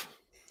of,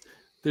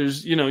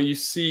 there's,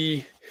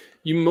 you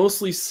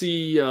mostly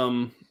see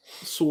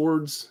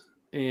swords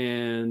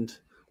and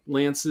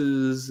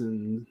lances,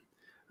 and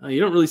you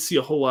don't really see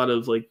a whole lot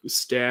of like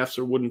staffs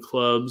or wooden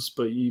clubs,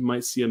 but you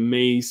might see a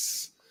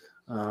mace.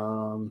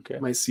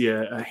 Might see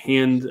a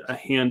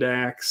hand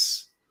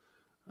axe.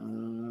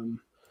 All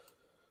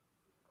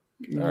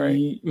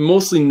right.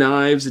 Mostly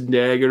knives and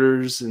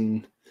daggers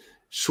and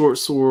short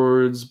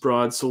swords,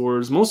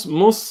 broadswords.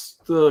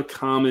 Most the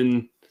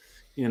common,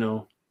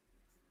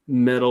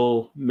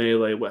 metal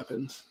melee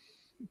weapons.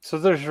 So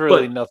there's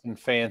really nothing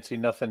fancy,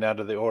 nothing out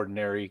of the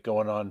ordinary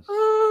going on.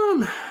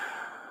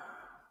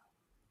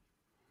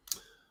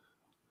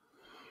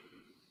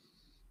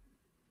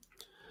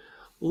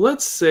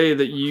 Let's say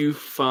that you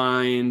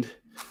find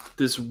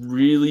this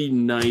really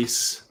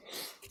nice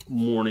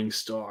morning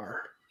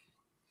star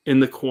in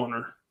the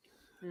corner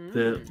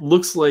that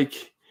looks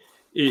like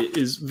it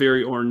is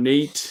very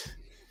ornate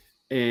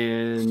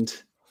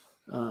and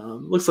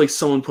looks like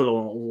someone put a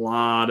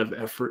lot of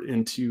effort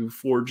into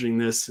forging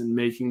this and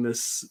making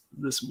this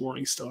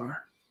morning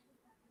star.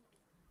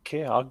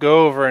 Okay, I'll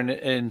go over and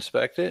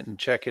inspect it and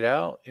check it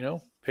out,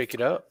 pick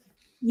it up.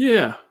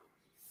 Yeah.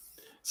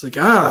 It's like,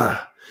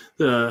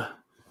 the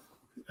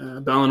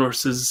Balinor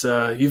says,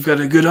 you've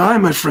got a good eye,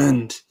 my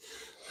friend.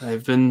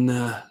 I've been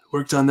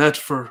worked on that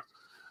for a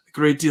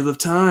great deal of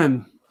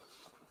time.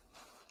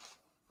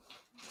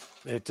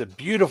 It's a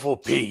beautiful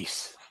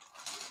piece.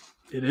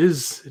 It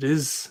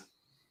is.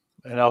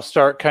 And I'll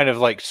start kind of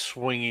like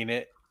swinging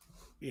it,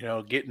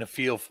 getting a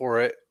feel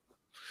for it.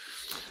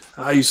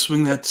 You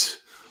swing that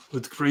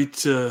with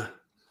great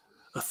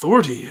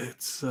authority.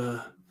 It's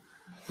a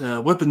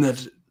weapon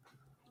that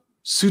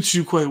suits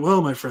you quite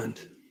well, my friend.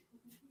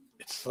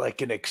 It's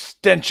like an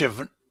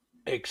extension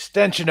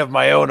of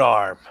my own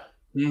arm.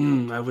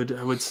 I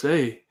would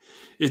say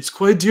it's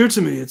quite dear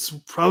to me. It's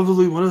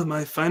probably one of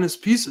my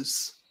finest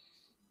pieces.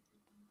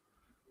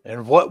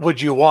 And what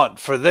would you want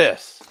for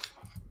this?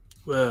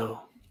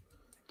 Well,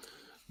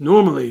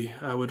 normally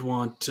I would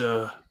want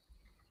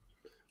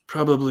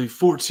probably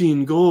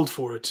 14 gold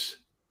for it.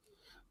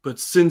 But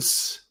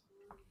since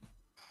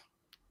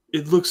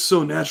it looks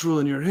so natural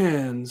in your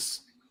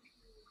hands,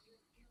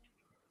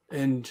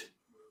 and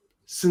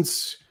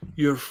since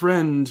your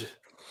friend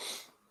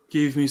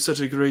gave me such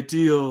a great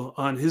deal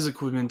on his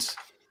equipment,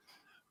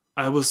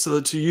 I will sell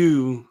it to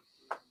you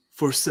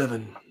for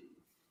 7,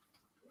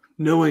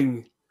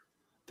 knowing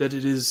that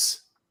it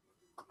is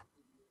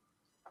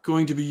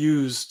going to be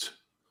used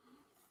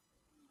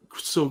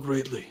so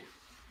greatly.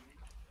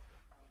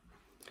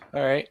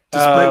 All right.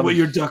 Despite what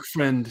your duck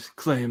friend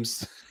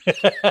claims.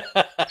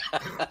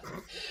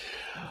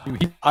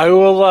 I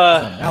will...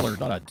 an mallard,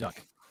 not a duck.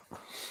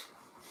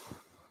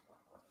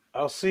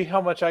 I'll see how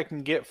much I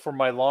can get for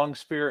my long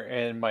spear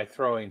and my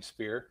throwing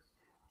spear.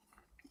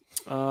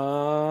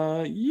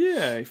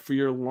 Yeah, for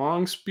your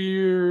long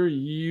spear,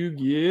 you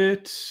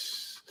get...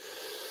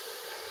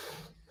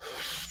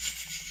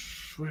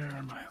 Where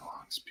are my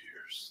long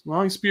spears?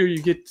 Long spear,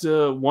 you get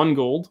 1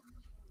 gold.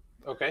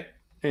 Okay.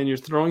 And your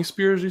throwing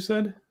spears, you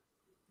said?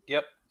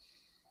 Yep.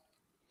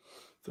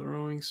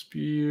 Throwing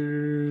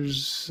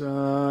spears,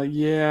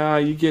 yeah,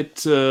 you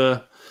get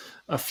a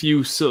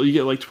few. You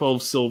get like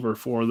 12 silver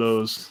for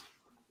those.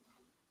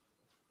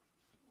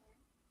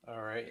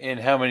 All right. And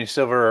how many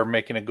silver are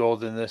making a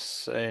gold in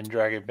this in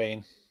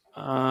Dragonbane?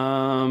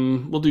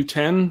 We'll do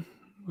 10.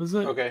 Was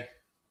it? Okay.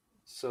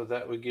 So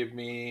that would give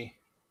me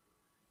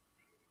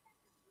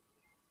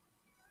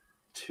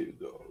 2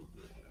 gold.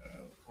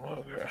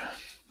 Okay.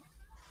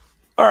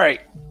 All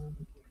right.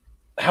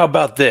 How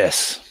about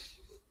this?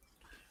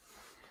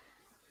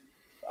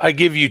 I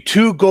give you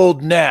 2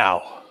 gold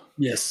now.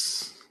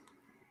 Yes.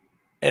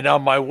 And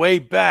on my way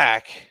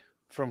back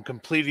from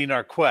completing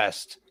our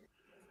quest,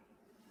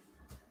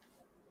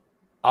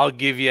 I'll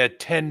give you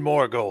 10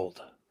 more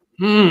gold.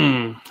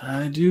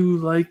 I do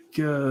like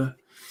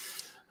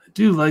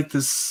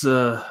this.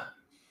 Let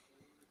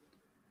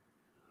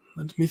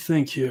me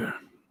think here.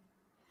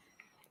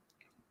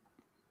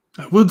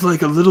 I would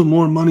like a little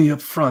more money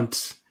up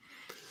front.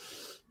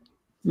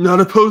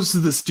 Not opposed to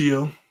this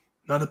deal.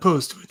 Not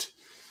opposed to it.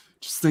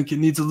 Just think it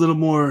needs a little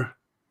more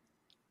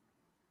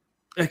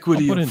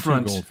equity I'll put up in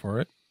front. 2 gold for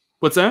it.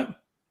 What's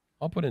that?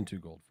 I'll put in 2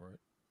 gold for it.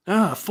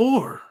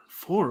 4.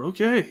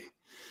 Okay.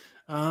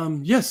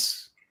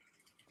 Yes.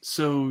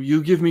 So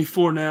you give me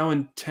 4 now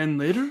and 10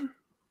 later?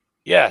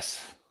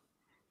 Yes.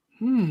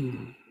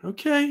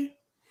 Okay.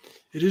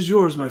 It is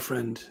yours, my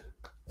friend.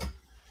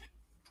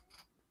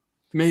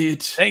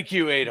 Thank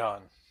you,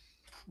 Adon.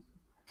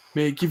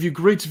 May it give you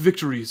great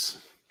victories.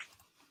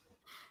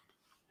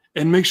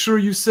 And make sure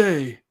you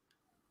say,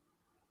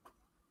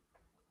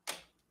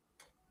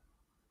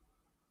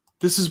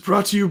 this is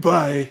brought to you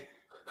by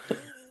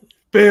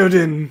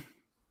Baodin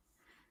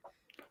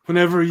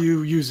whenever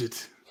you use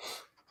it.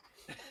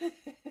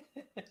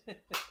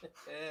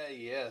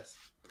 Yes.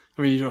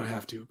 I mean, you don't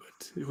have to,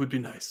 but it would be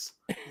nice.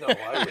 No,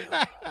 I will.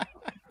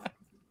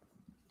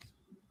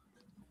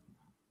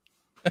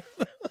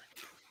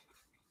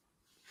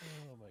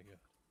 Oh my god!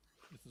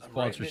 This is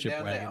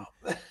sponsorship wagon.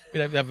 We'd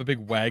have a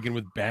big wagon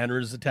with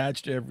banners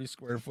attached to every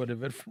square foot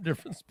of it from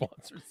different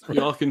sponsors.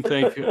 Y'all can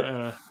thank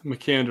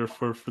McAnder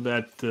for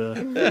that.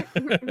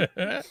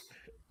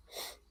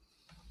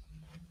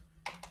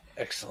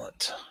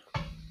 Excellent.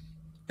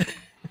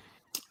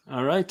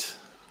 All right.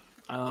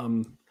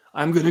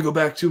 I'm going to go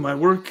back to my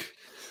work.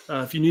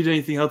 If you need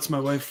anything else, my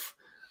wife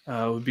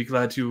would be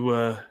glad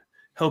to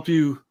help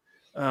you.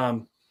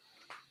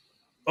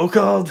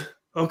 Okald,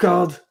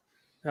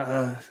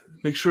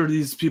 make sure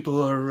these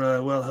people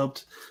are well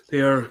helped.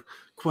 They are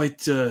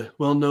quite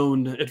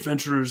well-known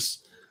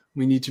adventurers.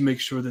 We need to make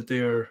sure that they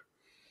are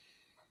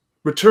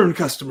return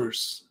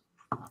customers.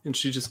 And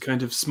she just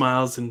kind of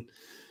smiles and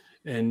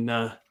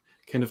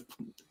kind of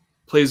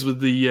plays with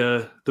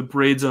the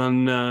braids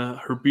on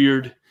her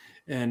beard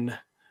and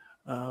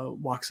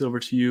walks over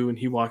to you, and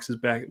he walks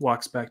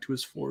back to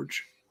his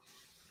forge.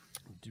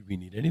 Do we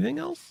need anything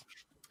else?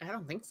 I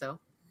don't think so.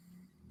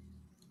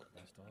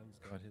 Gaston's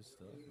got his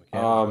stuff.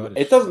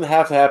 It doesn't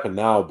have to happen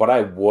now, but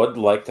I would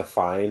like to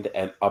find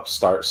an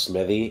upstart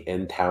smithy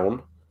in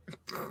town,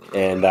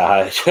 and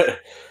I'm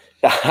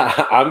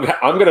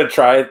gonna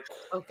try.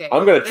 Okay,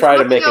 I'm gonna try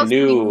to make a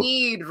new. We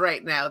need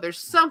right now. There's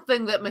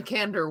something that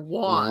McAnder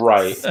wants.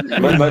 Right.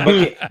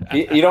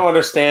 You don't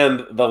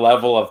understand the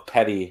level of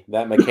petty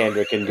that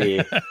McAnder can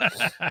be.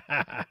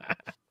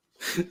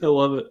 I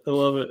love it.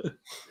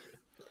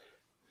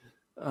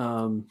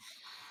 All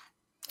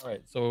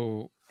right.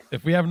 So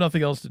if we have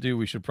nothing else to do,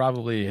 we should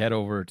probably head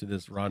over to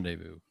this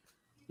rendezvous.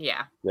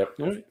 Yeah. Yep.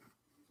 All right.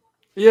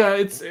 Yeah,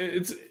 it's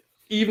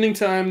evening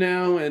time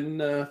now,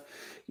 and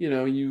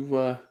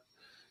you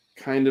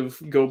kind of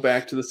go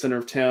back to the center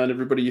of town.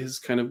 Everybody has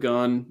kind of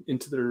gone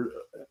into their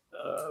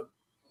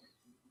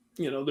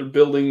their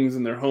buildings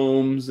and their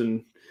homes,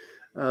 and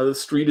the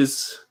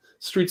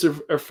streets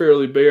are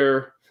fairly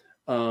bare.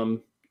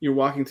 You're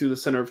walking through the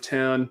center of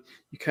town.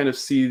 You kind of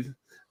see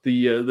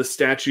the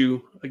statue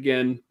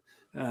again,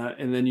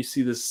 and then you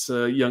see this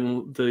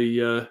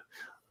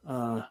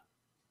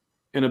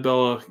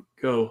Annabella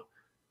go,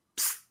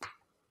 psst,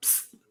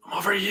 psst, I'm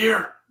over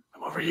here.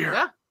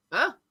 Yeah.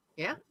 Oh,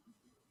 yeah.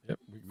 Yep,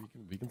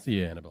 we can see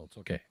you, Annabelle. It's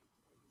okay.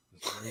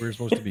 This is where we're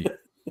supposed to be.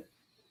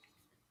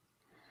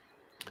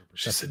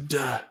 She said,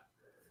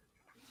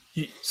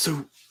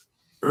 so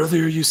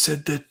earlier you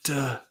said that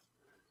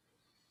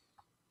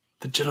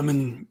the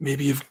gentleman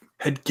maybe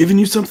had given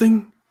you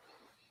something?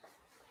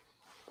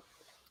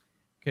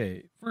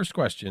 Okay, first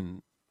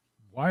question.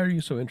 Why are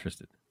you so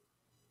interested?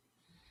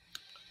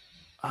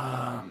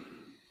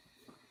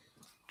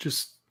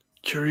 Just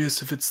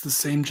curious if it's the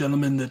same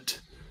gentleman that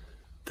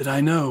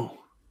I know.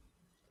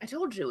 I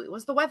told you, it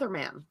was the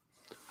weatherman.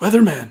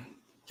 Weatherman.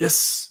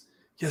 Yes.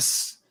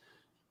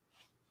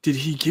 Did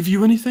he give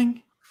you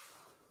anything?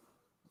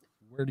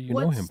 Where do you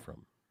know him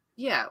from?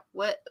 Yeah,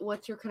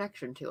 what's your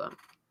connection to him?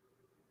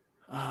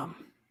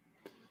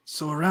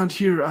 So around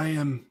here I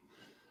am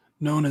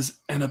known as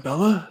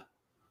Annabella,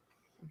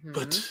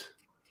 but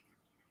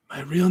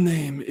my real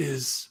name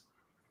is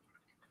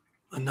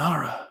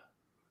Lenara.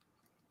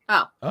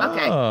 Oh,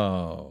 okay.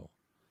 Oh,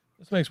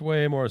 this makes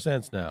way more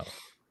sense now.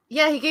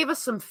 Yeah, he gave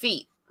us some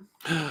feet.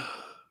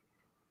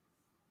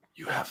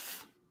 You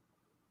have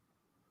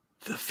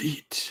the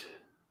feet.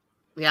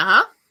 Yeah,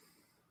 huh?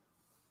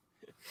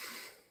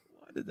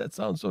 Why did that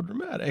sound so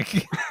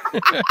dramatic?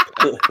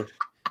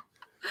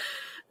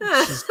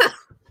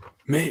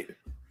 May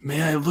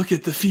I look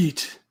at the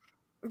feet?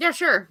 Yeah,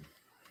 sure.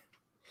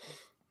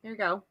 Here you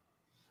go.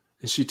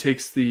 And she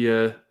takes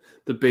the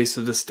base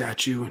of the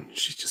statue and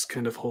she just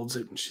kind of holds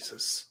it and she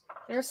says,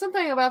 "There's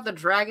something about the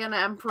Dragon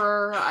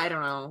Emperor. I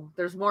don't know.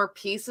 There's more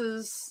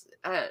pieces."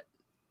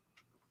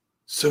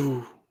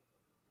 So,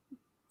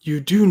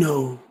 you do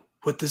know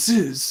what this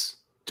is,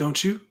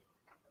 don't you?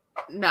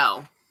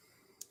 No.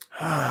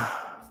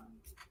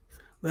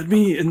 Let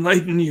me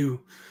enlighten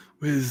you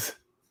with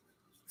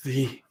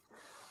the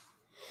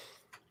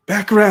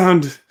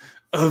background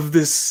of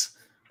this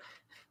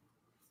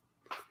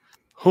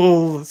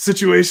whole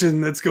situation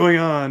that's going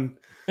on.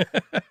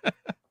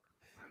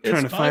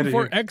 It's time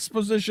for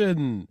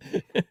exposition.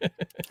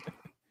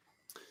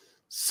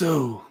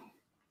 So,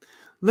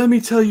 let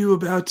me tell you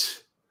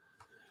about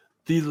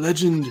the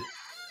legend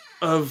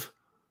of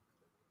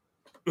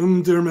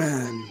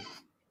Umdurman.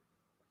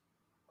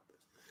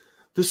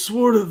 The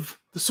sword of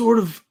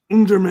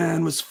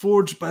Umdurman was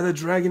forged by the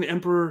Dragon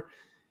Emperor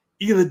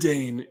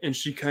Illidan, and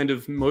she kind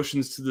of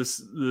motions to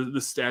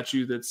the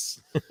statue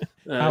that's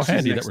how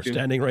handy that we're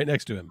standing right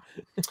next to him.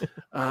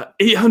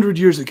 800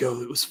 years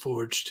ago, it was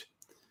forged,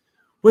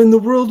 when the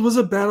world was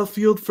a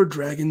battlefield for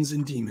dragons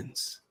and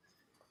demons.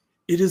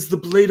 It is the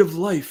blade of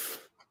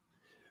life,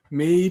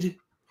 made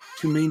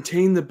to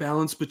maintain the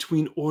balance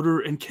between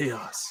order and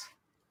chaos.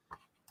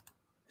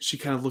 She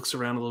kind of looks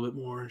around a little bit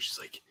more, and she's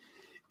like,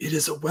 it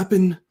is a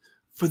weapon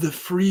for the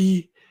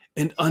free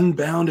and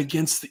unbound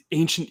against the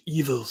ancient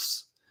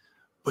evils.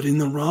 But in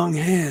the wrong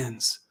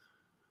hands,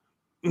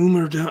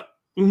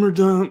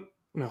 Umderman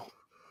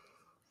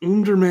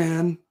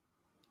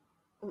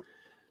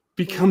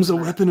becomes a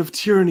weapon of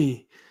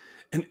tyranny,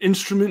 an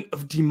instrument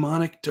of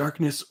demonic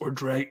darkness or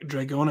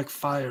dragonic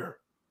fire.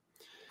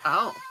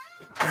 Oh.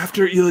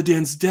 After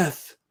Illidan's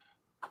death,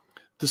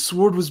 the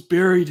sword was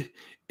buried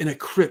in a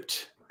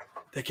crypt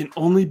that can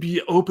only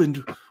be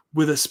opened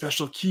with a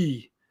special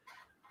key.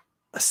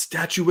 A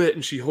statuette,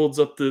 and she holds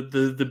up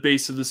the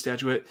base of the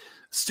statuette.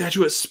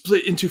 Statuette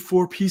split into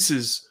 4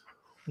 pieces,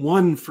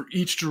 one for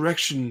each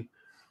direction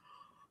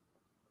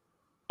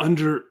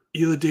under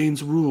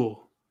Illidan's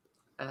rule.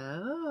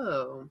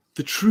 Oh.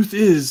 The truth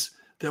is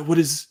that what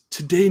is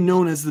today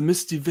known as the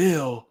Misty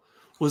Vale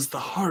was the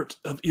heart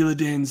of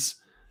Illidan's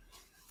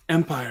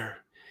empire,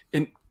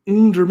 and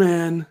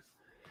Umderman's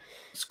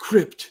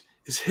crypt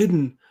is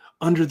hidden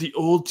under the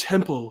old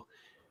temple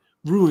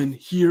ruin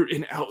here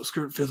in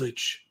Outskirt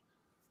Village.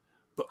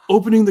 But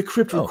opening the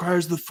crypt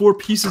requires the 4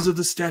 pieces of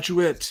the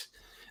statuette,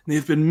 and they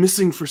have been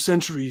missing for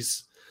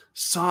centuries,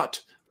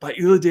 sought by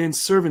Illidan's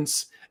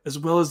servants as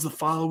well as the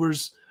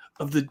followers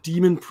of the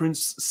demon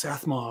prince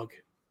Sathmog.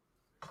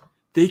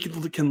 They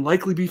can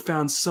likely be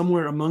found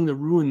somewhere among the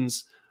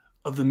ruins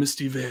of the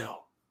Misty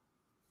Vale.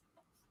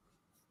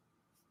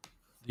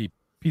 The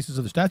pieces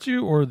of the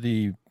statue or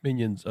the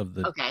minions of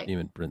the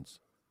demon prince?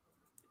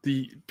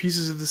 The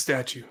pieces of the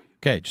statue.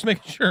 Okay, just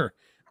making sure.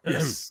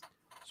 Yes.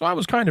 So I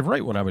was kind of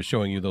right when I was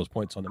showing you those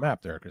points on the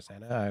map there,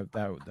 Chrisanna.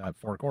 That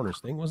 4 corners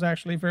thing was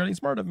actually fairly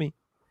smart of me.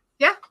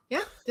 Yeah,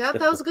 that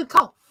was a good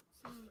call.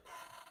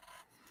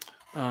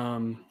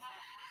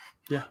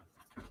 Yeah.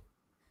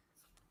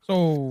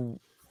 So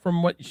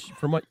from what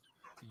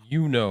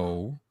you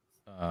know,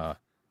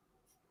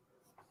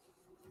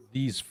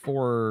 these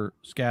 4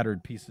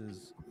 scattered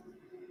pieces,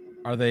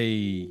 are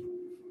they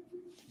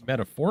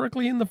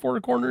metaphorically in the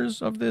 4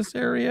 corners of this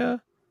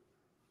area?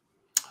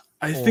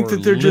 I think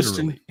that they're literally? just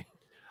in.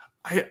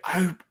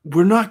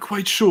 We're not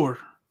quite sure.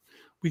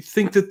 We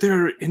think that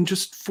they're in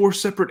just 4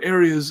 separate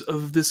areas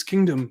of this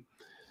kingdom,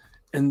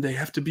 and they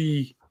have to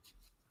be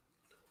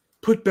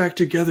put back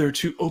together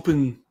to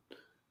open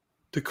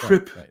the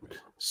crypt, right.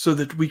 so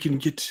that we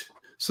can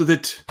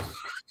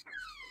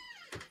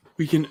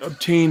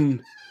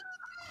obtain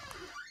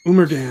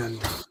Umderman.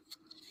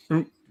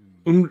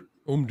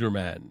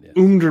 Umderman. Yes.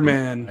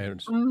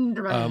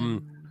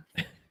 Umderman.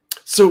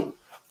 So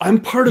I'm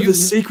part of a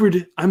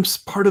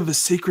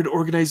sacred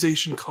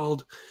organization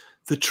called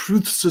the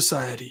Truth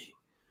Society,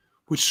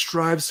 which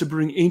strives to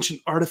bring ancient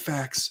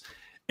artifacts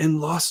and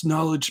lost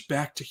knowledge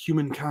back to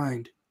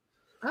humankind.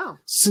 Oh.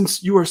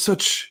 Since you are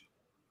such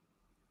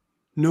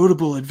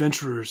notable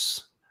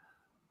adventurers,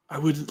 I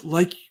would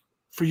like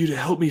for you to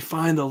help me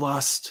find the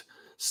lost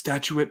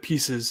statuette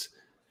pieces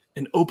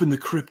and open the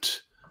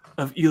crypt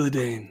of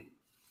Illidan.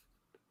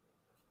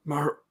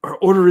 Our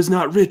order is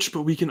not rich,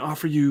 but we can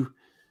offer you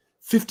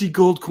 50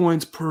 gold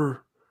coins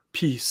per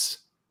piece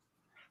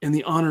in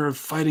the honor of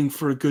fighting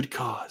for a good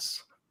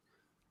cause.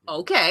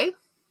 Okay.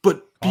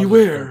 But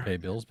beware. Don't pay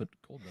bills, but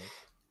gold does.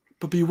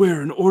 But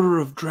beware, an order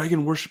of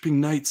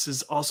dragon-worshipping knights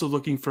is also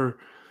looking for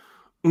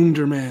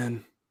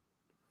Umderman.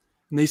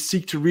 And they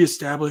seek to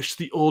reestablish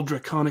the old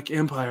draconic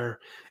empire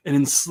and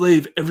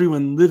enslave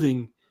everyone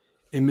living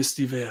in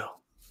Misty Vale.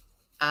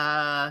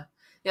 Yeah,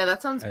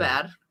 that sounds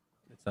bad.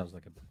 It sounds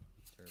like a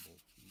terrible,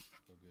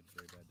 no good,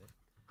 very bad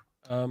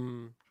day.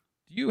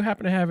 Do you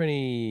happen to have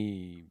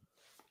any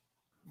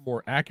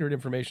more accurate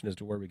information as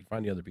to where we can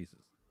find the other pieces?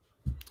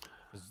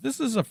 Because this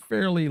is a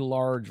fairly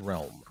large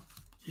realm.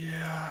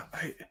 Yeah,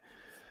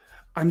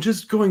 I'm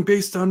just going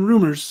based on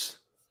rumors,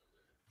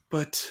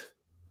 but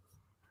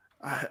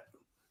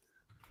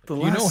do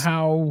you know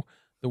how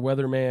the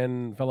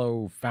Weatherman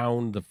fellow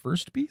found the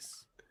first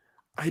piece?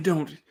 I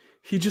don't.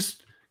 He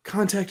just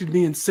contacted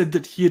me and said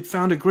that he had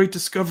found a great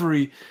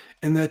discovery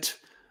and that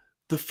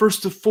the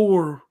first of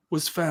 4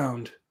 was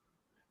found.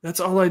 That's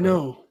all I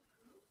know.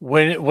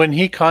 When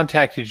he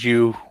contacted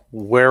you,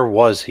 where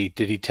was he?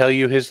 Did he tell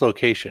you his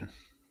location?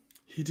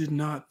 He did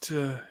not.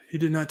 He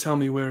did not tell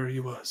me where he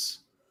was.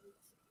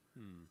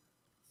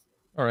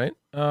 All right.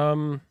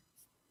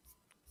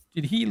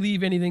 Did he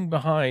leave anything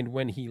behind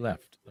when he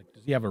left? Like,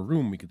 does he have a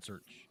room we could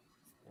search,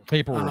 or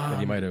paperwork that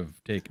he might have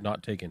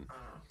not taken?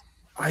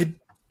 I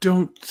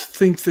don't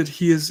think that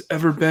he has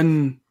ever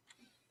been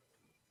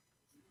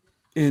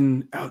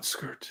in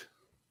Outskirt.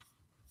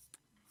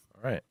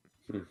 All right.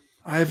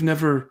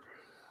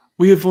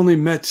 We have only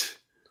met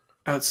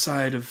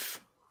outside of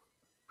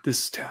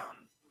this town.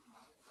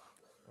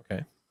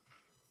 Okay.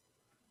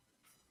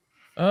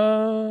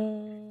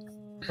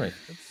 Right.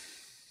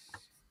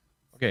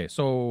 Okay,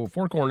 so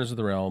 4 corners of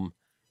the realm.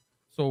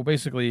 So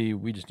basically,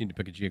 we just need to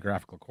pick a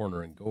geographical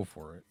corner and go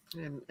for it.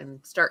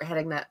 And start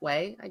heading that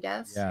way, I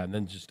guess. Yeah, and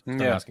then just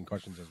start asking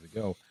questions as we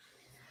go.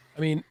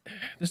 I mean,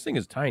 this thing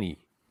is tiny.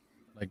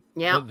 Like,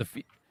 the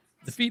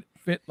feet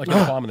fit like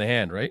a palm in the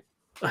hand, right?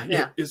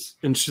 Yeah.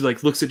 And she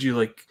like looks at you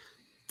like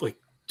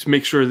to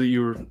make sure that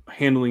you're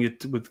handling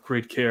it with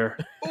great care.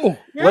 Oh,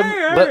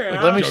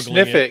 let me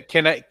sniff it.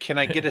 Can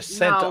I get a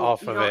scent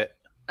off of it?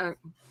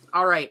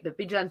 All right, but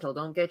be gentle.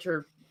 Don't get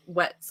your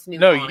wet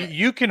snoot. No, on it.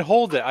 You can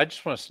hold it. I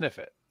just want to sniff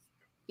it.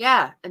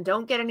 Yeah, and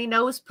don't get any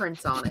nose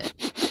prints on it.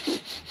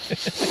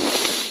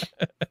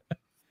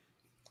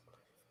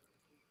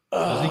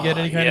 Does he get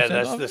any kind of scent? Yeah,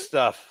 that's the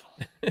stuff.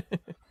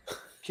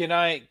 Can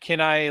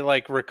I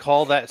like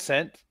recall that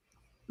scent?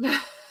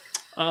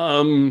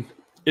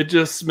 It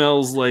just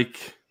smells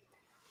like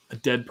a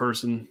dead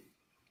person.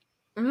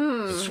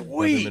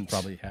 Sweet.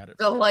 Probably had it.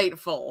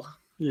 Delightful.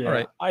 Yeah. All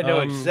right. I know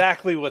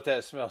exactly what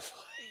that smells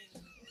like.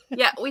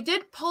 Yeah, we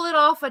did pull it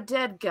off a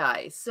dead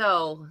guy,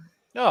 so.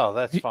 No,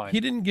 that's fine. He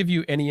didn't give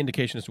you any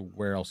indication as to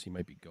where else he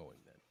might be going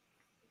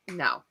then.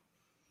 No.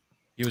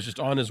 He was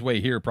just on his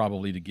way here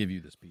probably to give you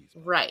this piece.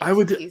 Right. I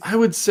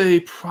would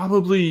say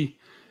probably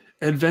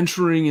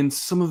adventuring in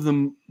some of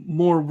the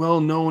more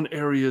well-known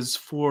areas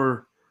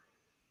for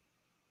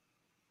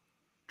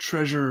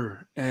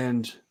treasure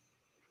and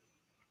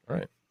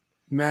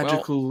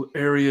magical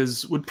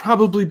areas would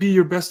probably be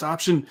your best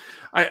option.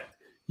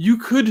 You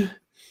could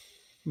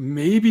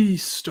maybe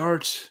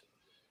start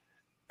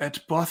at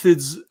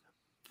Bothild's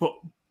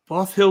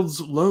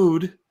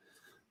Lode,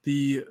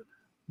 the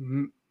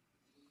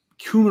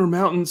Coomer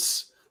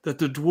Mountains that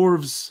the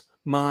dwarves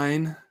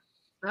mine.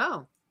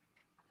 Oh.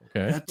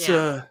 Okay. That's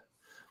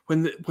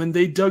when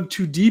they dug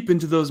too deep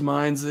into those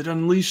mines, it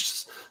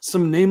unleashed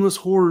some nameless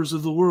horrors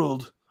of the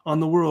world.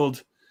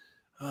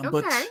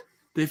 But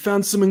they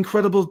found some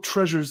incredible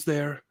treasures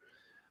there,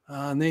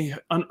 and they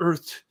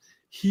unearthed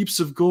heaps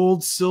of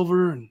gold,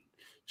 silver, and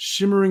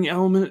shimmering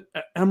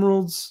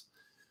emeralds,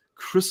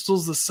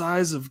 crystals the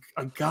size of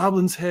a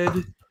goblin's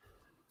head.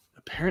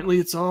 Apparently,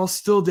 it's all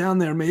still down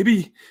there.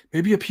 Maybe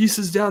a piece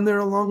is down there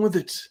along with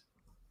it.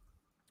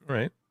 All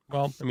right.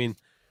 Well, I mean,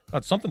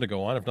 that's something to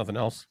go on, if nothing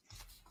else.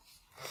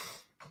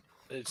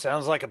 It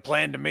sounds like a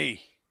plan to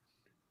me.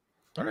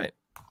 All right.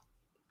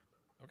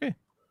 Okay.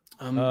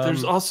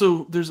 There's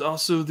also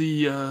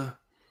the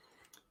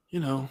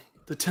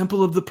the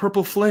Temple of the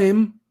Purple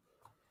Flame.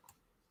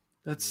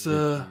 That's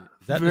a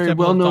very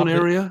well-known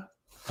area.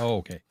 Oh,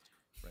 okay.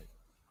 Right.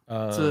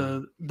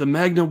 The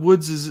Magna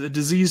Woods is a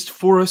diseased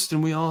forest,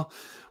 and we all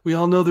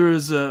know there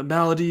is a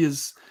malady.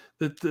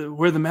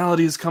 Where the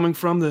malady is coming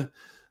from, the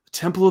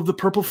Temple of the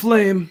Purple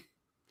Flame.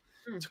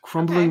 It's a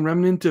crumbling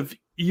remnant of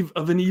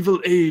an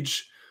evil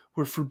age,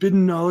 where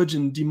forbidden knowledge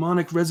and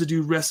demonic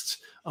residue rests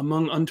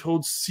among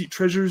untold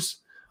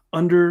treasures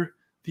under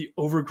the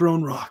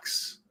overgrown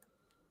rocks.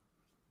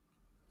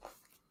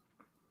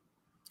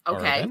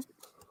 Okay.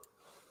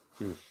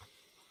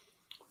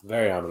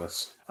 Very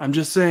ominous. I'm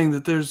just saying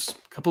that there's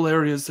a couple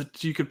areas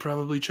that you could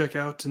probably check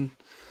out and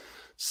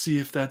see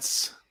if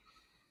that's...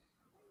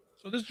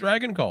 So this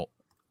dragon cult,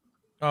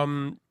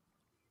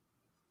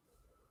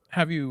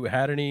 have you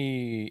had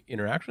any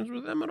interactions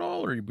with them at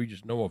all, or we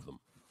just know of them?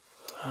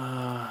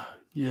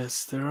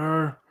 Yes, there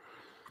are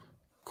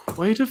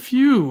quite a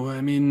few.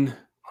 I mean,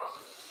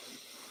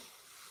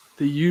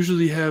 they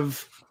usually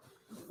have...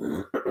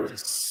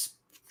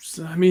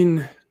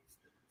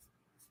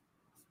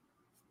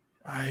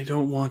 I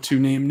don't want to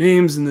name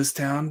names in this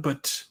town,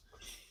 but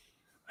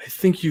I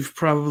think you've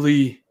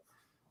probably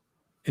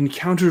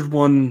encountered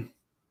one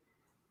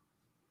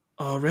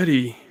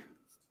already.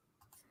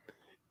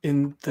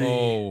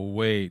 Oh,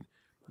 wait.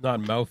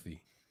 Not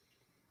Mouthy.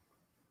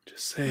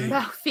 Just say...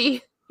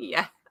 Mouthy.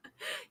 Yeah.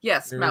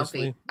 Yes,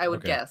 Seriously? Mouthy, I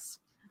would guess.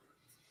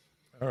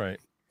 All right.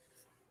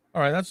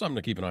 That's something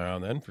to keep an eye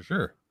on then, for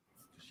sure.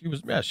 She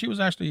was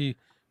actually,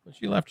 when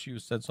she left, she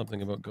said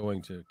something about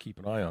going to keep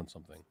an eye on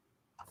something.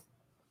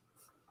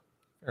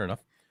 Fair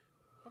enough.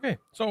 Okay,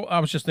 so I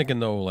was just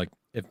thinking, though, like,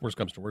 if worst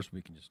comes to worst,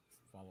 we can just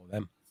follow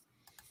them.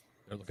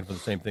 They're looking for the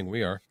same thing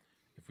we are.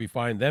 If we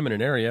find them in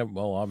an area,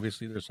 well,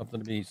 obviously there's something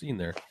to be seen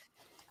there.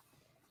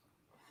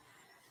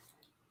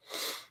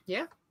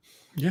 Yeah.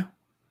 Yeah.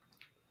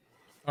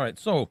 All right,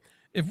 so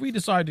if we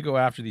decide to go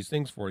after these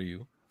things for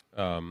you,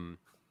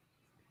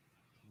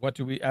 what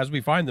do we, as we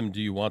find them,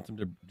 do you want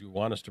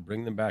us to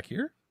bring them back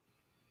here?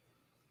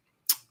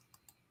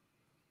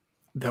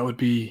 That would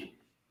be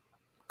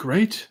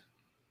great.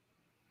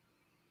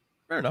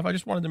 Fair enough. I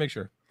just wanted to make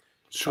sure.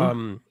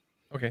 Sure.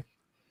 Okay.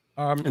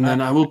 And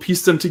then I will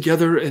piece them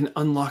together and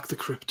unlock the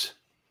crypt.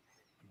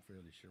 I'm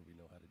fairly sure we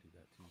know how to do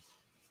that too.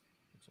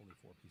 It's only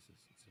 4 pieces.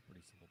 It's a pretty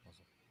simple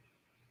puzzle.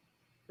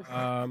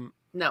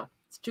 No,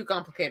 it's too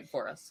complicated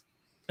for us.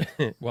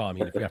 Well, I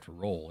mean, if we have to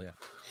roll, yeah.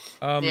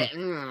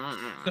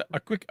 A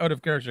quick out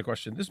of character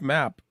question: this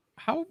map,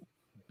 how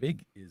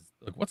big is?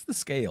 Like, what's the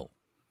scale?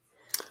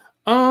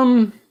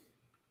 Like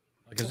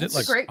Like, is That's it a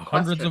like great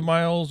hundreds of question.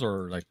 miles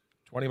or like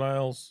 20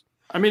 miles?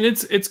 I mean,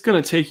 it's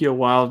gonna take you a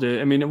while to.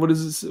 I mean, what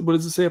does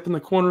it say up in the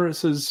corner? It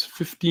says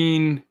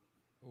 15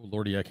 Oh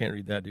lordy, I can't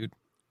read that, dude.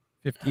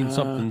 15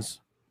 somethings.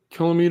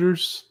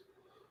 kilometers.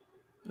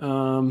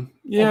 Oh,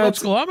 Yeah, that's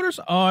kilometers.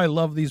 Oh, I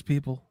love these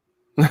people.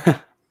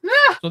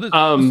 So this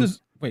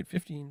is wait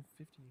 15.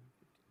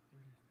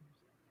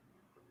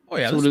 Oh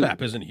yeah, So this what is-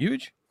 map isn't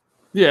huge.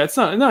 yeah, it's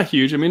not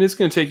huge. I mean, it's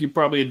gonna take you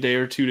probably a day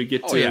or two to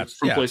get Oh, yeah,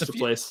 from place it's to a few-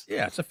 place.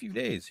 Yeah, it's a few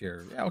days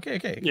here. Yeah, okay.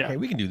 Yeah. Okay,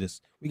 we can do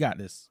this. We got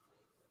this.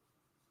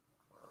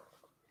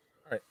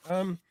 All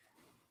right.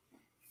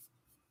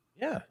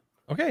 Yeah.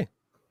 Okay.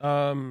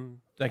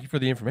 Thank you for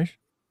the information.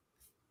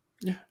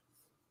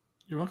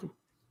 You're welcome.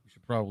 We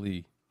should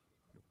probably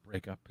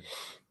break up and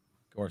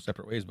go our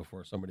separate ways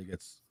before somebody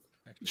gets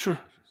extra Sure.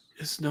 suspicious.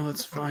 Yes, no,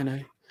 that's fine.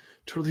 I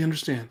totally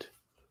understand.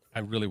 I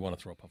really want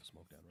to throw a puff of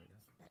smoke down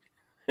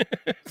right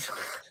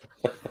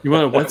now. You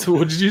want to what?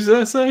 What did you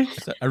say?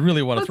 I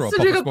really want to throw a Let's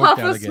puff take of a smoke puff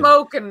down of again.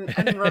 smoke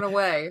and run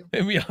away.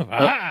 Hit me up.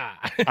 Ah!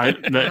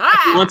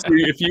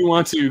 If you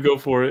want to, go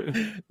for it.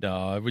 No,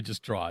 I would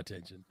just draw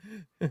attention.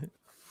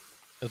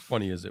 As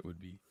funny as it would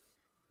be.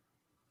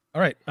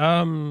 All right.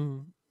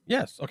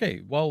 Yes.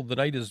 Okay. Well, the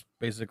night is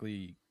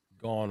basically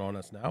gone on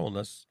us now.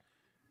 Unless,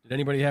 did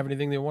anybody have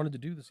anything they wanted to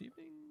do this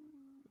evening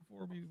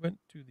before we went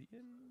to the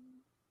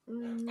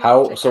inn?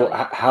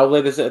 How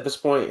late is it at this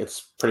point? It's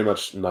pretty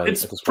much night.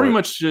 It's at this pretty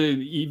point. much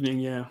evening.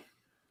 Yeah.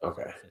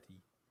 Okay.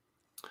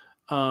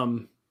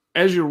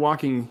 As you're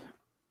walking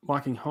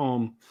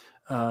home,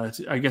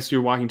 I guess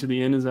you're walking to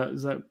the inn. Is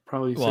that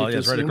probably Well, safe yeah,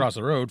 it's to right assume? across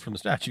the road from the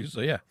statue.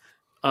 So yeah.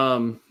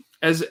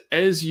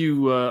 As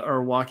you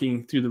are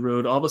walking through the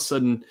road, all of a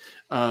sudden,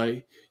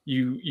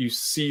 you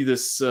see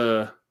this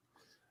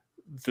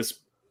this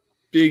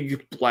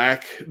big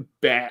black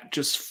bat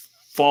just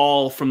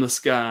fall from the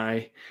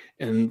sky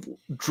and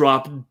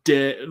drop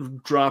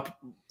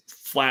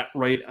flat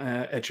right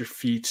at your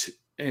feet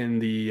in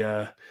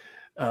the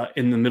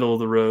middle of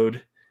the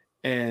road,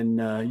 and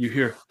you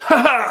hear, "Ha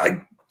ha!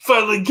 I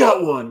finally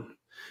got one."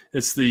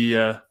 It's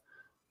the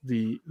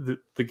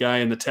guy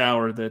in the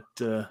tower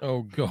that.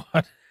 Oh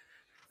God.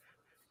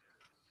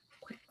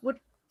 What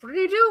did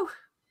he do?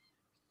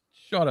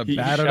 Shot a He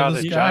bat out Shot of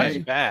a the giant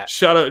sky. bat.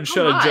 Shot a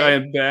my.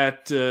 giant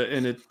bat,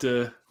 and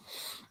it.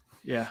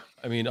 Yeah.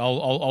 I mean,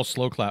 I'll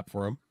slow clap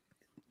for him.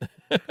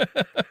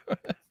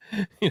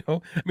 You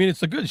know, I mean,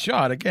 it's a good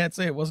shot. I can't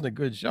say it wasn't a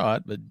good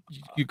shot, but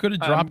you could have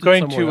dropped I'm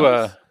going it somewhere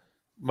else.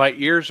 my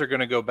ears are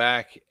going to go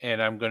back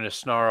and I'm going to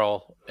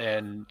snarl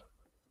and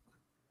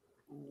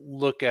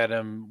look at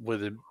him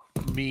with a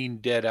mean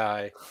dead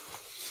eye.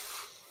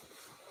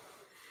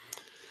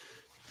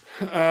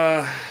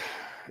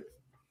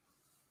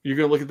 You're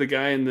gonna look at the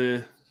guy in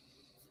the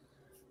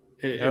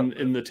Yep.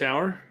 in the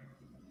tower.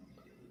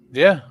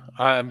 Yeah,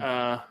 I'm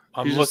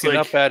He's just looking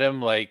like, up at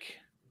him like,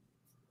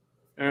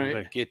 all I'm right.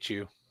 going to get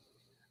you.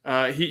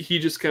 He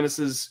just kind of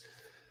says,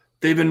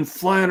 "They've been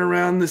flying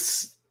around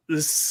this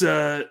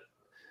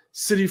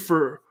city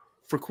for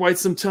quite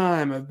some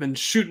time. I've been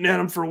shooting at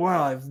them for a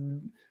while. I've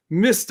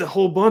missed a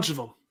whole bunch of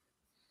them,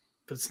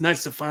 but it's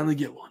nice to finally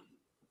get one."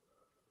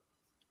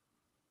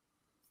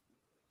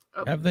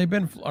 Have they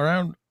been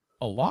around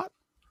a lot,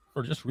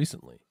 or just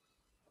recently?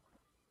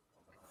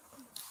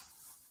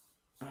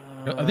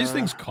 Are these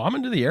things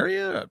common to the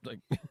area? Like,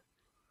 this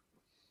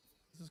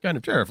is kind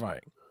of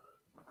terrifying.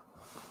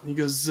 He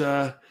goes,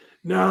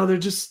 "No, they've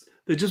just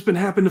been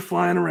happening to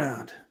flying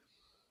around.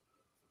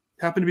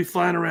 Happen to be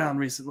flying around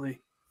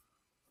recently."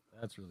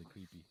 That's really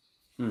creepy.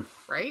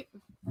 Right?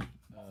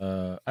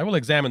 I will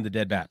examine the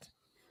dead bat.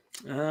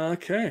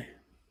 Okay,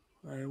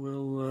 I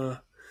will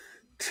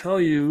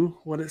tell you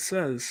what it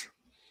says.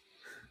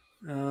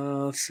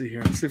 Let's see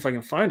here. Let's see if I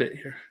can find it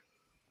here.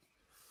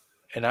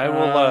 And I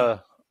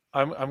will.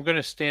 I'm going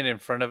to stand in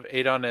front of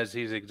Adon as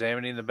he's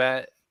examining the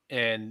bat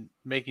and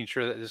making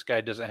sure that this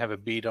guy doesn't have a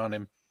bead on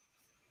him.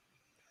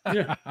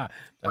 Yeah. That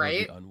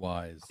Right? would be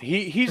unwise.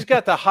 He's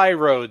got the high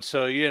road,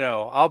 so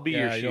I'll be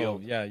your I know.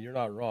 shield. Yeah, you're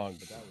not wrong,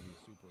 but that would be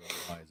super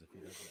unwise if he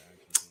doesn't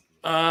actually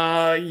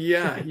think he is.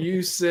 Yeah.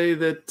 You say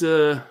that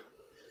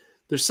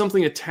there's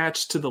something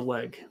attached to the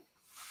leg.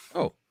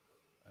 Oh,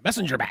 a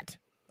messenger bat.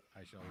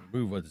 I shall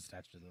remove what is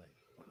attached to the leg.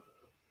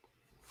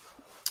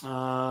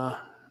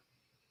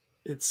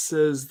 It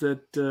says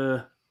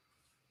that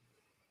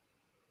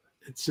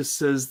it just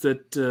says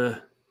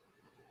that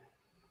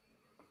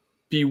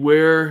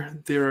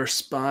beware, there are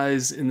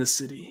spies in the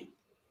city.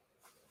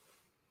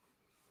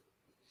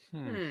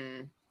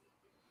 Hmm.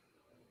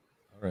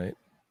 All right.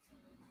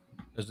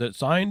 Is it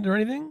signed or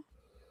anything?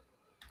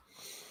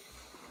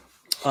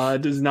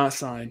 It is not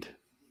signed.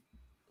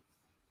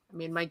 I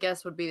mean, my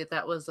guess would be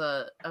that was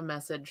a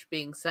message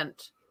being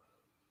sent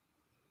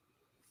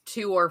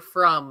to or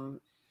from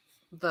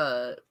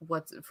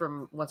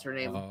what's her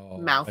name? Oh,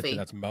 Mouthy.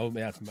 That's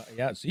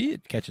yeah. See,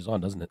 it catches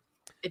on, doesn't it?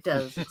 It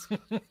does. It's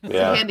a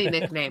Yeah. handy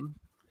nickname.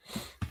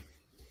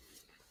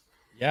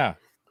 Yeah.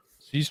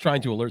 She's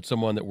trying to alert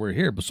someone that we're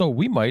here, but so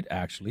we might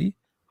actually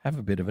have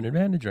a bit of an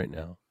advantage right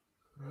now.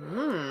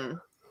 Hmm.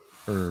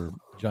 Her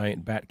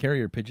giant bat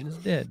carrier pigeon is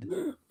dead.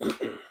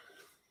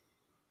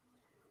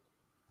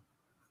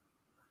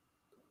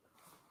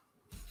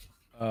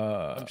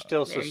 I'm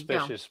still There you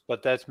suspicious,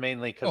 but that's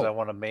mainly because I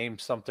want to maim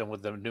something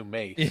with the new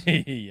mace.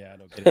 Yeah,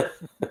 no kidding.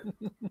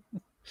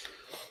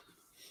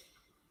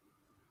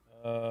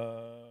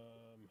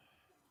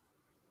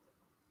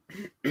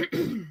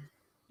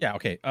 Yeah,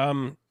 okay.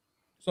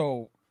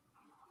 So,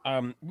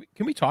 can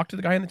we talk to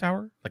the guy in the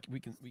tower? Like,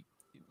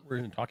 we're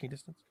in talking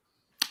distance.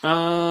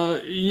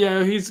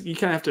 Yeah, you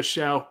kind of have to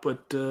shout,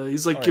 but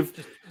he's like, All right,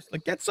 just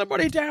like, get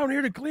somebody down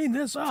here to clean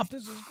this up.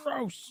 This is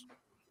gross.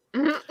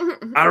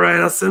 All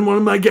right, I'll send one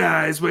of my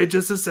guys. Wait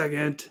just a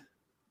second.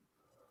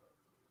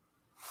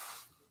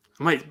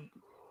 I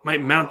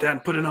might mount that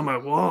and put it on my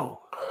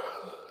wall.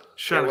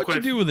 Yeah, what you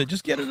do with it?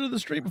 Just get it to the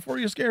street before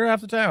you scare half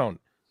the town.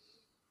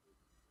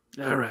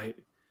 All right.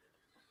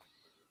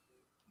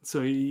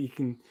 So he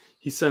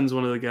sends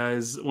one of the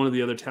guys, one of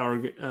the other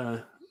tower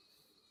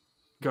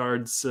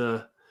guards,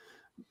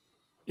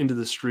 into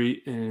the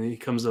street, and he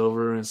comes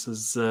over and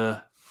says,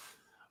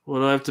 "What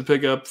do I have to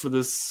pick up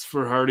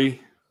for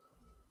Hardy?"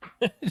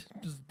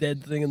 Just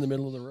dead thing in the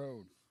middle of the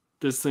road.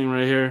 This thing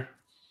right here.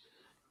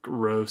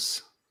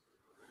 Gross.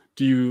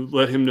 Do you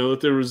let him know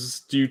that there was?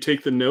 Do you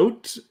take the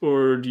note,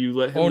 or do you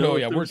let him? Oh know no,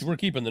 yeah, we're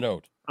keeping the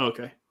note.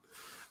 Okay.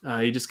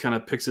 He just kind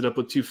of picks it up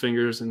with two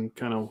fingers and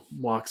kind of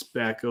walks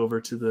back over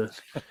to the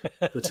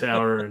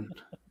tower and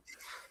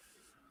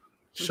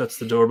shuts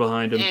the door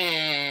behind him.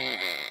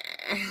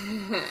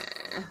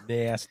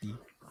 Nasty.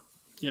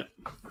 Yep.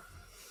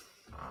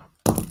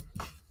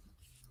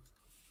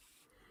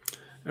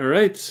 All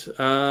right.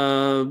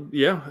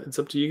 Yeah, it's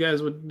up to you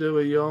guys. What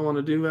you all want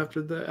to do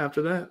after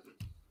that?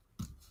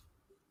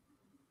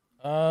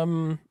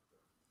 I'm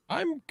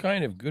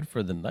kind of good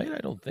for the night. I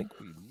don't think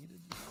we needed.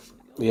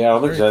 Yeah, I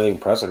don't think there's anything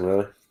pressing,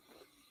 really.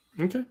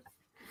 Okay.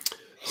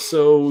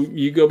 So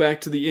you go back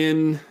to the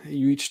inn.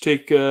 You each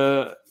take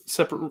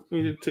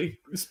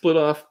split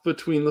off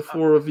between the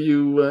four of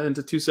you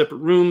into two separate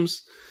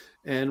rooms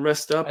and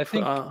rest up. I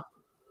think.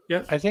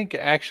 Yeah. I think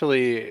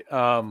actually,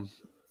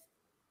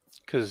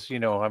 because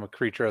I'm a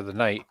creature of the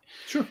night.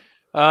 Sure.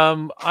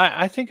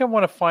 I think I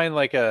want to find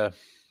like a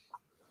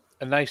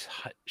nice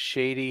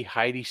shady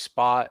hidey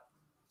spot,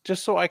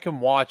 just so I can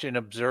watch and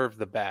observe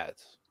the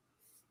bats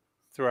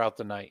throughout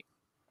the night.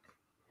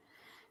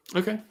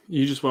 Okay.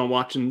 You just want to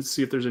watch and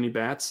see if there's any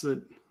bats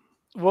that.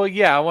 Well,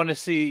 yeah, I want to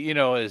see,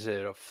 is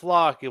it a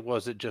flock?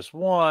 Was it just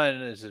one?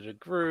 Is it a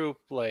group?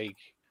 Like,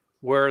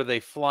 where are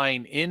they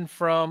flying in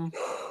from,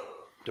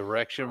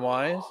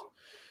 direction-wise?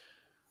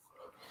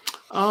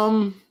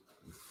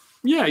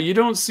 Yeah, you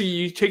don't see.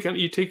 You take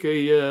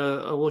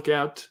a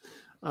lookout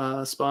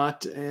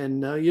spot,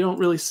 and you don't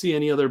really see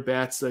any other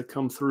bats that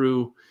come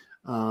through.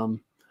 You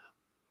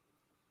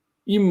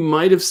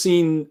might have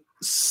seen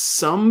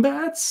some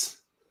bats,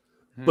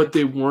 but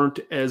they weren't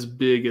as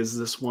big as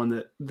this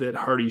one that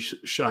Hardy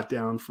shot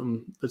down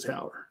from the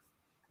tower.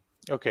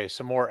 Okay,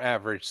 so more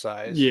average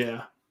size.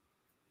 Yeah.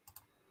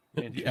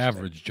 The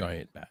average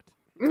giant bat.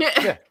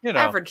 Yeah,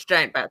 average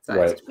giant bat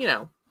size.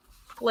 Right.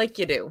 Like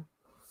you do.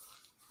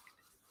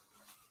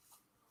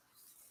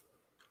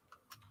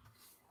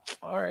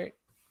 All right.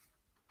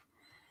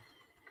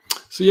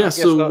 So yeah,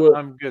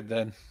 I'm good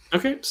then.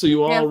 Okay, so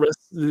you all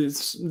rest.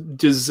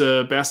 Does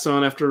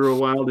Baston after a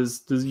while?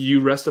 Does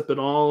you rest up at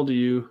all? Do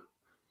you?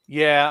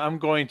 Yeah, I'm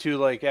going to,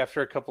 like,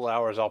 after a couple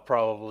hours, I'll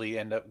probably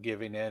end up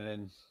giving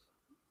in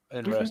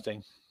and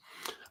resting.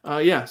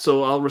 Yeah,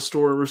 so I'll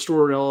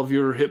restore all of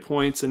your hit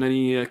points and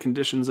any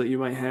conditions that you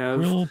might have.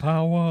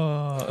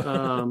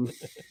 Willpower.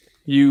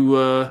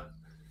 You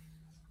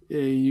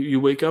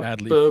wake up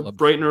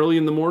bright and early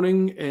in the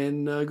morning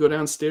and go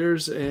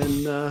downstairs,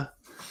 and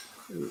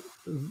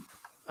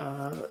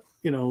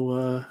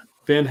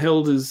Van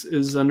Hild is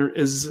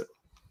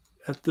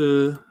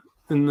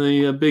in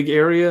the big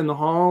area in the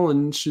hall,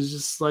 and she's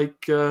just like,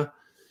 can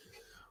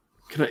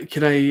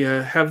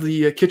I have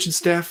the kitchen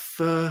staff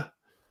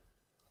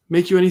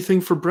make you anything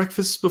for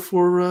breakfast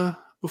before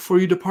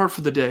you depart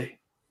for the day?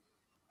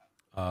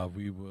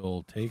 We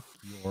will take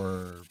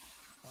your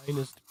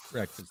finest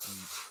breakfast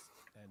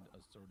and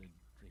assorted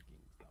drinking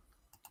stuff.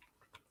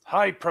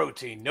 High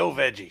protein, no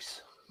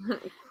veggies.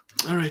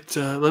 All right,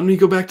 let me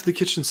go back to the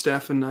kitchen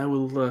staff, and I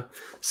will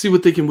see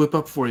what they can whip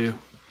up for you.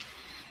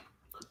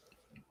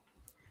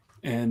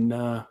 And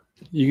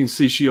you can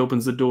see she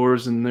opens the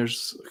doors, and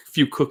there's a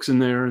few cooks in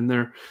there, and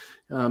they're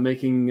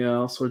making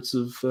all sorts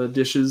of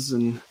dishes.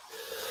 And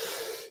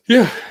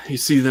yeah, you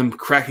see them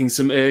cracking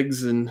some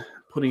eggs and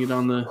putting it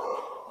on the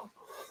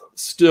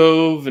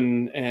stove.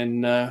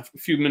 And a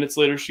few minutes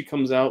later, she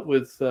comes out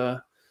with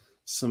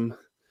some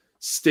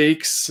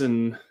steaks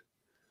and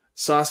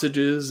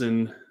sausages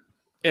and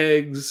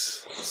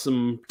eggs,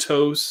 some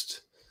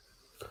toast,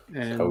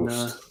 and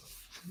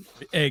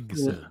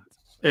eggs. Yeah,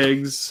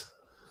 eggs.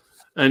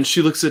 And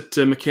she looks at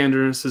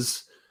McAnder and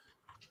says,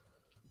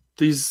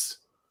 "These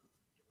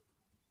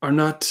are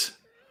not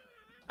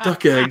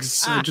duck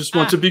eggs. I just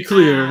want to be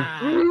clear."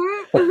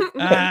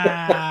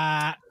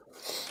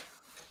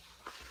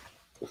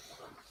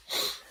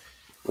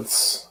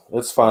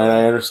 It's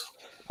fine.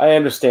 I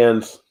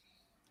understand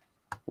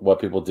what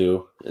people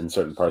do in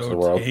certain parts of the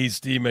world.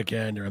 Tasty,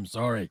 McAnder. I'm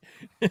sorry.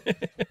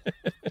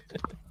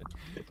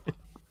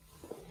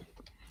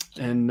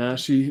 And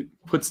she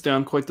puts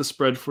down quite the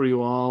spread for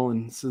you all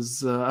and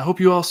says, I hope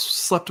you all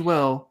slept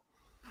well.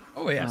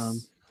 Oh,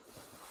 yes.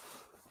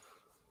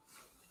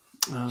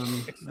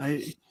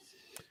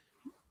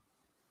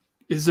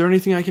 Is there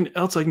anything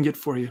else I can get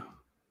for you?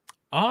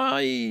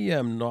 I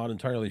am not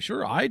entirely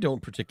sure. I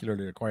don't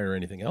particularly require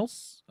anything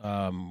else.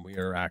 We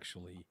are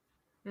actually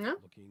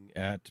looking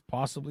at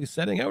possibly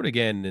setting out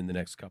again in the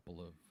next couple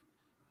of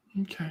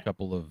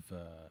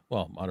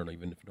well, I don't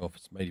even know if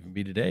it might even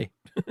be today.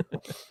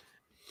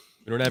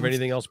 We don't have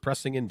anything else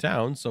pressing in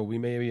town, so we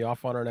may be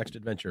off on our next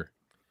adventure.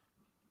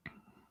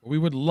 We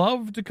would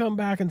love to come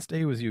back and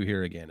stay with you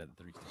here again at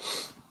the 3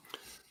 Stations.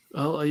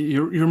 Well,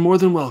 you're more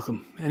than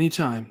welcome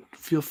anytime.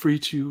 Feel free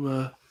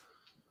to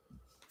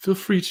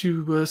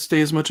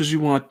stay as much as you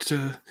want.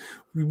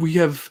 We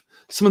have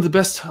some of the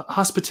best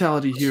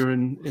hospitality here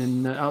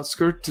in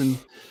Outskirt, and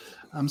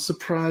I'm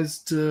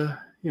surprised.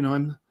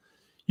 I'm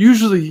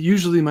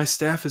usually my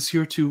staff is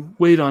here to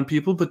wait on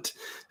people, but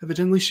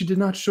evidently she did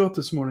not show up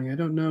this morning. I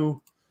don't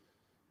know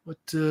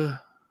where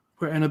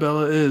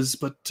Annabella is,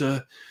 but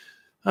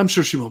I'm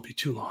sure she won't be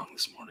too long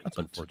this morning. That's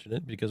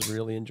unfortunate because we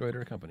really enjoyed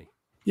her company.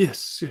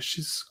 Yes,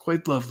 she's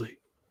quite lovely.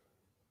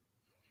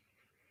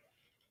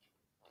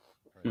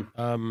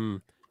 Okay,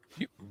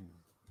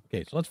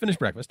 so let's finish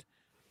breakfast.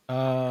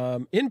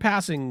 In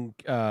passing,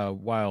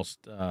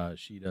 whilst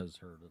she does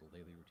her little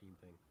daily routine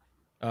thing,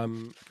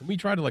 can we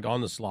try to on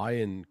the sly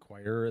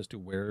inquire as to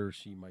where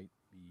she might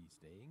be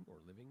staying or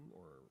living,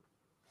 or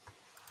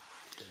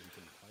so we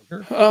can find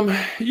her?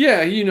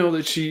 Yeah, you know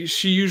that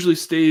she usually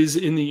stays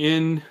in the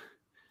inn.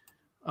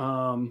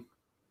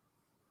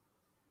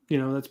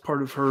 That's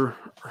part of her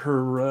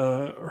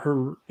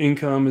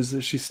income is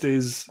that she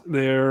stays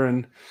there,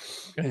 and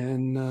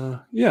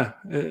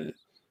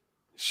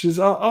she's.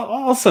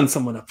 I'll send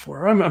someone up for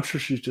her. I'm sure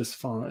she's just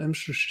fine. I'm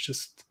sure she's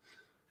just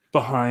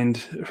behind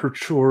her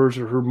chores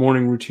or her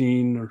morning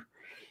routine, or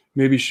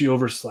maybe she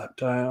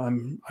overslept.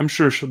 I'm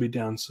sure she'll be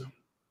down soon.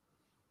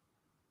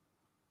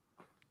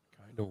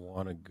 Kind of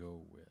want to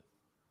go with,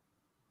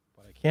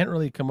 but I can't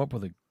really come up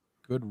with a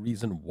good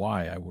reason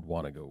why I would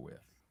want to go with.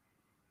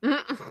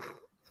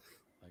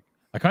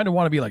 I kind of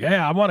want to be like, hey,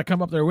 I want to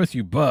come up there with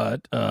you,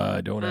 but I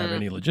don't have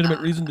any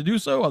legitimate reason to do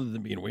so other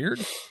than being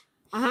weird.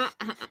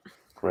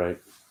 Right.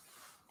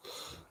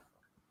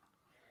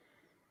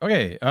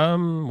 Okay.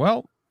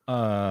 Well,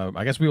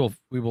 I guess we'll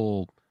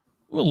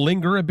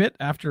linger a bit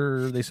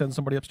after they send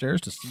somebody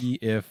upstairs to see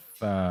if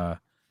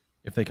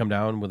they come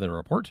down with a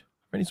report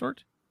of any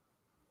sort.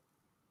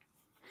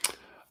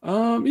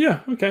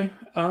 Yeah. Okay.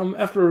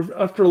 After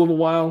a little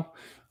while,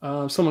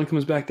 someone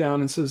comes back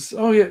down and says,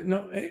 "Oh yeah,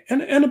 no,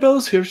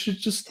 Annabella's here. She's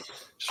just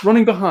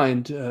running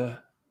behind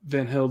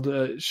Van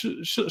Hilde.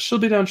 She'll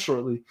be down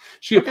shortly.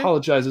 She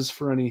apologizes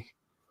for any."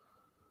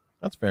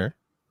 That's fair.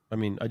 I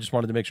mean, I just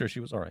wanted to make sure she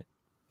was all right.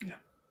 Yeah.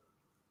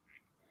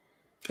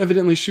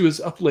 Evidently, she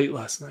was up late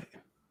last night,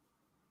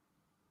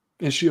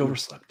 and she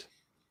overslept.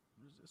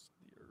 Resist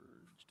the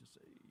urge to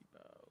say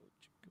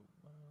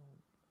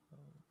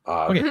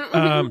Okay.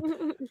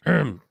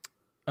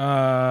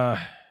 All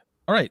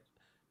right.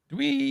 Do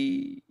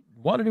we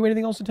want to do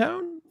anything else in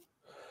town?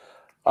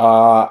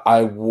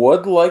 I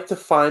would like to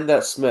find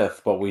that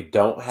Smith, but we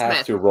don't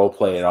have to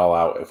roleplay it all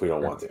out if we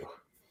don't want to.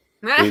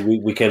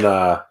 We can.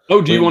 Do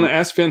you want to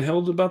ask Van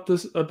Hilde about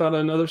this? About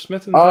another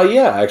Smith?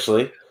 Yeah,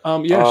 actually.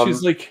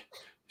 She's like,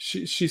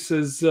 she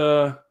says,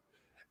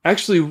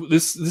 actually,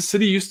 this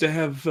city used to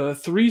have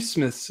 3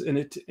 Smiths in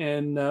it,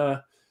 and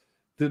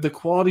the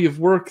quality of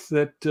work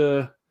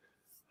that.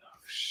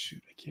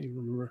 Shoot, I can't even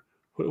remember.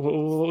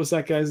 What was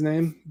that guy's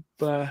name?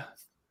 All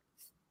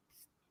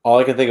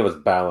I can think of is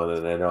Balin,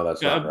 and I know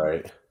that's not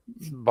right.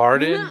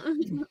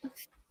 Barden?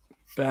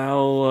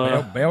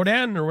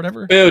 Baodan or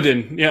whatever?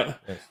 Baodan, yeah.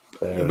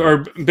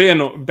 Or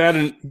Badenor?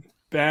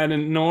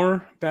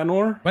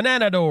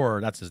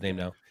 Bananador, that's his name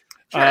now.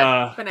 Sure,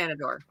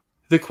 Bananador.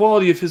 The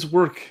quality of his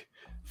work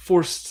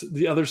forced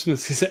the other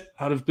Smiths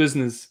out of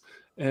business,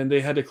 and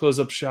they had to close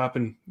up shop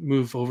and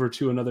move over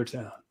to another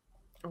town.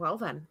 Well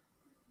then.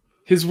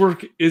 His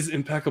work is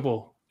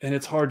impeccable, and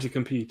it's hard to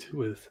compete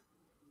with.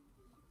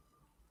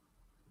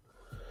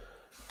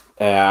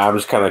 Yeah, I'm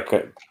just kind of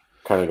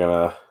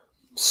gonna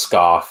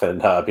scoff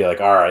and be like,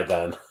 "All right,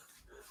 then."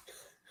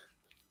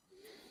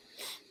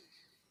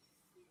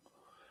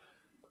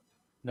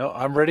 No,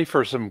 I'm ready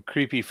for some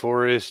creepy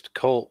forest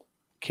cult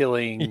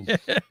killing.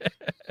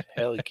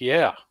 Hell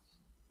yeah,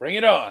 bring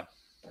it on!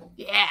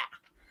 Yeah.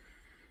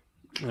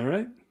 All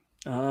right.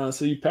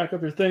 So you pack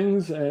up your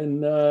things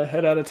and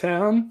head out of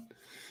town,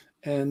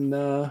 and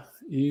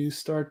you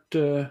start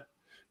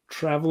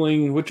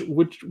traveling. Which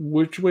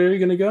way are you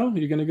going to go?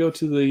 You're going to go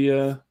to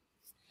the.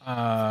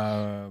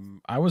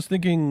 I was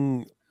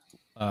thinking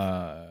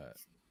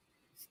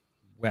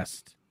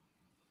west.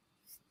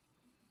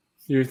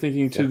 You're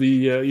thinking to the.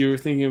 You were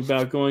thinking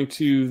about going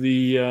to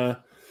the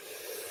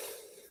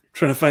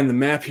Trying to find the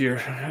map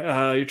here.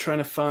 You're trying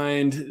to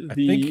find I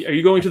the. think- Are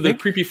you going to I the think-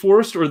 creepy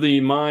forest or the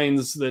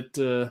mines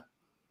that?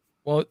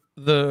 Well,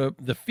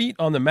 the feet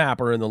on the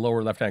map are in the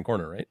lower left-hand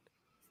corner, right?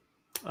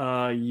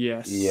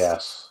 Yes.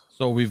 Yes.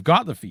 So we've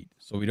got the feet.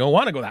 So we don't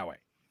want to go that way.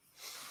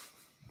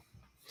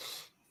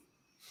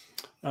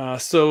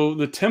 So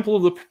the Temple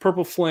of the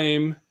Purple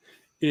Flame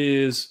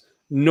is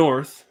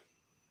north.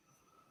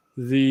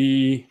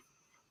 The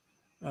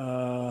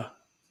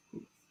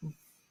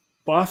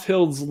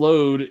Bothild's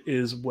Lode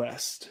is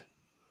west.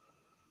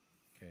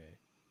 Okay.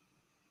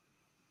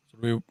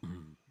 So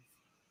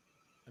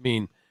I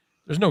mean,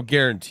 there's no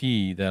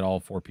guarantee that all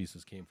 4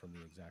 pieces came from the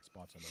exact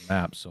spots on the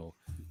map. So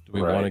do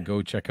we want to Right.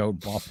 go check out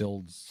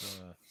Bothild's?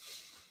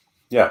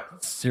 Yeah.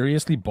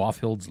 Seriously,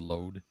 Bothild's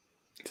Lode?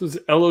 So it's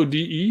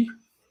Lode.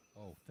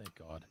 Oh, thank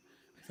God.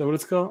 Is that what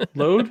it's called?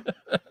 Lode?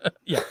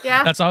 Yeah,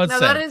 Yeah, that's how it's no,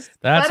 said.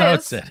 That's how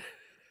it's said.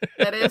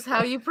 That is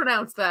how you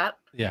pronounce that.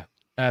 Yeah,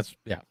 that's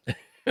yeah.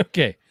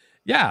 Okay,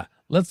 yeah.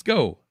 Let's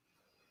go.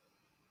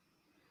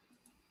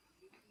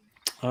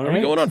 All Are right.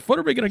 we going on foot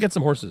or are we going to get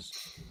some horses?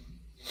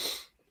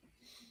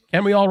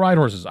 Can we all ride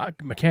horses?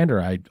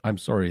 McCander, I'm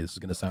sorry, this is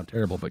going to sound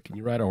terrible, but can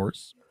you ride a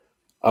horse?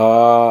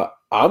 I'm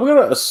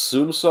gonna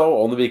assume so,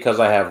 only because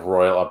I have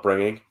royal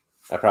upbringing.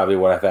 I probably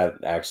would have had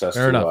access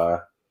Fair to.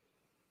 enough.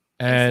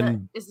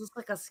 And Is this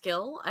like a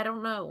skill? I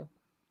don't know.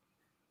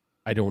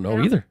 I don't know I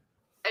don't- either.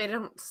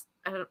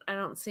 I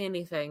don't see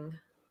anything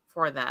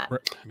for that.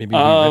 Maybe we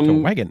rent a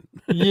Um, wagon.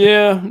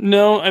 Yeah,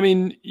 no, I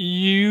mean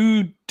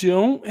you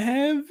don't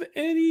have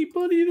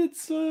anybody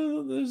that's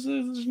there's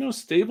no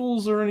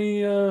stables or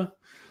any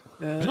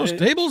There's no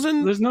stables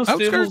in there's no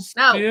outskirts? stables.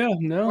 No, Yeah,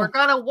 no. We're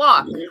gonna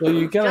walk. So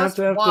you gotta Just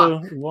have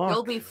walk. to walk.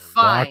 You'll be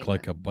fine. Walk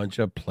like a bunch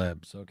of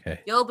plebs. Okay.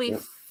 You'll be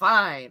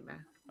fine.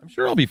 I'm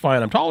sure I'll be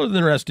fine. I'm taller than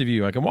the rest of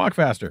you. I can walk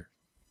faster.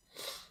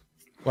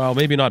 Well,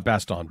 maybe not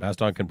Baston.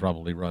 Baston can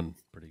probably run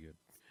pretty good.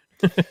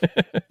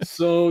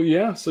 So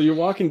yeah, so you're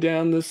walking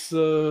down this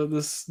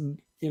this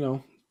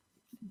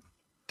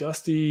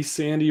dusty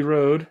sandy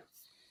road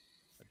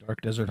A dark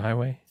desert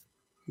highway.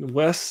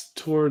 west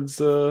towards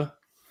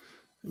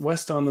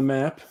west on the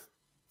map,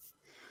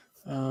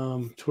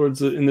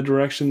 towards in the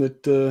direction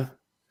that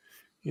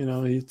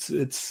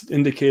it's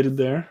indicated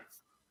there.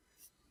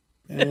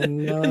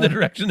 And In the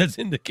direction that's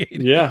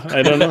indicated. yeah,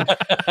 I don't know.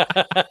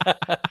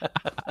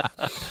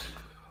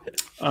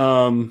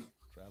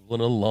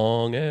 Traveling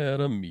along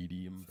at a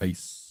medium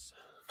pace.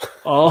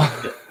 All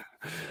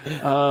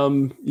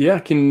yeah,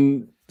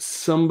 can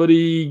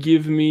somebody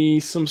give me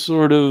some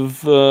sort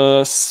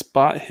of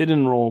spot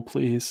hidden roll,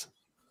 please?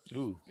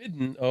 Ooh.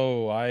 Hidden.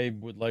 Oh, I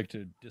would like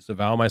to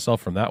disavow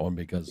myself from that one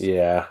because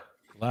Yeah.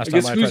 last I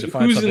time guess I tried to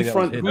find who's something in that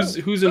front was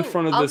hidden. who's in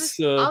front of I'll this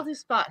I'll do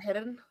spot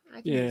hidden.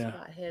 I can yeah. do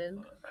spot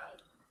hidden.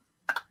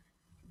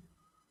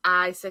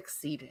 I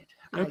succeeded.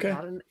 Okay. I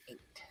got an 8.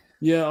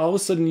 yeah, all of a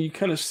sudden you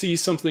kind of see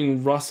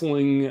something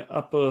rustling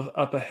up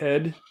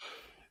ahead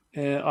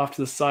off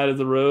to the side of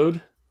the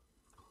road.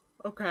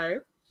 Okay.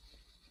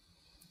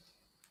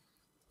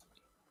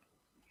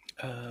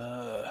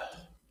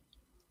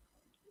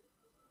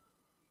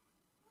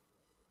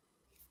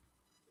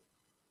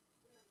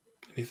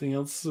 Anything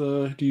else?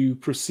 Do you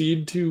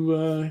proceed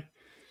to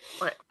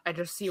What? I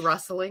just see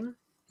rustling.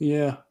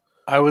 yeah,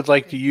 I would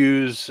like to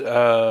use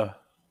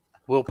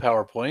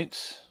willpower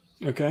points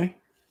okay.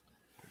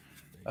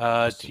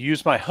 to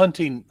use my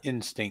hunting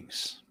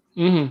instincts.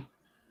 Mm-hmm.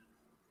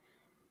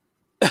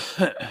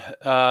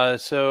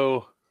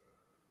 So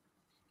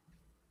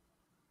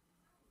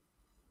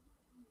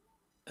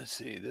let's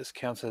see. This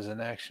counts as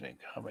an action in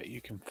combat.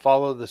 You can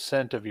follow the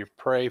scent of your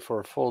prey for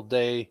a full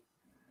day.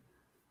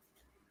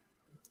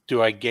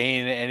 Do I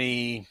gain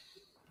any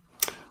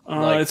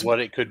like It's what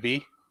it could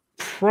be?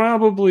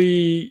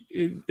 probably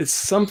it's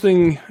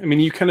something. I mean,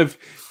 you kind of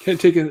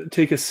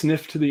take a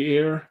sniff to the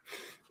air,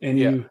 and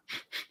Yeah. you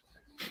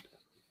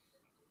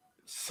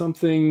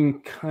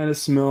something kind of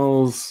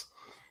smells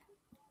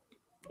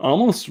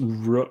almost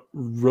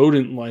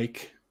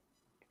rodent-like.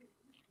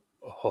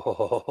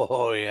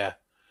 Oh yeah.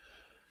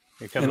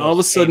 Here come And all of a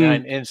those sudden-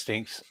 canine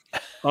instincts.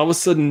 All of a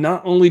sudden,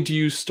 not only do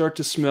you start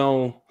to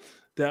smell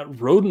that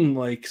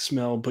rodent-like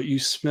smell, but you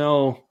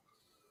smell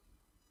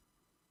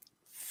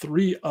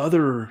 3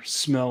 other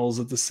smells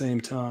at the same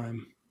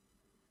time.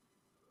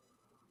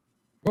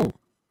 Whoa.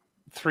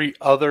 3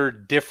 other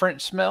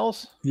different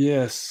smells?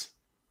 Yes.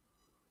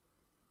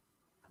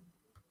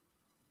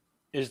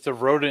 Is the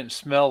rodent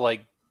smell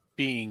like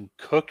being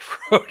cooked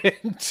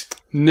rodent?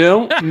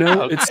 No,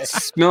 no, Okay. it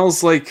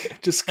smells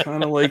like just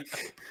kind of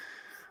like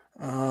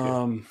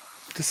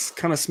just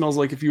kind of smells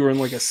like if you were in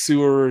like a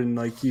sewer and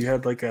like you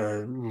had like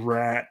a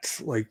rat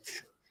like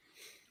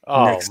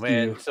Oh Next to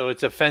man, you. so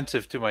it's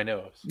offensive to my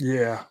nose.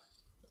 yeah.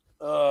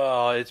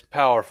 Oh, it's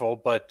powerful,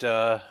 but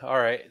all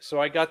right.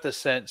 So I got the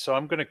scent, so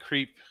I'm gonna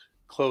creep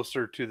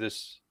closer to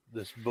this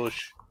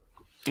bush.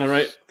 All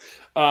right.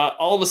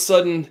 All of a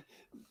sudden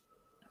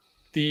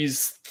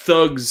these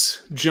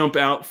thugs jump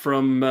out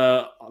from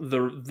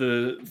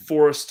the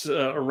forest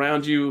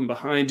around you and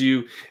behind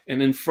you,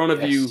 and in front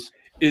of you Yes.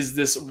 is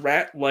this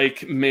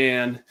rat-like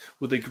man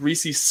with a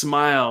greasy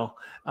smile,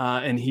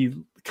 and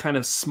he kind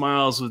of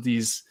smiles with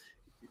these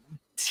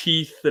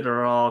teeth that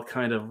are all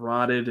kind of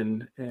rotted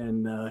and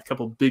a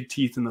couple big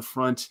teeth in the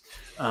front.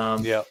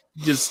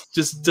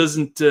 Just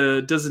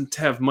doesn't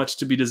have much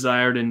to be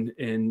desired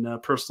in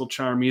personal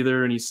charm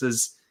either. And he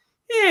says,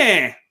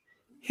 "Yeah,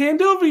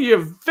 hand over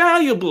your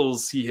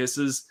valuables," he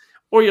hisses,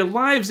 "or your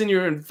lives and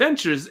your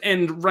adventures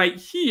end right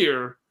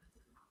here."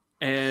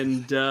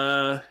 And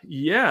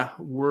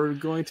we're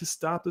going to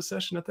stop the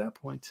session at that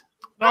point.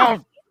 I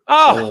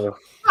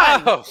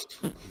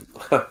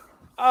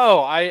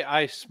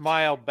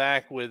smile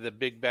back with a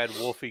big bad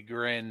wolfy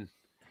grin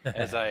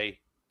as I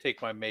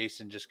take my mace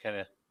and just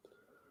kind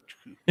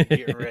of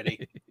get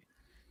ready.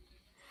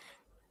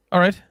 All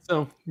right.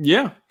 So,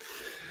 yeah.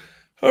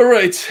 All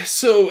right.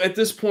 So at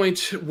this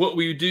point, what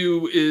we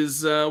do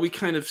is we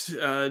kind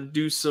of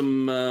do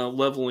some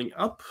leveling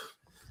up.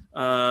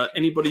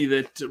 Anybody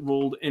that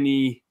rolled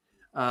any,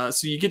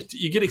 so you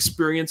get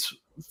experience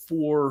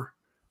for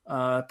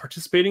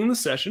participating in the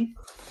session.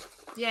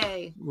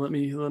 Yay! Let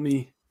me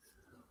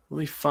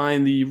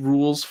find the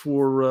rules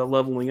for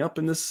leveling up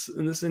in this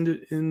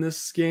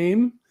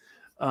game.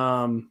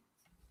 Let's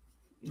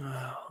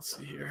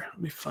see here. Let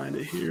me find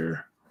it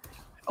here.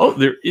 Oh,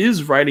 there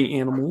is riding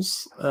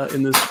animals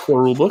in this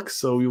core rulebook,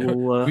 so we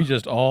will. We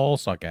just all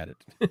suck at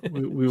it.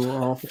 we will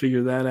all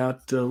figure that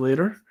out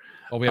later.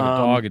 Oh, we have a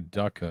dog, a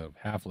duck, a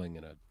halfling,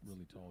 and a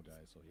really tall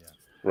guy. So yeah.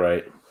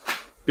 Right.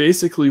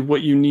 Basically,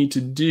 what you need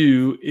to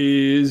do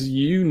is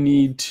you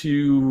need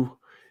to,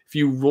 if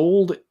you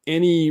rolled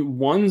any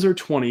 1s or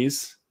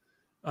 20s,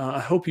 I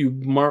hope you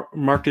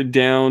marked it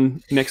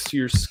down next to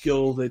your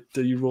skill that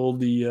you rolled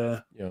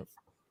the. Yeah,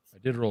 I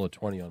did roll a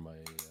 20 on my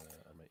int.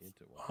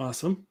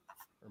 Awesome.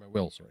 Or my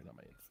will, sorry, not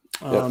my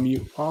int.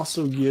 You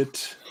also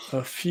get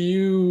a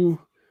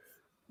few.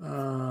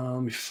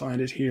 Let me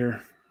find it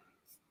here.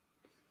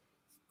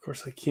 Of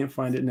course, I can't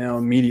find it now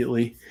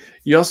immediately.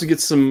 You also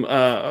get some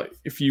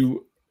if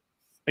you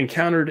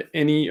encountered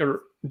any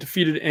or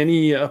defeated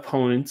any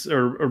opponents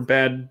or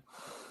bad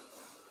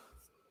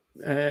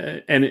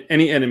and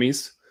any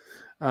enemies,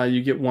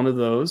 you get one of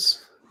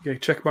those. You get a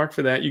check mark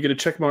for that. You get a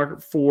check mark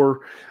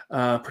for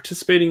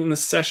participating in the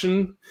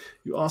session.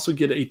 You also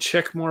get a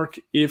check mark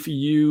if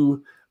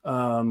you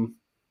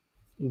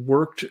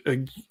worked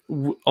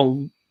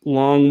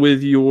along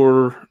with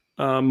your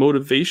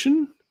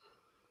motivation.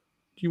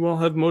 Do you all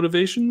have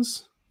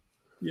motivations?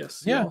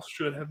 Yes. Yeah. You all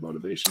should have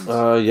motivations.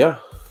 Yeah.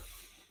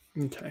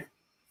 Okay.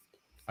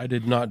 I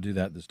did not do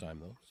that this time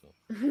though. So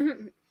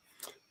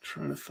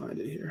Trying to find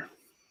it here.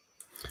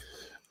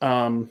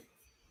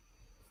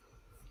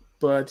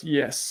 But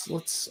yes,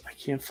 I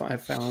can't find. I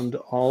found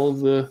all of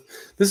the.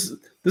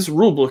 This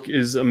rule book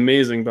is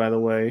amazing, by the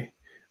way.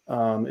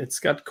 It's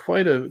got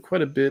quite a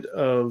bit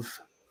of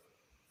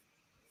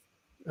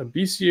a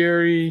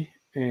bestiary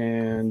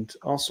and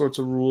all sorts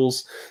of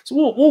rules. So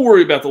we'll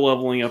worry about the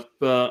leveling up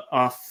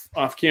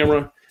off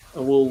camera.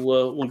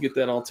 We'll get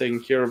that all taken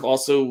care of.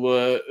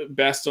 Also,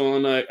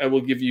 Baston, I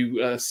will give you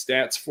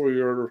stats for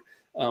your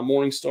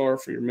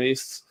Morningstar for your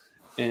mace,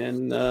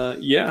 and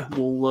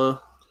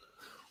we'll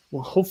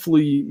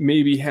hopefully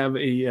maybe have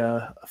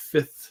a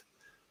fifth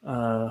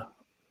part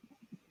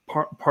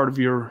of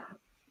your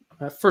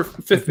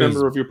fifth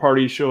member of your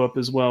party show up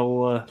as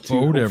well.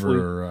 Boat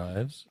ever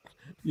arrives.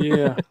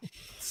 Yeah,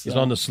 he's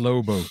on the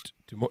slow boat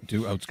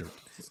to outskirts.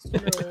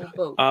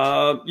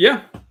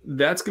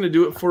 That's going to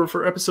do it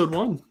for episode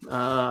 1.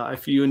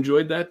 If you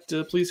enjoyed that,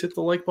 please hit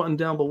the like button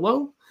down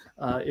below.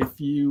 If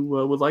you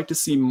would like to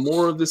see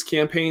more of this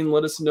campaign,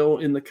 let us know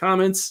in the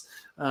comments.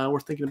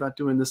 We're thinking about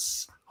doing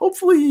this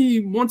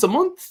hopefully once a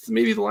month,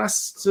 maybe the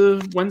last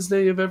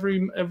Wednesday of every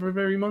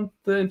month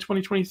in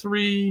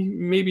 2023.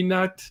 Maybe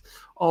not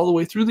all the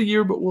way through the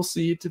year, but we'll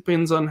see. It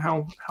depends on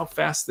how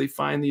fast they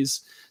find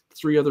these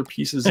 3 other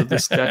pieces of the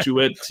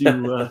statuette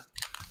to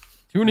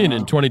tune in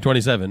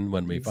 2027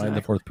 when we find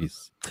the 4th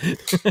piece.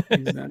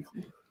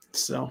 Exactly.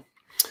 So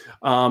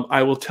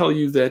I will tell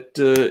you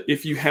that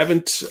if you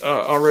haven't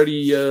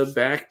already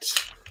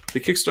backed the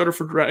Kickstarter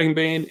for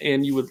Dragonbane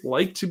and you would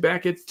like to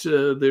back it,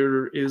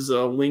 there is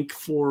a link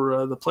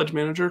for the Pledge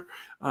Manager.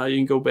 You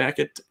can go back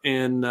it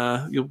and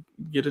you'll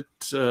get it,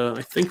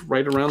 I think,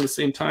 right around the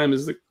same time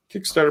as the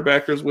Kickstarter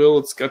backers will.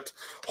 It's got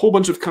a whole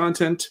bunch of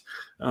content.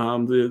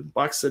 The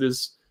box set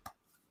is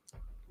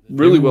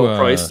really well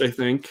priced, I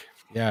think.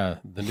 Yeah,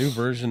 the new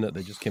version that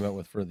they just came out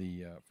with for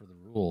the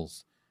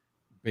rules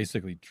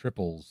basically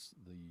triples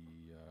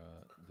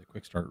the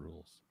quick start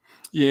rules.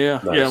 Yeah,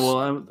 Nice. yeah.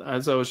 Well,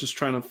 as I was just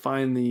trying to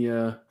find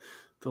the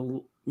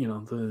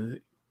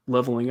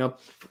leveling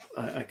up,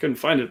 I couldn't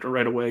find it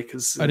right away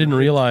because I didn't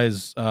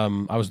realize.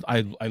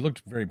 I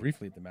looked very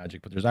briefly at the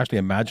magic, but there's actually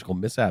a magical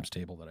mishaps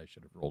table that I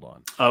should have rolled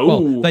on. Oh,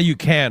 well, that you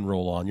can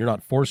roll on. You're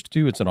not forced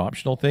to. It's an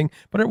optional thing,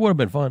 but it would have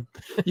been fun.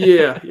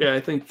 yeah. I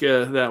think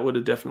that would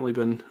have definitely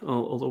been a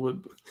little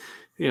bit.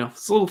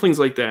 it's little things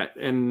like that,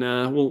 and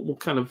we'll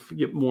kind of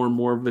get more and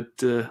more of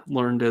it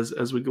learned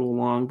as we go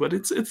along. But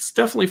it's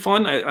definitely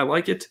fun. I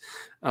like it.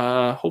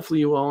 Hopefully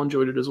you all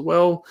enjoyed it as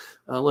well.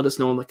 Let us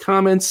know in the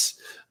comments.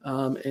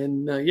 I want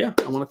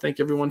to thank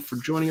everyone for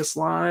joining us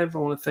live. I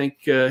want to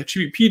thank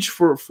Chibi Peach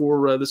for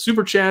the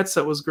super chats.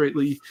 That was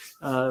greatly,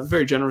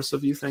 very generous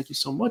of you. Thank you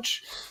so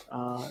much.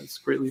 It's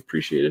greatly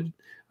appreciated.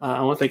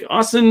 I want to thank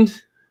Austin,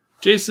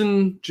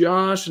 Jason,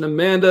 Josh, and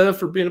Amanda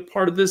for being a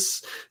part of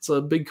this. It's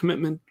a big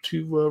commitment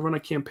to run a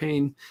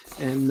campaign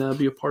and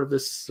be a part of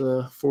this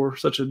for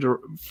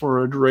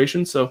a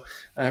duration. So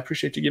I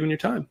appreciate you giving your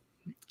time.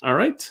 All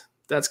right.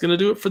 That's going to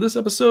do it for this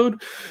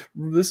episode.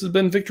 This has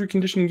been Victory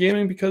Condition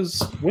Gaming,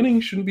 because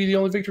winning shouldn't be the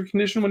only victory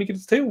condition when you get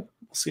to the table.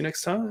 We'll see you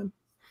next time.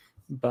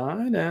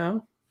 Bye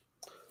now.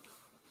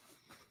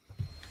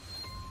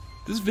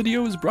 This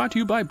video is brought to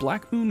you by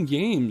Black Moon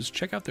Games.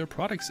 Check out their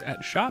products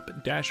at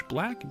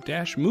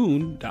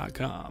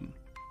shop-black-moon.com.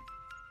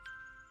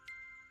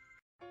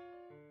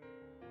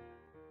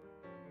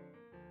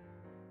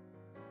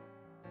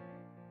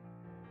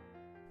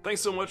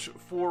 Thanks so much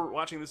for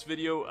watching this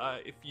video.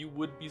 If you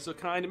would be so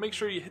kind, and make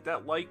sure you hit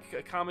that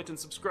like, comment, and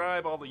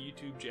subscribe, all the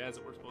YouTube jazz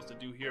that we're supposed to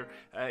do here.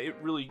 It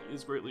really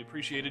is greatly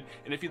appreciated.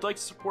 And if you'd like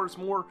to support us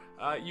more,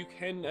 you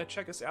can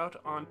check us out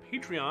on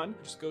Patreon.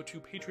 Just go to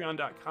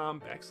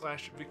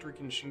patreon.com/Victory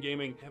Condition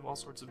Gaming. We have all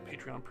sorts of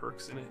Patreon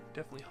perks, and it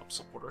definitely helps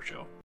support our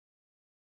show.